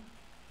pawn?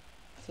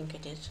 I think I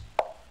did.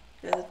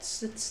 Yeah,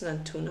 that's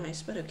not too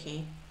nice, but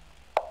okay.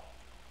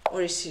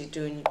 Or is he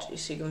doing it?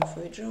 Is he going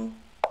for a draw?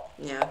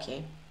 Yeah,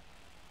 okay.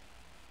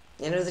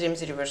 Another dreams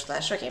the reverse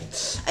flash. Okay.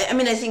 I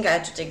mean, I think I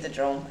had to take the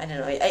draw. I don't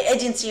know. I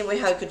didn't see a way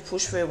how I could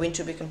push for a win,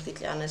 to be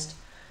completely honest.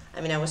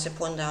 I mean, I was a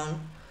pawn down.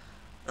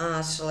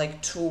 So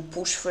like to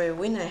push for a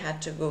win, I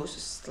had to go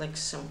like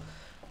some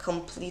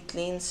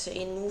completely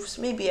insane moves.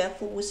 Maybe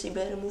f4 was a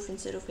better move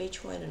instead of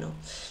h4. I don't know.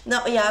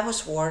 No, yeah, I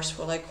was worse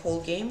for like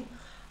whole game.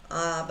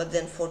 But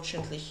then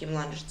fortunately he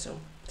blundered, so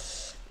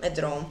a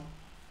draw.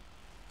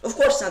 Of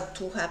course, not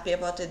too happy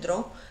about a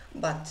draw,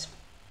 but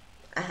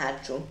I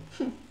had to.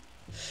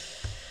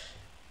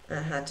 I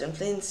had to. I'm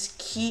playing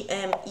ski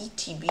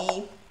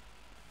ETB.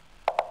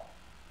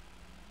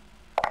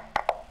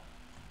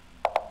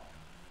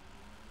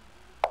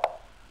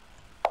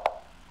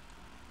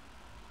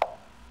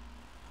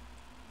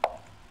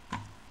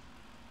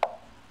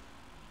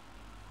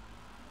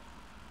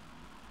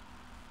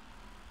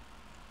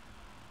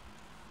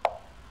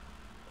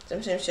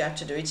 Sometimes you have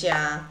to do it,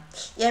 yeah.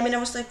 Yeah, I mean, I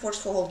was like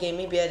forced for the whole game.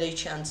 Maybe I had a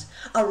chance.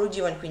 Oh, rook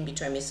d1, queen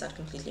b2, I missed that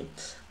completely.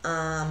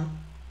 Yeah,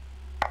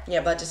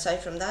 but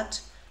aside from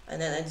that,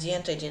 and then at the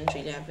end, I didn't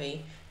really have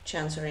a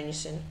chance or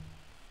anything.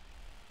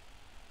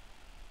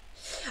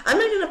 I'm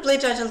not gonna play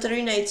Title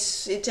Arena,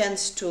 it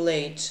ends too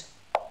late.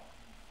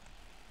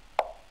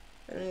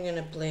 I'm not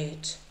gonna play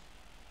it.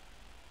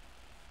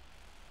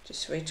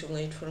 Just way too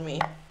late for me.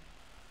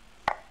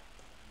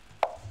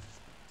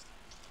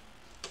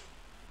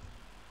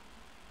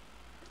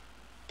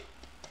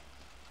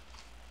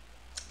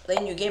 Play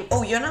a new game.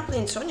 Oh, you're not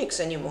playing Sonics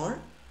anymore?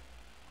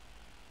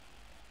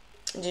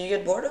 Did you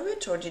get bored of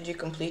it, or did you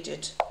complete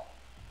it?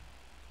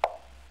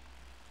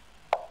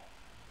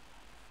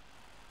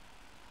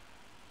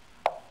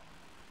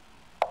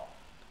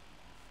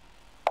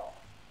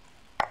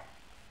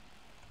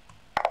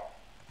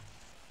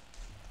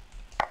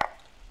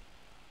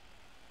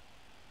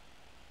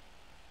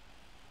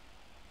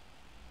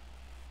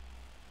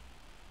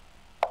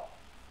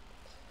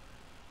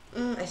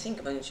 I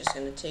think I'm just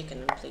gonna take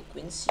and then play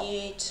queen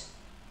c8.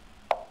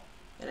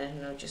 And I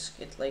don't know, just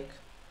get like...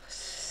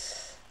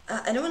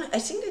 I don't want. I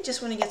think I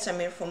just want to get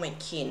some air for my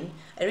king.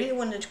 I really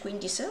wanted queen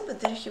d7, but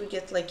then he would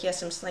get like, yeah,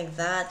 something like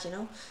that, you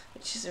know,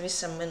 which is with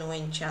some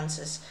annoying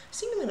chances. I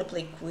think I'm gonna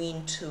play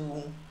queen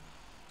to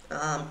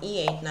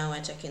e8 now,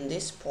 attacking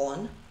this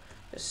pawn,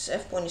 because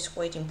f pawn is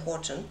quite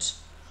important.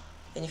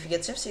 And if he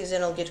gets f6,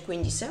 then I'll get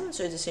queen d7.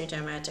 So at the same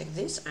time, I attack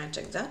this, I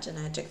attack that, and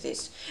I attack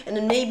this, and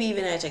then maybe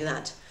even I attack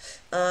that.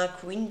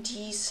 Queen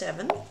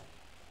d7.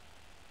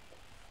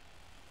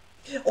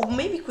 Or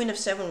maybe queen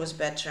f7 was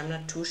better, I'm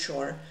not too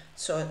sure.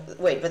 So,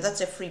 wait, but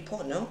that's a free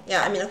pawn, no?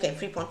 Yeah, I mean, okay,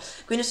 free pawn.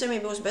 Queen f7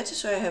 maybe was better,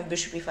 so I have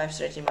bishop e5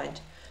 straight in mind.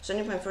 So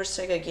only my first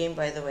Sega game,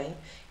 by the way,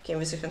 came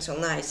with the console.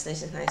 Nice,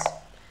 nice, nice.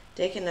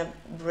 Taking a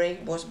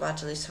break, boss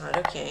battle is hard,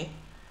 okay.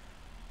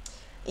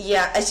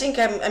 Yeah, I think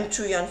I'm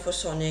too young for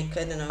Sonic,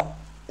 I don't know.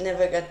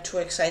 Never got too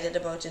excited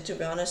about it, to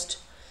be honest.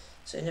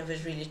 So I never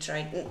really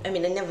tried, I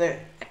mean, I never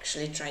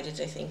actually tried it,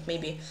 I think.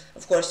 Maybe,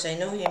 of course, I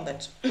know him,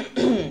 but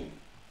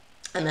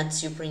I'm not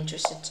super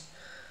interested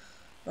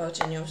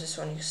about any of the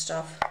Sonic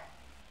stuff.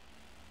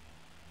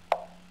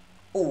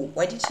 Oh,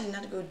 why did he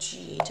not go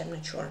g8? I'm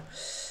not sure.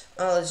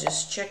 Let's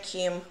just check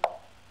him.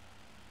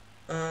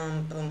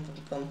 Boom, boom,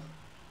 boom.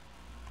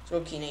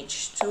 So king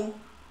h2.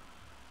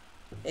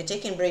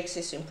 Taking breaks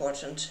is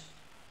important,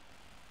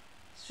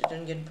 so you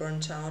don't get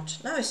burnt out.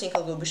 Now I think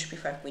I'll go bishop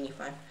e5, queen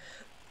e5.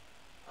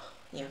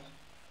 Yeah.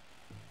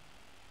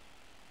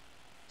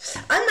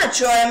 I'm not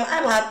sure.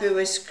 I'm happy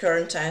with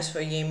current times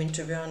for gaming,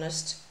 to be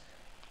honest.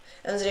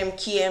 And then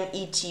KM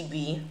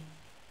ETB.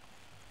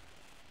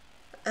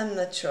 I'm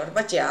not sure,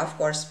 but yeah, of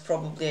course,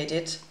 probably I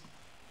did.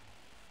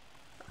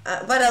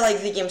 But I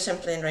like the games I'm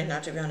playing right now,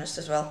 to be honest,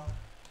 as well.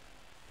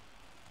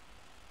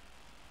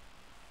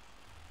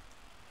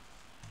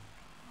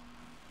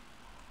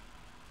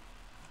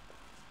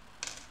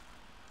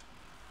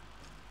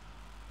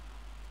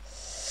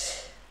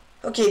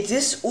 Okay,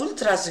 this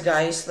Ultras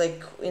guy is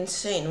like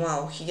insane.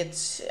 Wow, he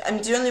gets.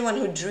 I'm the only one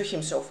who drew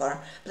him so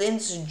far.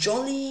 Plays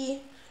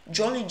Jolly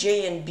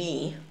J and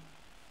B.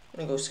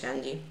 I'm gonna go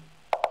Scandi.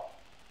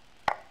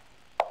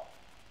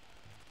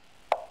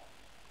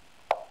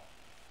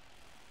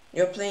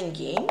 You're playing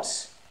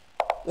games?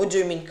 What do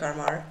you mean,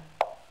 Karmar?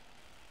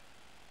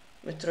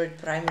 Metroid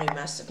Prime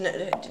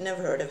Remastered.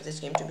 Never heard of this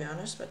game, to be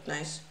honest, but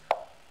nice.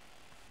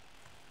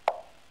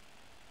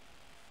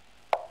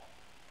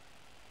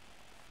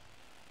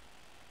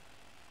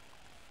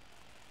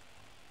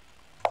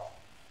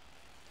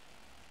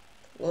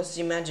 Lost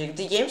the magic.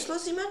 The game's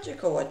lost the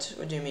magic, or what?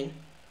 What do you mean?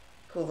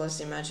 Who lost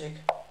the magic?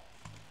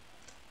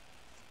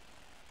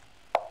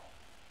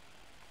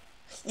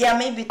 Yeah,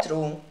 maybe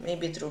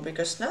true,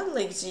 because now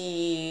like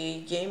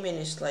the gaming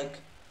is like,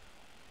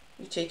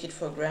 you take it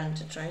for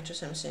granted, right, or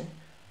something.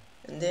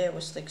 And there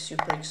was like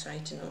super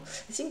exciting.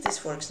 I think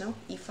this works, no?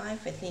 e5, I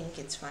think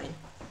it's fine.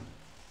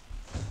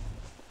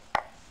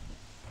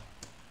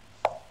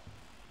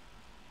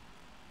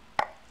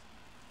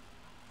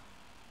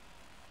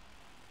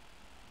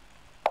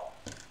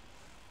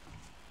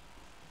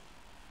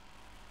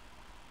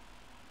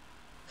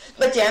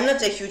 But yeah, I'm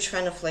not a huge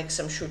fan of like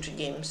some shooter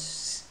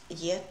games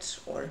yet,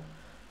 or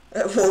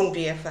I won't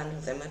be a fan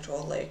of them at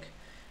all. Like,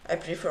 I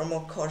prefer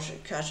more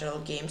casual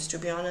games, to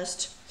be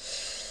honest.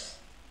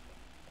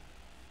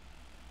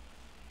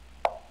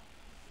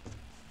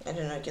 I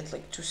don't know, I get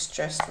like too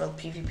stressed while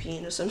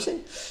PvPing or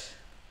something.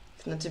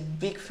 I'm not a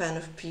big fan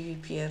of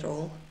PvP at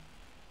all.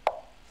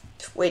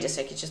 Wait a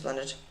sec, it just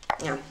landed.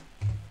 Yeah.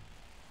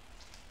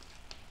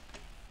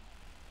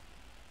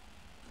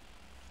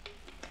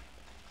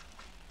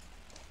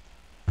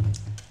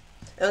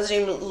 I was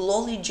named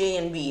Lolly J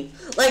and B.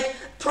 Like,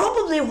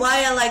 probably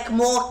why I like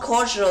more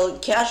casual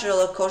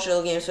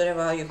games,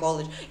 whatever how you call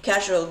it.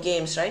 Casual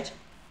games, right?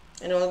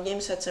 And all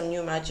games had some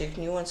new magic,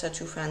 new ones are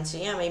too fancy.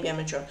 Yeah, maybe, I'm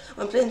not sure.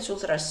 I'm playing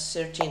Ultras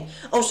 13.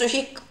 Oh, so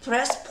he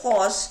pressed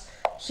pause,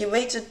 he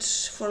waited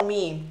for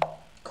me.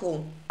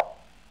 Cool.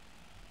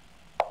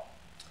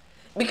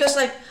 Because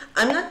like,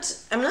 I'm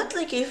not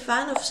like a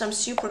fan of some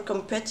super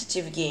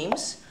competitive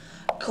games,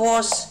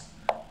 cause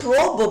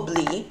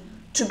probably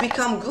to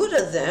become good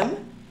at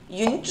them,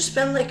 you need to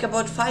spend like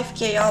about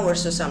 5k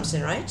hours or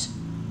something, right?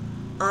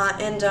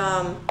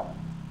 I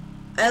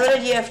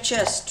already have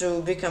chess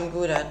to become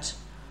good at.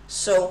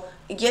 So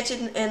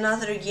getting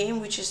another game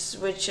which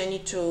I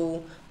need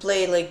to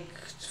play like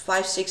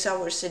 5-6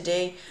 hours a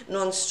day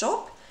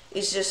non-stop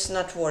is just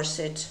not worth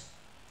it.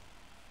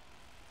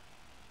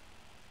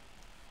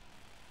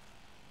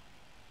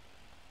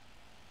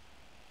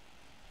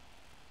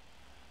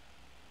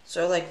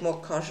 So I like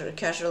more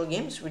casual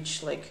games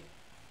which like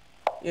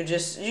you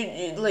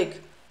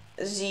like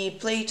the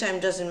playtime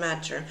doesn't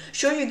matter.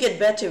 Sure, you get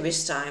better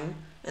with time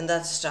and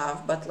that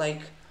stuff, but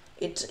like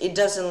it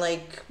doesn't,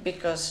 like,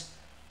 because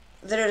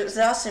there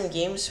are some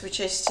games which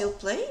I still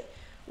play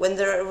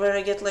where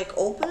I get like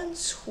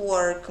opponents who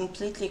are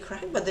completely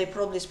cracked, but they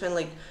probably spend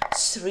like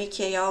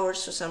 3k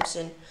hours or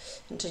something,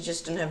 and I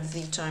just don't have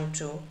the time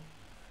to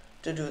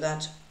do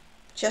that.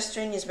 Chess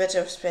training is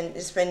better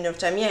spending of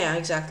time. Yeah,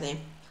 exactly.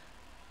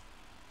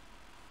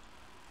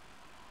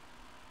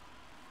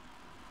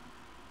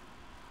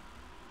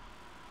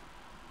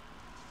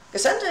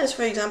 Because sometimes,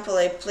 for example,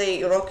 I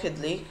play Rocket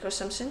League or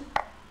something,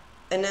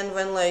 and then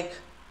when like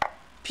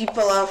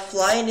people are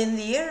flying in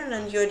the air and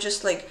then you're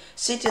just like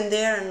sitting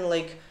there and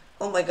like,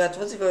 oh my god,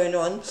 what's going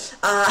on?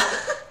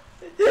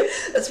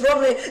 That's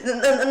probably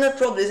not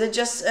probably. It's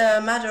just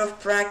a matter of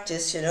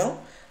practice, you know.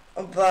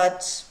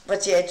 But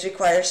yeah, it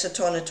requires a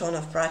ton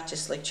of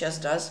practice, like chess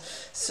does.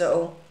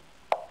 So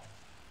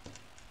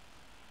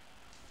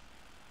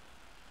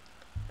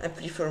I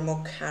prefer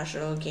more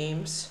casual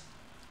games.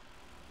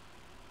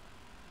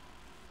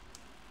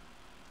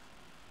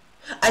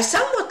 I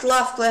somewhat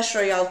love Clash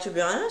Royale, to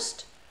be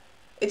honest.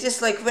 It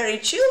is like very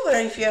chill,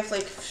 where if you have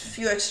like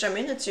few extra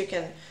minutes, you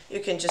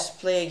can just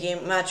play a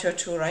game, match or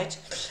two, right?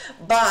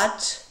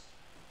 But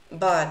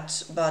the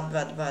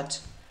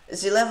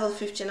level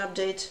 15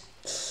 update.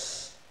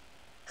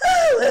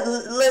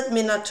 Let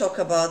me not talk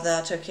about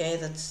that. Okay,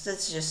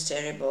 that's just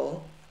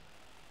terrible.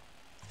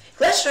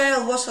 Clash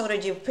Royale was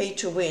already pay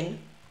to win,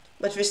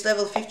 but with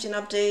level 15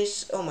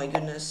 updates, oh my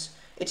goodness,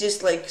 it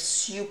is like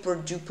super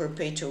duper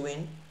pay to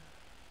win.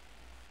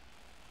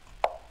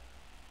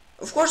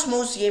 Of course,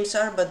 most games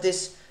are, but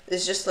this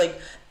is just like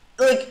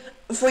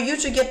for you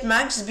to get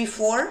max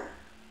before,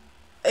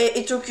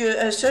 it took you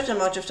a certain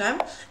amount of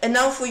time, and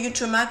now for you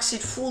to max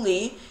it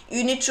fully,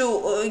 you need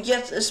to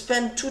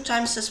spend 2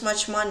 times as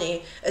much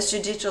money as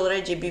you did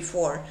already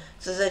before.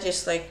 So that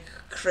is like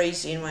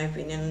crazy in my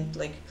opinion.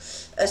 Like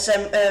as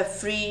I'm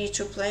free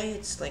to play,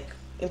 it's like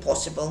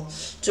impossible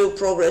to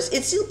progress.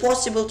 It's still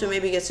possible to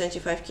maybe get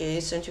 75k,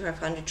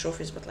 7500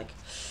 trophies, but like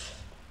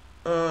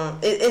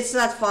it's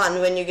not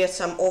fun when you get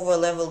some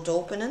over-leveled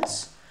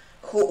opponents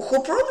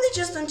who probably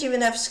just don't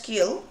even have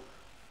skill.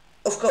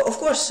 Of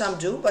course some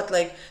do, but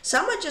like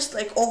some are just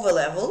like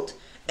over-leveled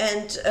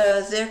and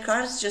their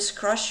cards just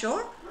crush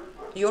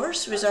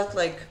yours without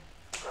like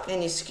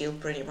any skill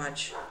pretty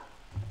much.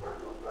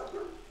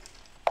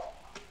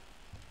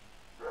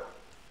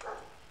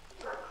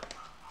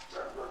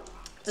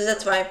 So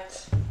that's why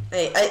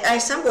I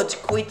somewhat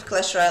quit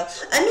Clash Royale.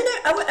 I mean,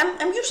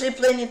 I'm usually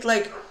playing it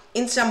like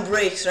in some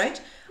breaks,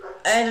 right?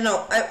 I don't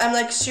know, I'm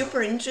like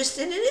super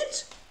interested in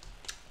it,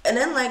 and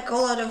then like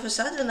all out of a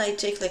sudden I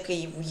take like a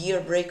year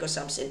break or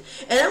something,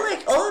 and then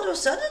like all out of a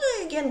sudden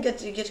I again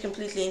get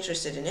completely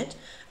interested in it,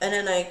 and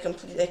then I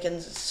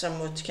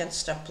somewhat can't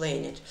stop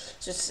playing it.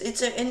 So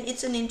it's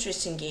an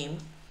interesting game,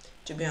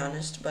 to be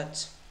honest,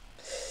 but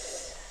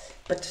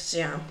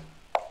yeah.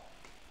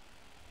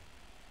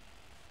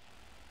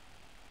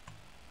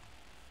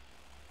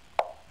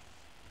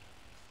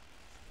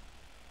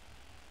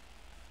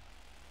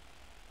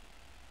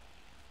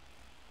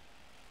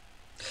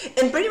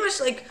 And pretty much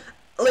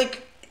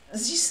like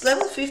this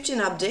level 15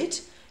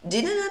 update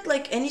didn't add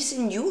like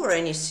anything new or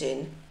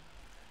anything.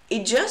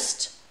 It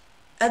just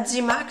at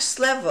the max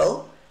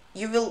level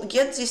you will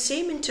get the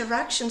same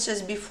interactions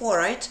as before,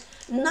 right?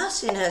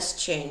 Nothing has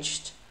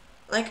changed.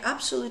 Like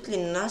absolutely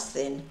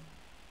nothing.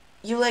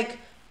 You like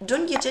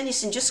don't get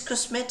anything, just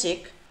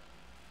cosmetic,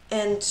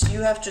 and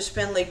you have to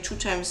spend like 2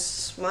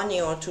 times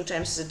money or 2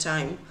 times the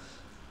time.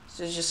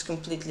 So it's just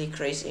completely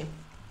crazy.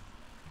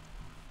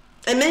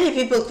 And many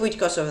people quit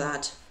because of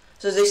that.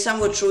 So they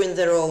somewhat ruin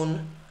their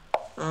own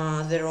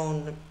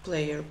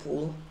player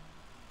pool.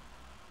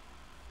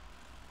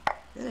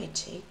 Then I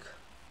take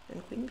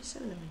and queen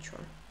b7. I'm not sure.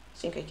 I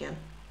think I can.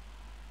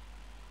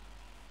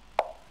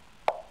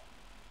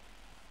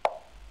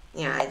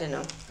 Yeah, I don't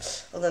know.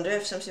 Hold on, do I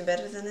have something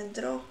better than a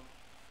draw?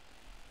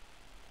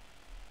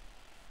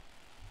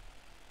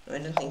 No, I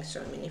don't think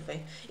so. I mean,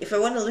 if I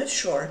want to lose,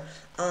 sure.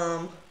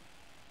 But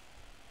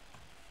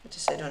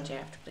I don't. I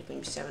have to play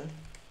queen b7.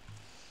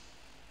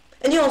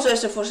 And he also has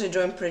to force a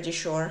draw, I'm pretty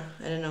sure.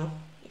 I don't know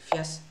if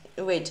yes.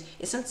 Wait,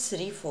 it's not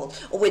 3-fold.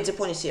 Oh wait, the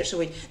pawn is here. So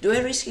wait, do I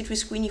risk it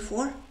with queen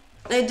e4?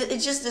 No, it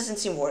just doesn't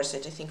seem worth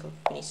it. I think of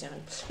queen e7.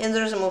 And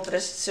there's a move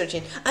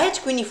 13. I had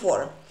queen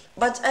e4,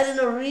 but I don't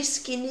know,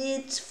 risking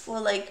it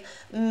for like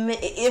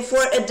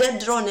for a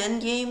dead drawn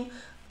endgame,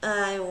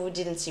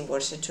 didn't seem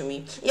worth it to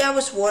me. Yeah, it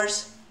was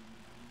worse,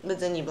 but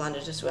then he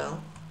blundered as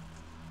well.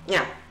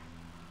 Yeah.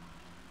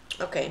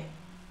 Okay.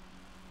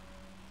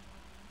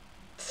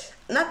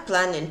 Not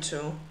planning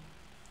to.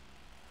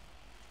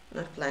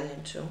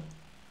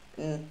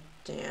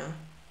 Yeah.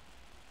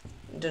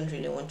 Don't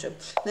really want to.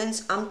 Then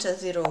it's Amta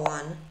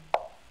 01.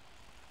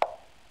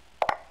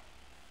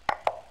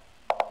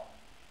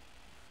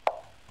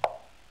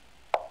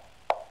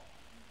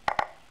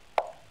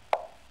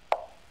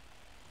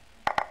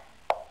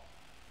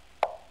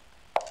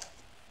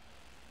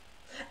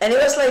 And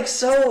it was like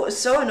so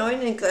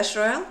annoying in Clash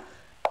Royale.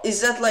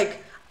 Is that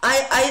like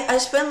I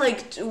spent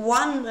like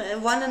one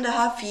and a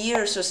half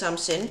years or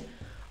something,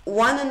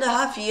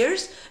 1.5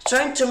 years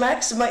trying to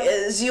max my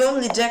the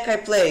only deck I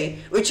play,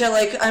 which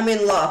I'm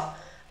in love,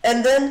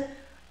 and then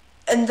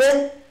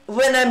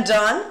when I'm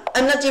done,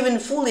 I'm not even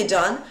fully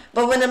done,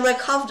 but when I'm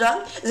like half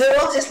done, there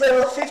was this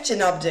level 15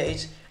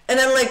 update,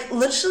 and I'm like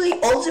literally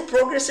all the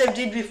progress I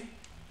did before.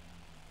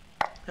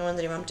 I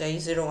wonder if I'm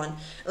 01.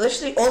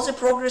 Literally all the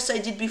progress I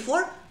did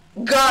before,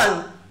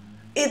 gone.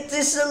 It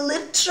is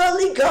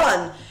literally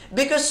gone.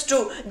 because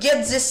to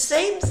get the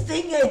same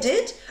thing I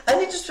did, I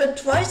need to spend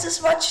twice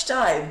as much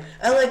time.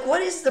 And like,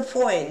 what is the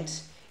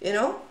point? You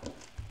know?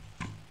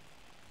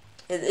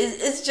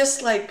 It's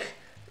just like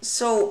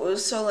so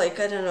like,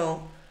 I don't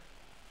know.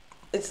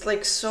 It's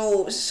like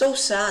so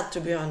sad,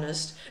 to be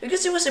honest,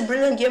 because it was a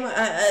brilliant game.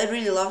 I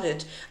really loved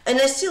it, and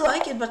I still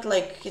like it, but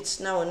like it's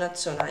now not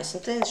so nice.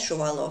 And then it's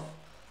Shuvalov.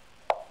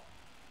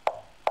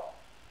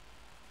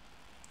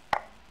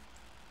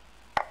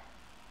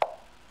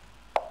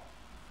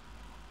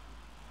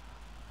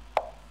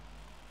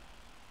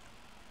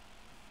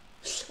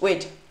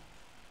 Wait,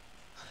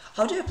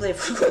 how do I play?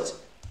 Forgot.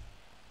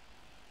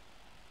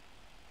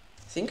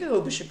 I think I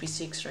go bishop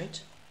e6,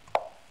 right?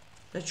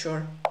 Not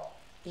sure.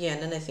 Yeah,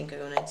 and then I think I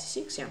go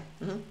 96, yeah.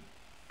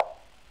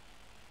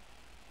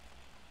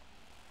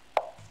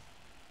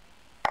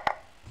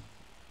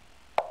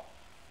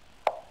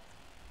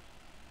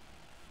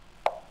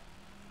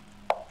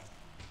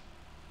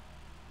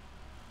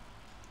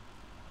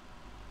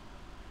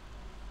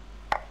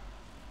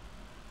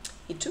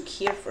 He took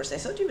here first. I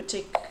thought he would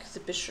take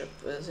the bishop,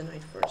 the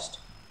knight first.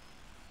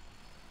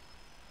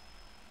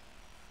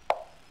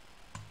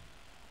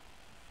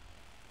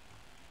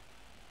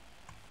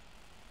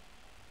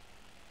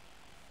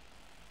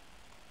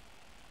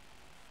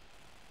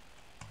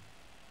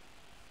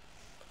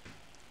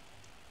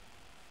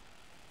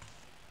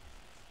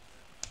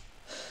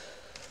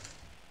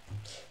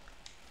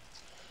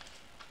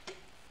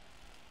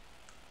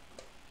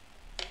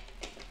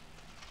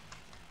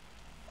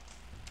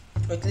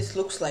 Or at least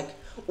looks like.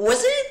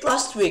 Wasn't it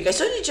last week? I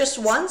saw it just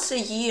once a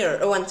year,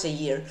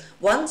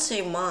 once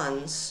a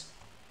month.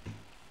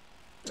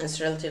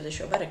 It's relatively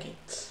short, but okay.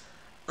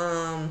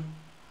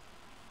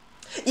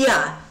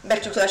 Yeah,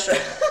 back to Clash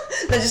Royale.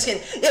 No, just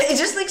kidding. Yeah, it's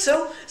just like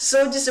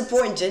so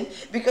disappointing,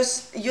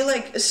 because you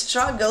like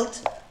struggled.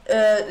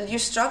 You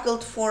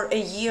struggled for a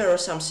year or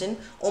something,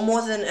 or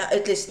more than,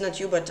 at least not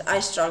you, but I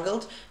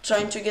struggled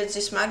trying to get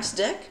this max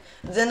deck.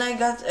 Then I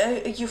got,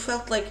 you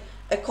felt like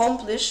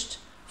accomplished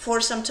for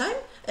some time,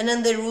 and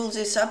then they ruled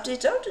this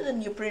update out, and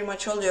then you pretty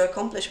much all your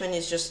accomplishment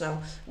is just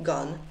now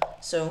gone.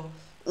 So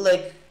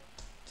like,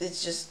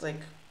 it's just like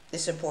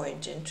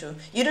disappointing too.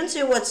 You don't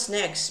say what's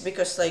next,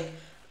 because like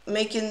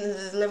making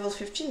the level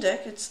 15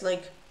 deck, it's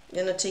like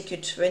gonna take you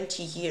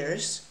 20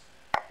 years,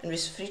 and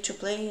it's free to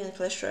play in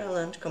Clash Royale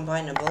and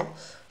combinable,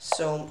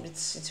 so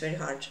it's very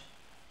hard.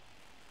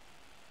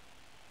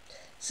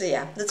 So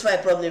yeah, that's why I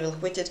probably will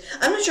quit it.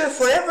 I'm not sure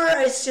forever.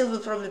 I still will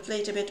probably play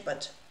it a bit,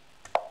 but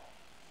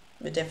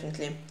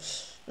definitely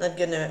not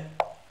gonna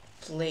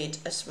play it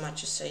as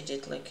much as I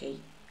did like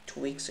 2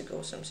 weeks ago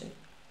or something.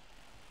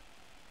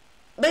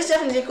 But it's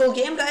definitely a cool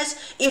game, guys.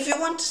 If you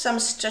want some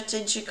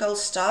strategical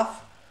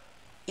stuff,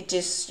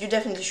 you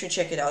definitely should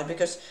check it out,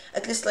 because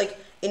at least like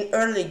in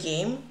early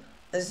game,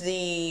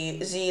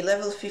 the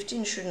level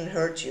 15 shouldn't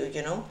hurt you,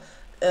 you know.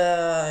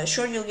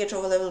 Sure, you'll get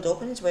over leveled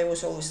opponents, but it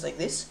was always like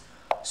this.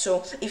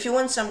 So if you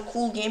want some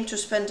cool game to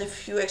spend a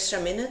few extra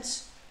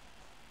minutes.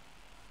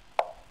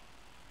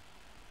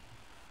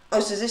 Oh,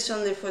 so this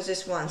only for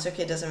this once.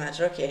 Okay, doesn't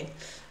matter. Okay,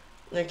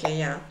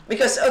 yeah.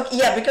 Because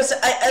because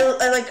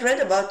I like read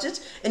about it,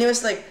 and it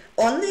was like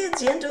only at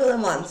the end of the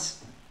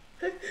month.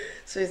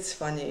 So it's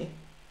funny.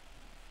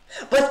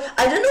 But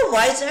I don't know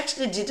why it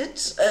actually did it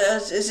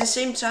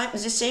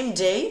the same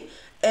day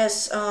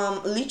as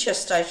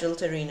Lichess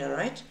titled Arena,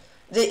 right?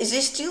 They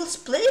steal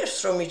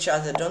players from each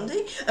other, don't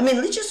they? I mean,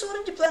 Lichess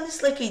already planned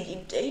this like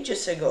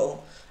ages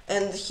ago,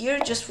 and here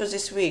just for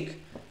this week.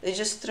 They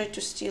just try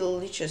to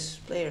steal Lichess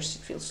players,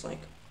 it feels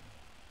like.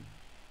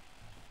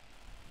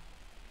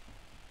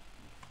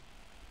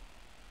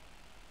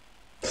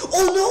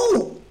 Oh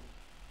no!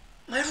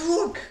 My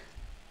rook!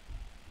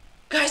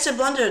 Guys, I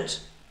blundered!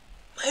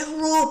 My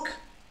rook!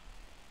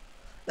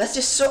 That's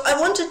just so... I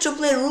wanted to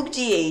play rook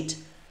d8.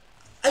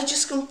 I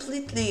just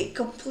completely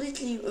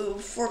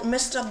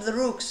messed up the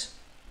rooks.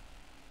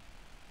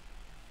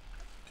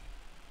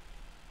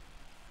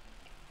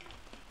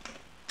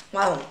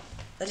 Wow,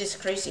 that is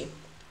crazy.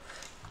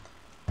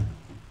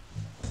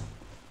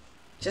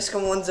 Just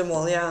come on them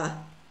all, yeah.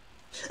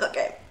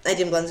 Okay, I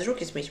didn't blunder the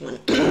rook, it's mate one.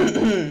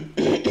 I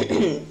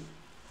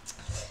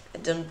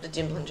didn't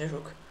blunder the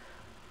rook.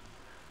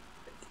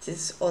 It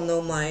is, oh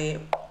no, my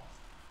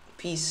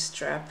piece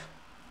trap.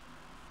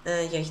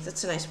 Yeah,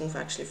 that's a nice move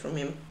actually from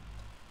him.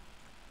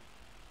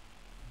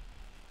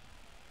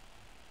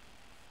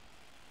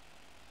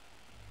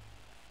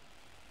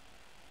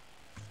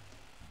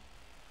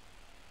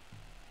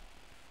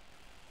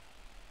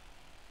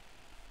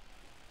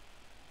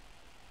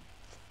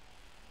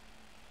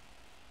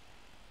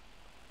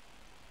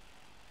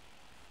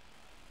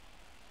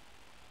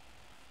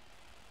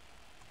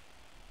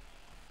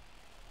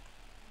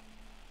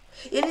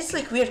 And it's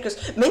like weird,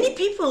 because many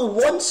people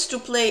want to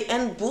play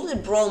and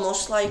Bullet Brawl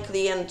most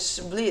likely and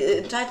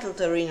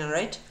Titled Arena,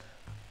 right?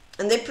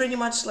 And they pretty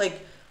much like,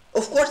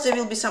 of course there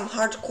will be some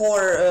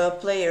hardcore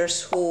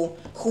players who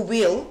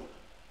will,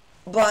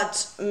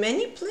 but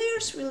many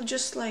players will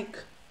just like,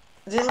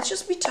 they'll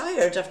just be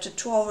tired after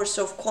 2 hours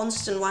of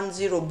constant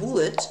 1-0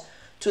 bullet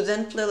to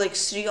then play like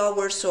 3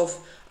 hours of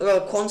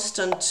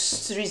constant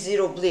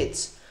 3-0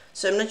 blitz.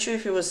 So I'm not sure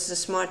if it was the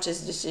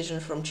smartest decision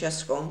from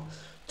chess.com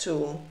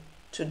to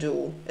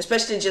do,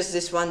 especially just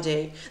this one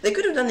day. They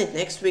could have done it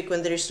next week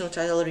when there is no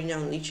title arena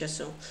on Licha,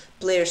 so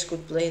players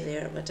could play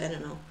there, but I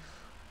don't know.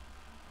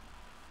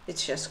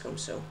 It's chess.com,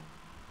 so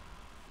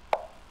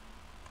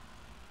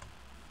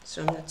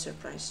I'm not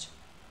surprised.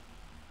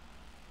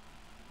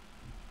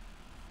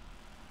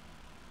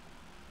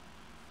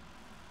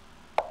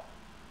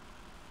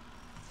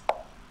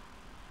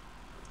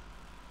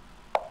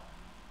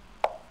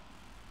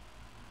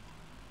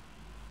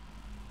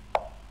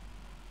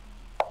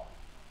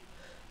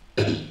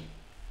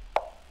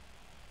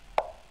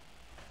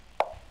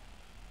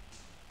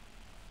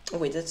 Oh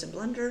wait, that's a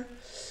blunder.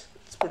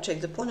 Let's protect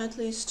the pawn at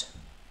least.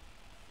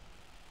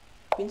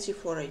 Queen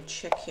c4, I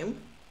check him.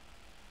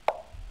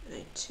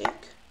 I take.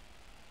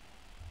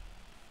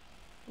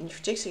 And if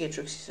he takes, I get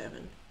rook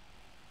c7.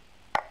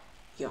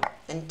 Yeah,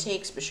 and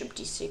takes bishop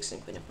d6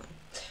 and queen f1.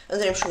 And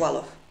then I'm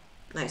Shuvalov.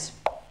 Nice.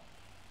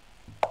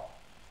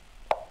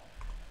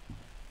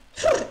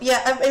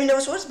 Yeah, I mean, there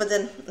was worse, but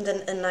then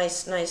a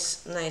nice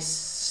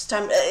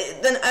time.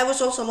 Then I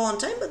was also low on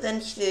time, but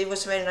then it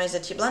was very nice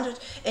that he blundered,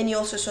 and he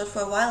also shot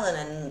for a while,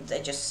 and then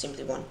I just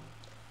simply won.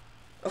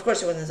 Of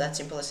course, it wasn't that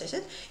simple as I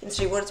said in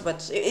 3 words,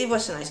 but it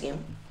was a nice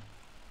game.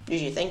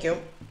 GG, thank you.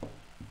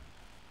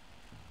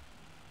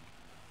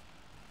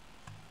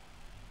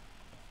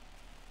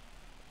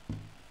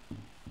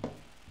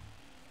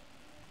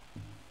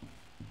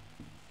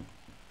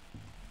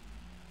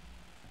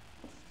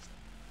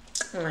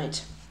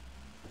 Alright.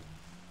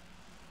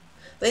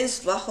 Then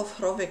it's Vlachov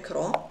Hrove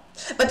Kro.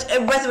 But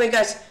by the way,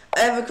 guys,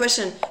 I have a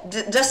question.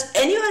 Does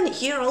anyone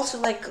here also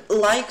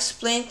likes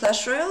playing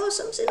Clash Royale or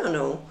something, or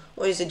no?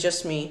 Or is it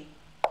just me?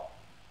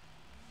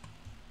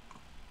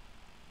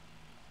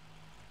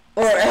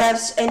 Or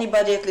has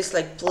anybody at least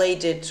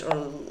played it,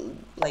 or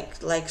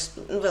likes,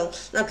 well,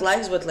 not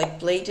likes, but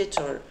played it,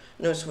 or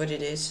knows what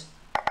it is?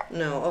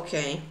 No,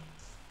 okay.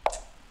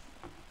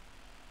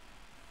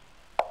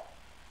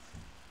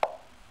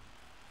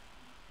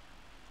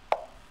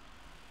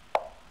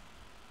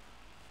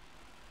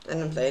 I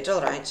don't play it,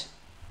 alright.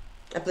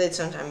 I played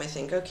sometime, I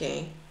think,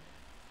 okay.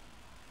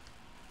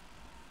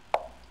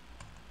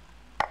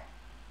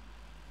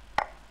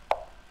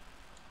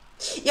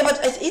 Yeah, but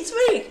it's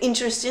very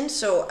interesting,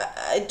 so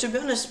to be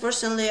honest,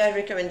 personally, I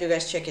recommend you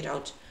guys check it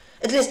out.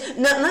 At least,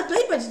 not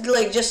play, but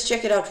just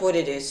check it out what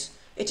it is.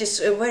 It is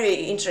very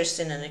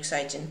interesting and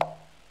exciting.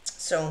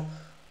 So,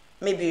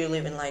 maybe you'll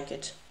even like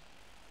it.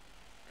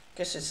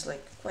 Because it's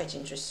quite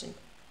interesting.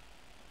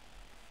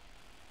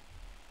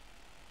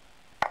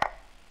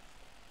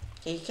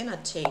 Okay, you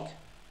cannot take.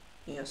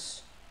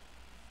 Yes.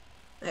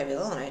 I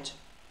will, alright.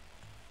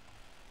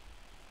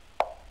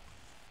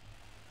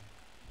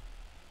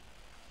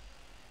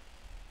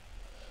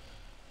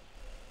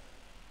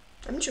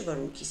 I'm not sure why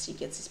rook e3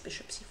 gets his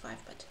bishop c5,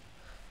 but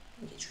I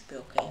think it should be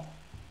okay.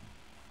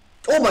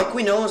 Oh, my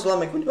queen! I almost lost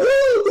my queen.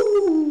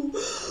 Oh,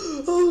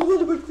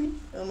 what about queen?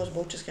 I almost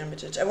both just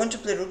gambited. I want to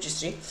play rook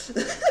g3.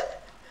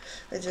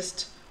 I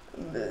just...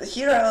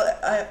 Here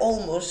I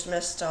almost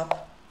messed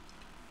up.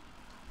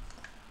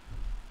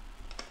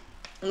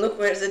 Look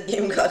where that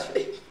game got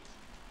me.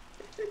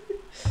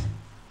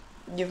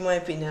 Give my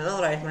opinion.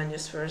 Alright,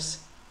 Magnus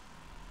first.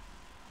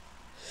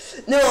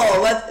 No,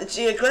 but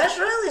Clash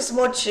Royale is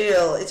more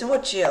chill. It's more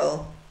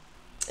chill.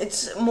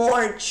 It's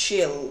more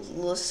chill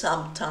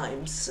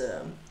sometimes.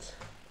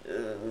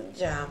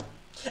 Yeah.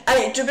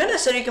 To be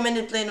honest, I recommend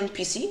it playing on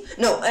PC.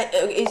 No,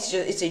 it's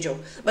a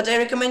joke. But I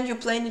recommend you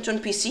playing it on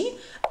PC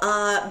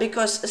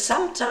because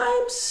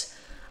sometimes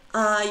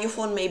your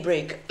phone may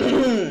break.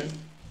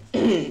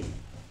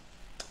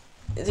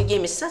 The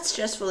game is not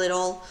stressful at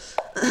all.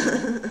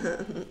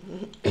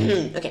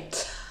 Okay.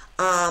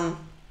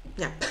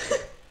 Yeah.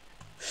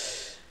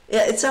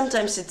 Yeah,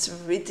 sometimes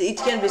it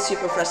can be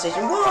super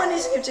frustrating. Whoa,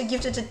 Anis Gifter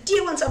gifted a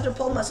D1 after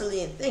Paul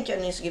Mazzolini. Thank you,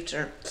 Anis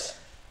Gifter.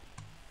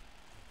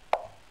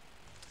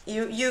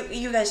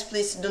 You guys,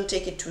 please don't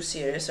take it too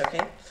serious,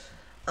 okay?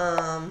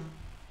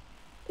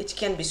 It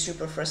can be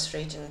super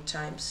frustrating at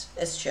times,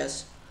 as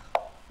chess.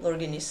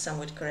 Lorgan is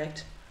somewhat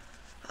correct.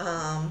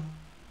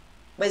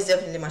 But it's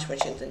definitely much more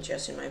chill than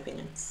chess, in my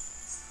opinion.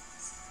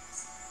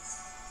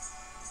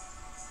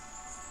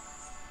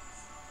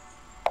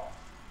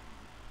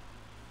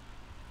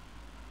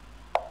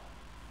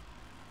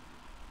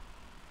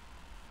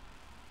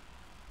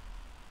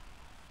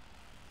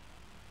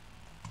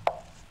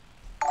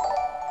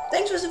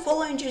 Thanks for the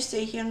follow. Enjoy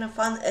stay here and have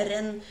fun.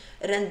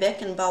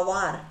 Renbeck and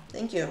Bawar.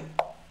 Thank you.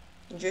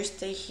 Enjoy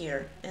stay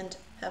here and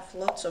have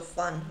lots of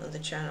fun on the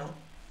channel.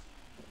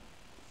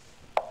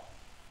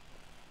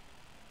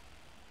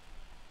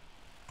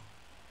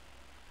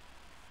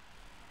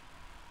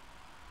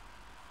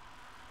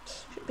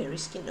 Should be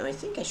risky? No, I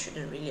think I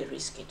shouldn't really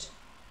risk it.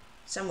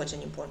 Somewhat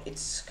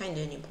it's kind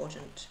of an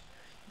important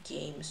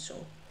game,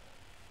 so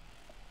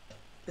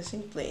I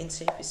think playing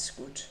safe is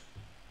good.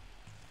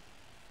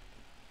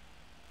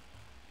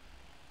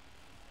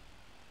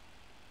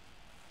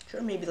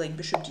 Sure, maybe like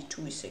bishop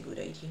d2 is a good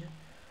idea.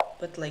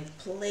 But like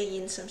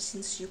playing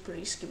something super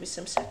risky with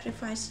some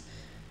sacrifice,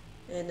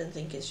 I don't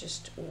think it's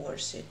just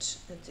worth it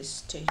at this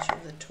stage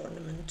of the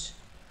tournament.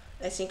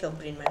 I think I'll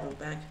bring my rook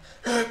back.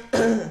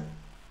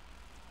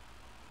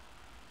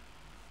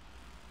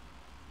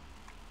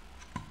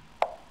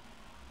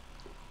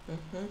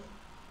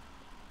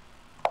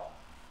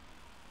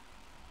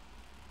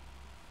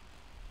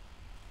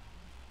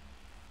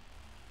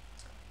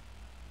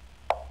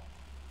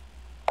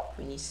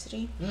 Queen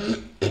e3.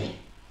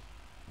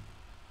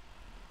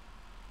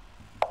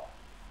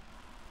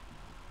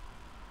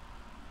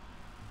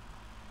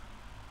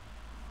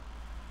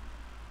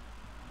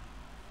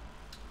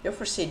 You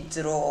foresee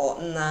draw?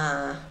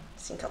 Nah, I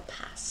think I'll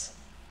pass.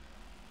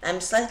 I'm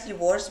slightly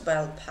worse, but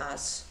I'll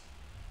pass.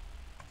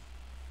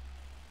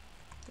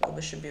 Oh,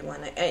 bishop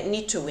b1. I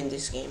need to win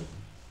this game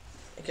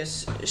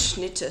because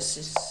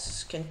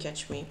Cherniaiev can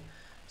catch me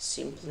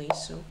simply,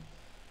 so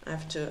I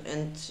have to.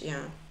 And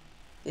yeah,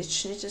 did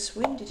Cherniaiev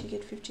win? Did he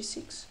get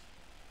 56?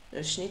 No,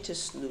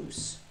 Cherniaiev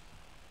lose.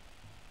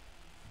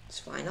 It's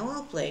fine.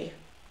 I'll play.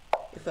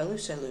 If I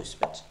lose, I lose,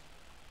 but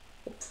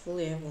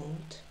hopefully I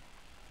won't.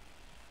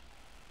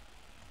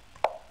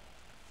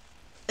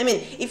 I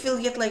mean, if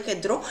we'll get like a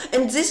draw,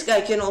 and this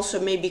guy can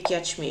also maybe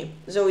catch me,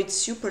 though it's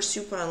super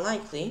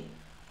unlikely,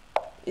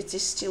 it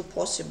is still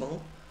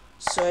possible.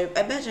 So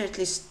I better at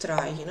least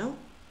try, you know?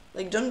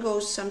 Like, don't go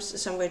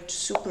somewhere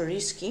super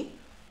risky.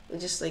 We'll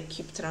just like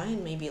keep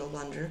trying, maybe I'll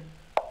blunder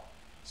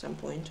some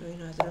point or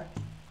another.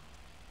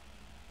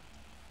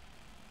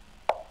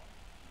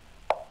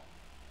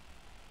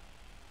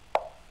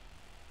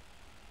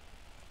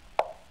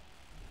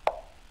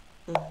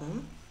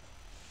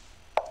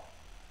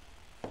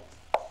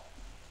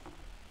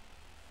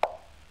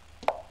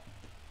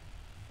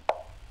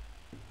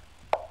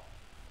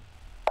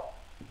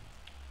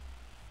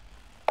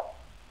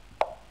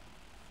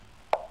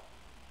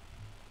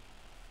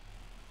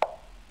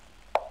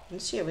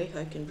 Let's see a way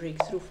how I can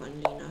break through,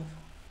 funnily enough.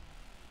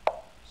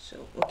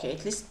 So, okay,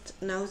 at least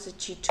now the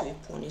g2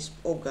 pawn is...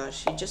 Oh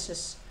gosh, it just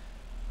has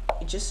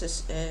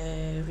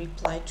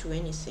reply to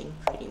anything,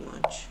 pretty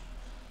much.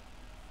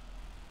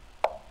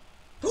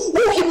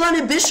 Oh, he won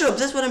a bishop!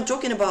 That's what I'm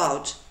talking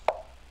about!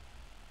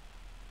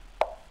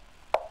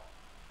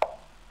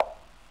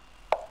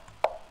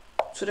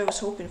 That's what I was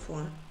hoping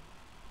for.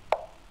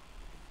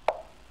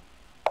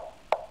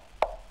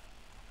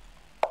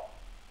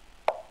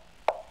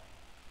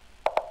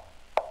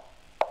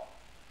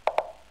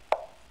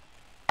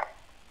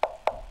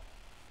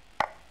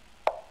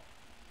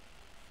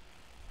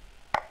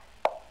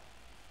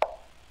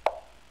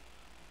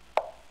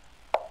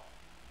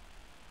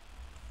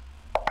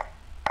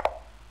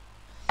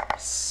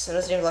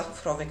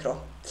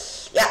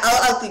 Yeah,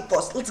 I'll click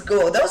pause. Let's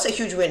go. That was a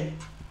huge win.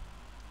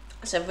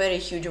 It's a very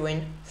huge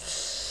win.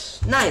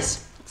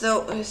 Nice.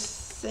 So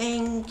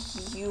thank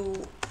you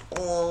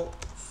all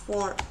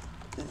for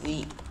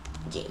the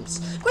games.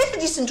 Quite a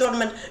decent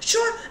tournament.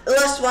 Sure,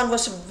 last one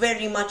was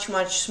very much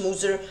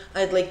smoother.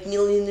 I had like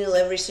 0-0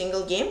 every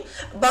single game,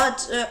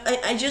 but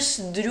I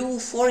just drew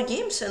 4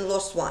 games and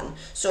lost 1.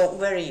 So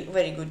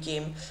very good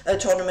game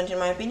tournament in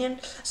my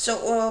opinion.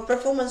 So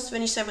performance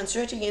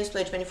 27-30, games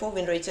played 24,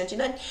 win rate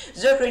 79,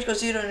 0 critical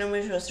 0, and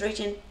emotions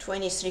rating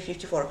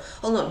 23-54.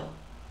 Hold on.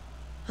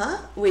 Huh?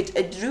 Wait,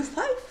 I drew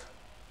 5?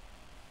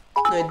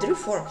 No, I drew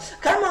 4.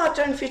 Karma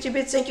turned 50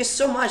 bits, thank you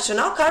so much. So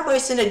now Karma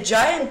is in a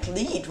giant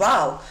lead.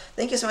 Wow.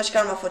 Thank you so much,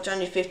 Karma, for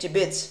turning 50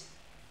 bits.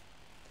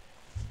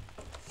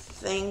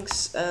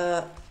 Thanks,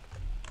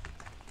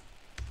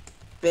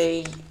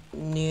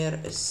 Near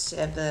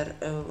Sever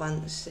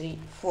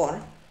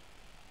 134.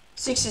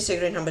 60 is a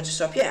great number to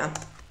stop, yeah.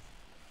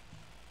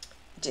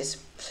 It is.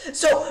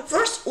 So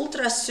first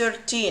Ultra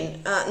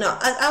 13. No,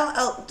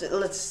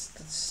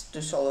 let's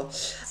do solo.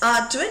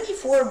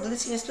 24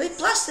 blitzing is played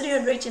plus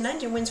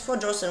 390 wins, 4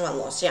 draws and 1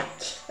 loss. Yeah.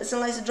 Let's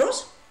analyze the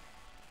draws.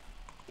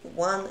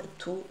 1,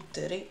 2,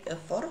 3,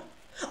 4.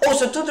 Oh,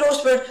 so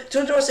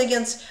 2 draws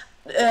against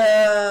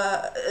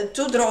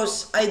 2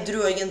 draws I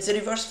drew against the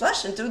reverse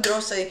flash, and 2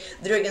 draws I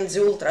drew against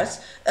the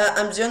ultras.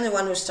 I'm the only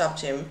one who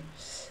stopped him.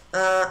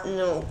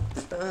 No,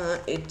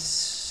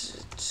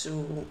 it's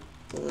too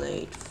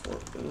late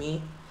for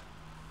me.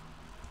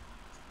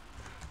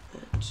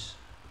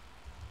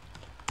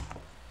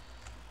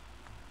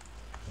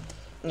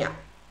 Yeah.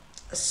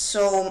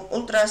 So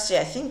ultras,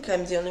 yeah, I think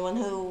I'm the only one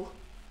who.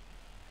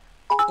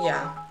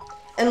 Yeah.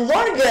 And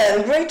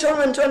Lorgan, great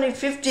tournament, only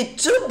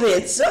 52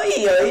 bits.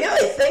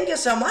 Thank you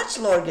so much,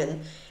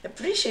 Lorgan.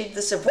 Appreciate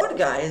the support,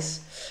 guys.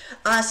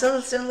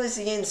 Sunless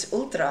against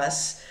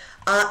Ultras.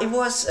 It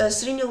was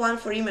 3-0-1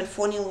 for him and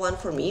 4-0-1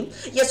 for me.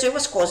 Yeah, so it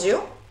was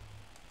Cosio.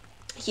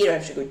 Here I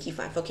have to go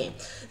d5. Okay.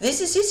 This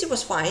is easy,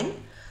 was fine.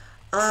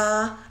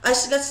 I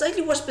got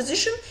slightly worse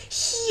position.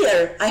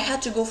 Here I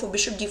had to go for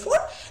bishop d4,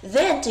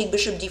 then take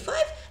bishop d5,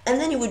 and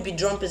then it would be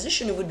drawn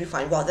position, it would be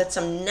fine. Wow, that's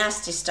some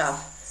nasty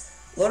stuff.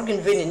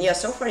 Lorgan winning, yeah,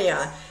 so far,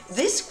 yeah.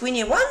 This queen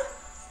a1,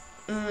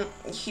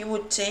 he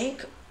would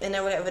take and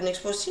I would have an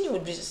exposed scene, it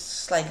would be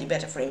slightly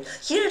better for him.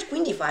 Here at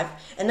queen d5,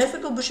 and if I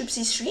go bishop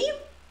c3,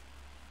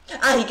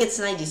 he gets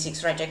knight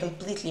d6, right, I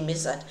completely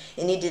missed that,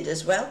 and he did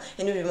as well,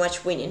 and it would be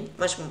much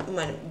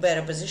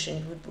better position,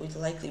 it would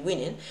likely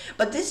winning.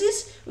 But this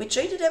is, we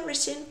traded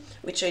everything,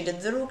 we traded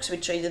the rooks, we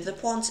traded the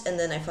pawns, and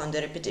then I found the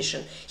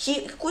repetition.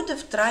 He could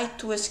have tried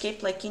to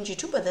escape like king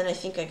g2, but then I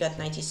think I got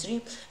knight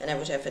e3, and I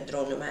would have a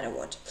draw no matter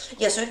what.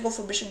 Yeah, so I'd go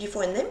for bishop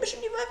d4 and then bishop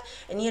d5,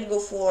 and he'd go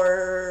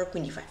for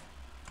queen d5,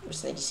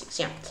 with knight d6,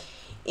 yeah.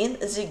 In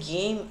the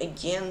game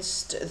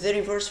against the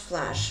reverse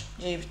flash,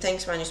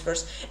 thanks Magnus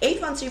first,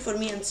 8-1-3 for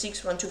me and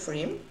 6-1-2 for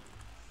him.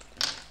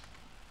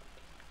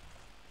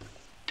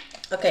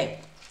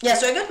 Okay, yeah,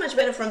 so I got much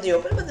better from the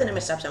open, but then I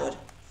messed up somewhat.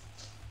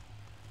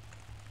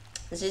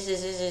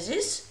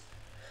 This.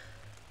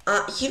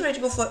 Here I'd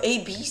go for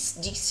a b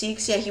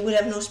d6, yeah, he would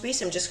have no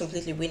space, I'm just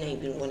completely winning,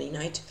 winning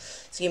knight,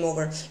 it's game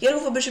over. Here I go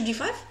for bishop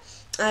d5.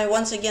 I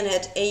once again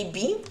had a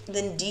b,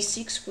 then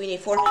d6, queen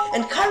a4,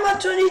 and Karma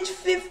turned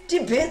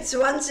 50 bits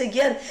once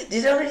again.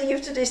 Did I already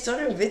give today's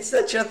tournament bits?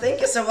 Not sure.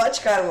 Thank you so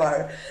much,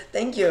 Karma.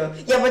 Thank you.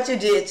 Yeah, but you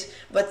did.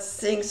 But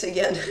thanks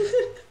again.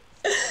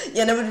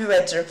 Yeah, that would be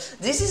better.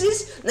 This is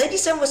his.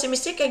 97 was a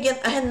mistake again.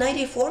 I had knight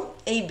a4,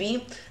 a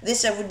b.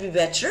 This I would be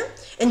better.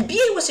 And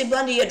b8 was a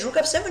blunder. Yeah, rook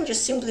f7,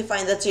 just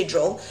simplifying. That's a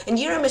draw. And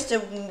here I missed a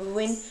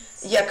win.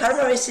 Yeah,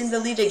 Karma is in the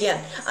lead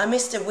again. I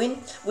missed a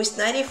win with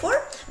knight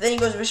a4, then he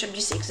goes bishop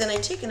d6, then I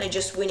take and I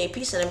just win a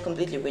piece and I'm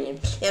completely winning.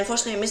 Yeah,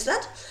 unfortunately I missed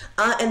that.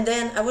 And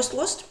then I was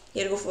lost.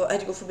 Here I had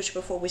to go for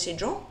bishop a4 with a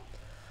draw.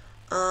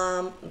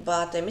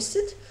 But I missed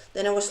it.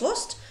 Then I was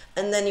lost.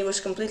 And then he was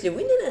completely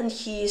winning and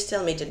he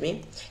stalemated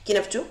me. King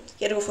f2.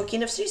 He had to go for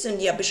king f3,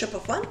 and yeah, bishop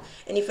f1.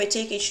 And if I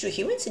take h2,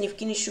 he wins. And if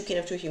king h2, king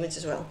f2, he wins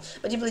as well.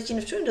 But he played king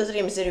f2 and doesn't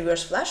the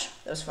reverse flash.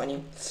 That was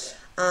funny.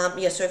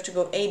 Yeah, so I have to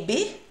go a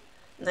b.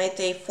 Knight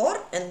a4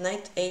 and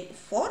knight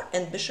a4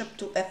 and bishop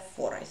to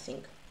f4, I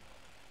think.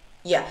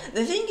 Yeah,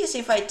 the thing is,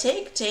 if I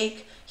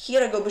take,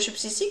 here I go bishop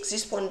c6,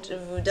 this pawn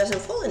doesn't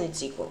fall and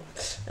it's equal.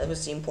 That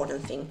was the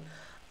important thing.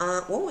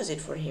 What was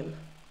it for him?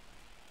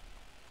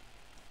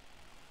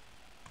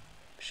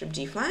 Bishop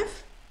d5,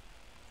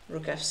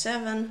 rook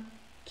f7,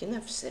 king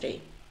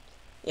f3.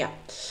 Yeah.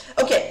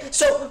 Okay,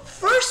 so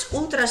first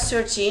Ultra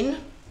 13,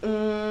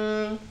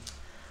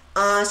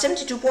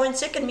 72 points,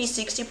 second me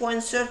 60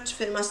 points, third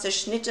Grandmaster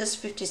Cherniaiev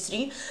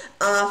 53,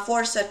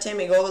 fourth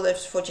Artemy Gogolev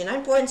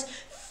 49 points,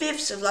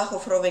 fifth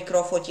Vlachov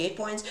Rovekro 48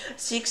 points,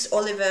 sixth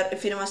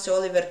Grandmaster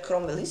Oliver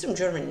Cromwell, he's from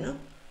Germany, no?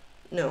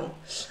 No.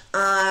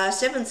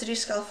 Seventh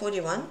Riskal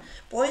 41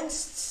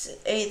 points,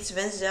 eighth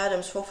Wednesday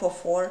Adams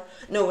 444,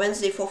 no,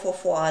 Wednesday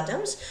 444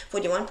 Adams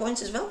 41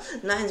 points as well,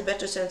 ninth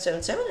Beto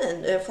 777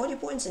 and 40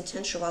 points, and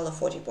 10th Shavala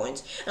 40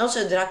 points. And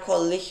also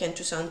Dracol Lichen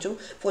 2002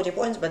 40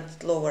 points, but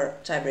lower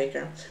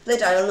tiebreaker.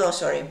 Played I don't know,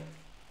 sorry.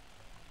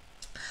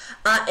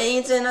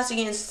 And then as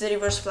against the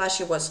reverse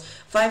flash, it was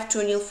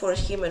 5-2-0 for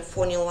him and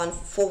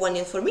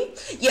 4-1 for me.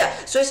 Yeah,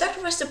 so I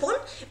sacrificed the pawn.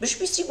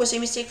 Bishop e3 was a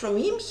mistake from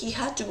him. He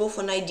had to go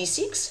for knight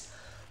d6.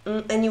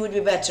 And it would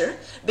be better,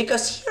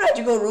 because here I had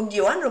to go rook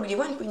d1,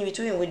 queen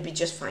b2, and would be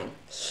just fine.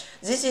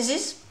 This is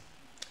this.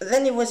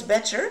 Then it was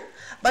better,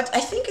 but I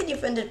think I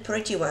defended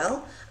pretty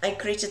well. I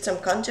created some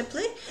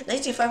counterplay.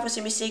 Knight c5 was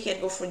a mistake.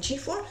 I'd go for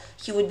g4.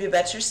 He would be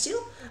better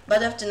still.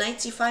 But after knight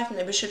c5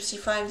 and bishop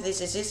c5,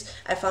 this is this.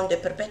 I found a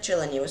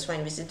perpetual, and he was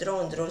fine with the draw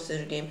and draw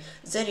the game.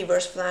 The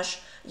reverse flash.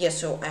 Yeah,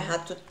 so I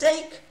had to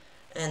take.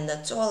 And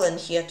that's all, and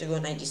he had to go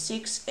knight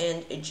d6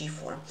 and a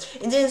g4.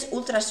 And then it's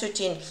Ultra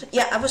 13.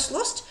 Yeah, I was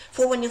lost.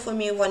 4-1-0 for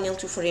me,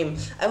 1-0 for him.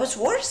 I was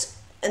worse,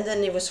 and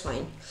then it was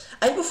fine.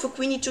 I go for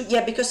queen e2,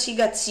 yeah, because he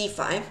got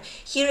c5.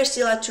 Here I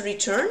still had to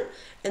return,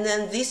 and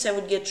then this I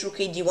would get rook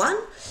a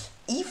d1,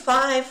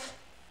 e5.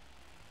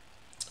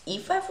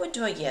 E5, what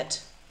do I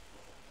get?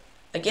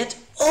 I get,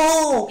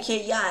 oh,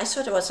 okay, yeah, I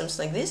thought it was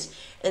something like this.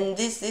 And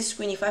this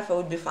queen e5, I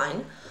would be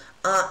fine.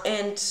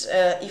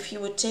 If he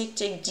would take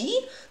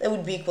d, that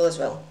would be equal as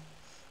well.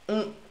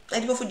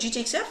 I'd go for g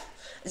takes f.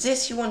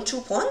 This he won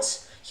 2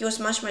 pawns. He was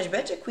much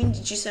better. Queen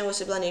g7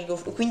 was a blunder. I'd go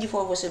for queen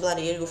d4 was a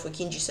blunder. I'd go for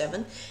king g7.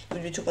 It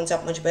would be 2 pawns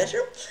up, much better.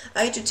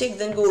 I had to take,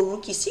 then go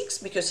rook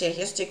e6, because yeah, he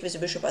has to take with the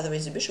bishop,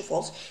 otherwise the bishop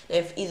falls. I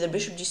have either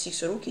bishop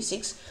g6 or rook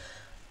e6.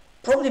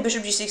 Probably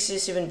bishop g6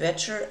 is even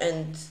better,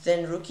 and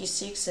then rook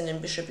e6 and then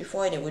bishop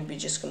e4, and it would be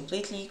just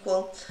completely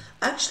equal.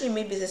 Actually,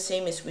 maybe the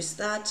same as with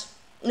that.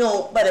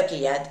 No, but okay,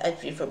 yeah, I'd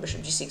prefer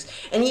bishop g6.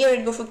 And here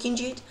I'd go for king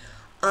g8,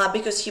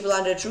 because he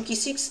blundered rook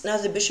e6. Now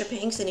the bishop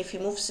hangs, and if he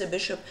moves the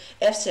bishop,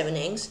 f7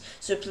 hangs.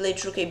 So we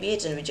played rook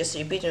ab8, and we just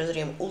repeat another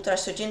game, Ultra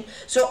 13.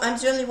 So I'm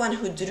the only one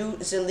who drew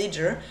the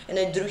leader, and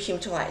I drew him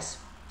twice,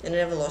 and I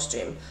never lost to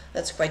him.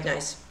 That's quite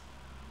nice.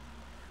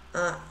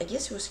 I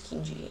guess it was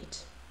king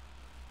g8.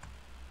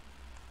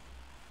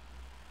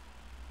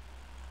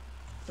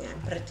 Yeah,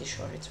 I'm pretty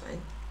sure it's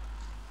fine.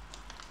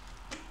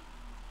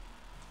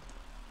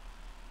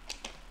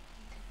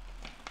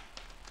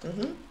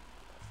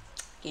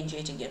 King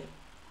g8 again.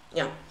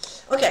 Yeah.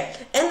 Okay,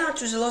 and now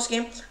to the last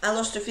game. I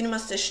lost to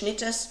Grandmaster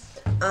Cherniaiev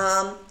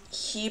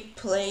he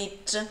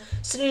played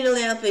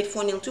 3-0, I played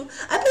 4-0 too.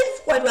 I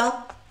played quite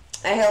well.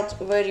 I held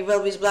very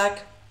well with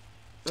black.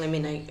 I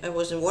mean, I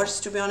wasn't worse,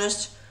 to be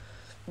honest.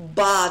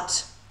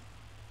 But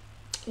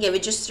yeah, we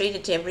just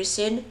traded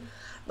everything.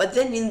 But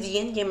then in the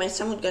end game, I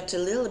somewhat got a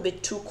little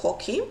bit too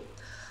cocky.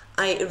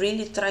 I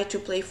really tried to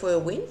play for a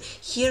win.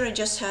 Here I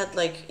just had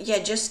like, yeah,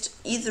 just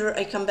either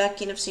I come back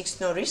king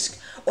f6, no risk,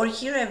 or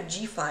here I have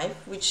g5,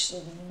 which is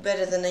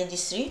better than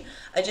 93.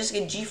 I just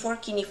get g4,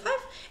 king e5,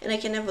 and I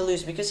can never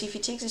lose, because if he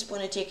takes this pawn,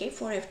 I take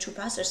a4, I have 2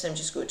 passes, I'm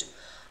just good.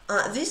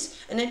 This,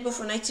 and then go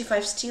for knight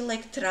c5, still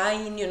like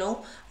trying, you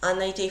know,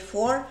 knight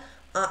a4.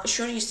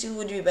 Sure, he still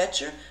would be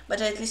better,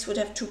 but I at least would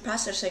have 2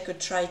 passers I could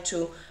try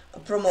to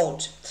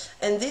promote.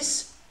 And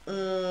this,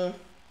 yeah,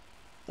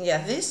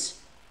 this.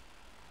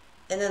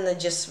 And then I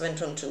just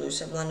went on to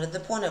lose. I blundered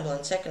the pawn, I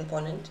blundered second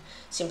pawn, and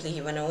simply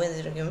he went away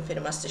and again for the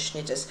master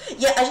schnitters.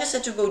 Yeah, I just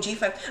had to go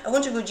g5. I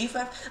want to go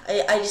g5.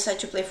 I decided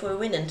to play for a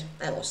win and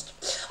I lost.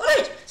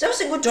 Alright, so that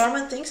was a good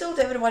tournament. Thanks a lot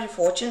to everybody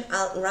for watching.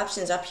 I'll wrap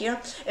things up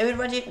here.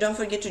 Everybody, don't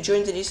forget to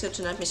join the Discord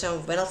tonight with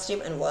some battle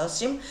stream and wild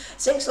stream.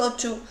 Thanks a lot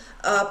to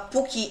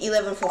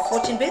Pookie11 for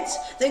 14 bits.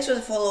 Thanks for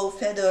the follow,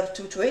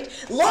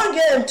 Fedor228.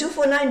 Logan 2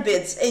 for 9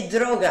 bits. A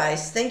draw,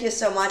 guys. Thank you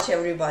so much,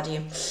 everybody.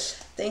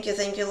 Thank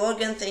you,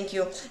 Logan. Thank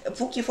you,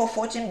 Pookie for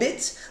 14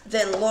 bits.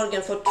 Then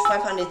Logan for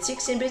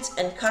 516 bits,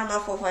 and Karma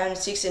for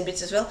 516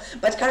 bits as well.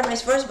 But Karma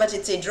is first, but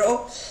it's a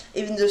draw.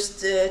 Even though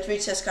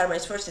Twitch says Karma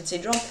is first, it's a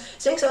draw.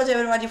 Thanks a lot,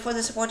 everybody, for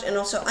the support, and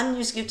also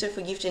unused gifter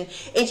for gifting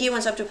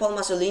 81 up to Paul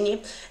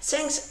Mazzolini.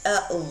 Thanks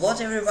a lot,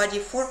 everybody,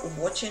 for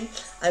watching.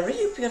 I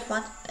really hope you had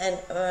fun, and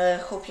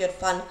hope you had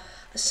fun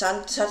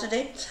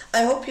Saturday.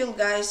 I hope you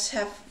guys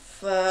have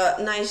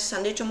nice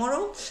Sunday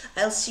tomorrow.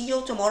 I'll see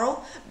you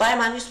tomorrow. By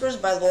Manuscripts,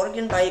 by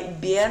Lorgan, by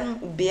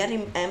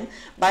Berim M,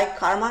 by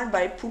Karma,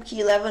 by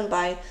Pookie11,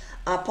 by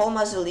Paul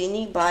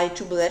Mazzolini, by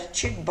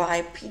Tubelerchik,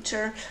 by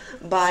Peter,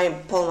 by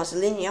Paul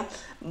Mazzolini,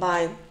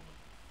 by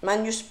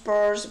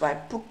Manuscripts, by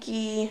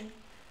Pookie,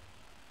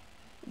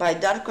 by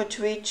Darko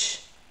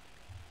Twitch,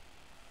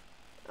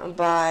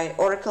 by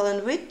Oracle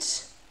and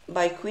Wit,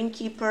 by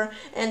Queenkeeper,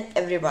 and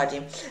everybody.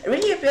 I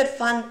really hope you had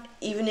fun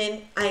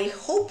evening. I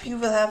hope you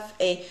will have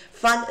a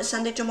fun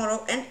Sunday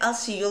tomorrow, and I'll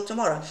see you all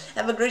tomorrow.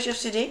 Have a great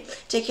rest of the day.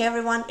 Take care,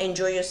 everyone.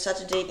 Enjoy your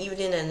Saturday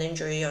evening and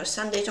enjoy your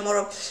Sunday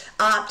tomorrow.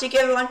 Take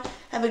care, everyone.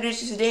 Have a great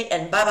rest of the day,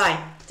 and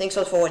bye-bye. Thanks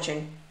a lot for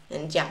watching,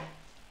 and yeah,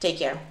 take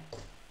care.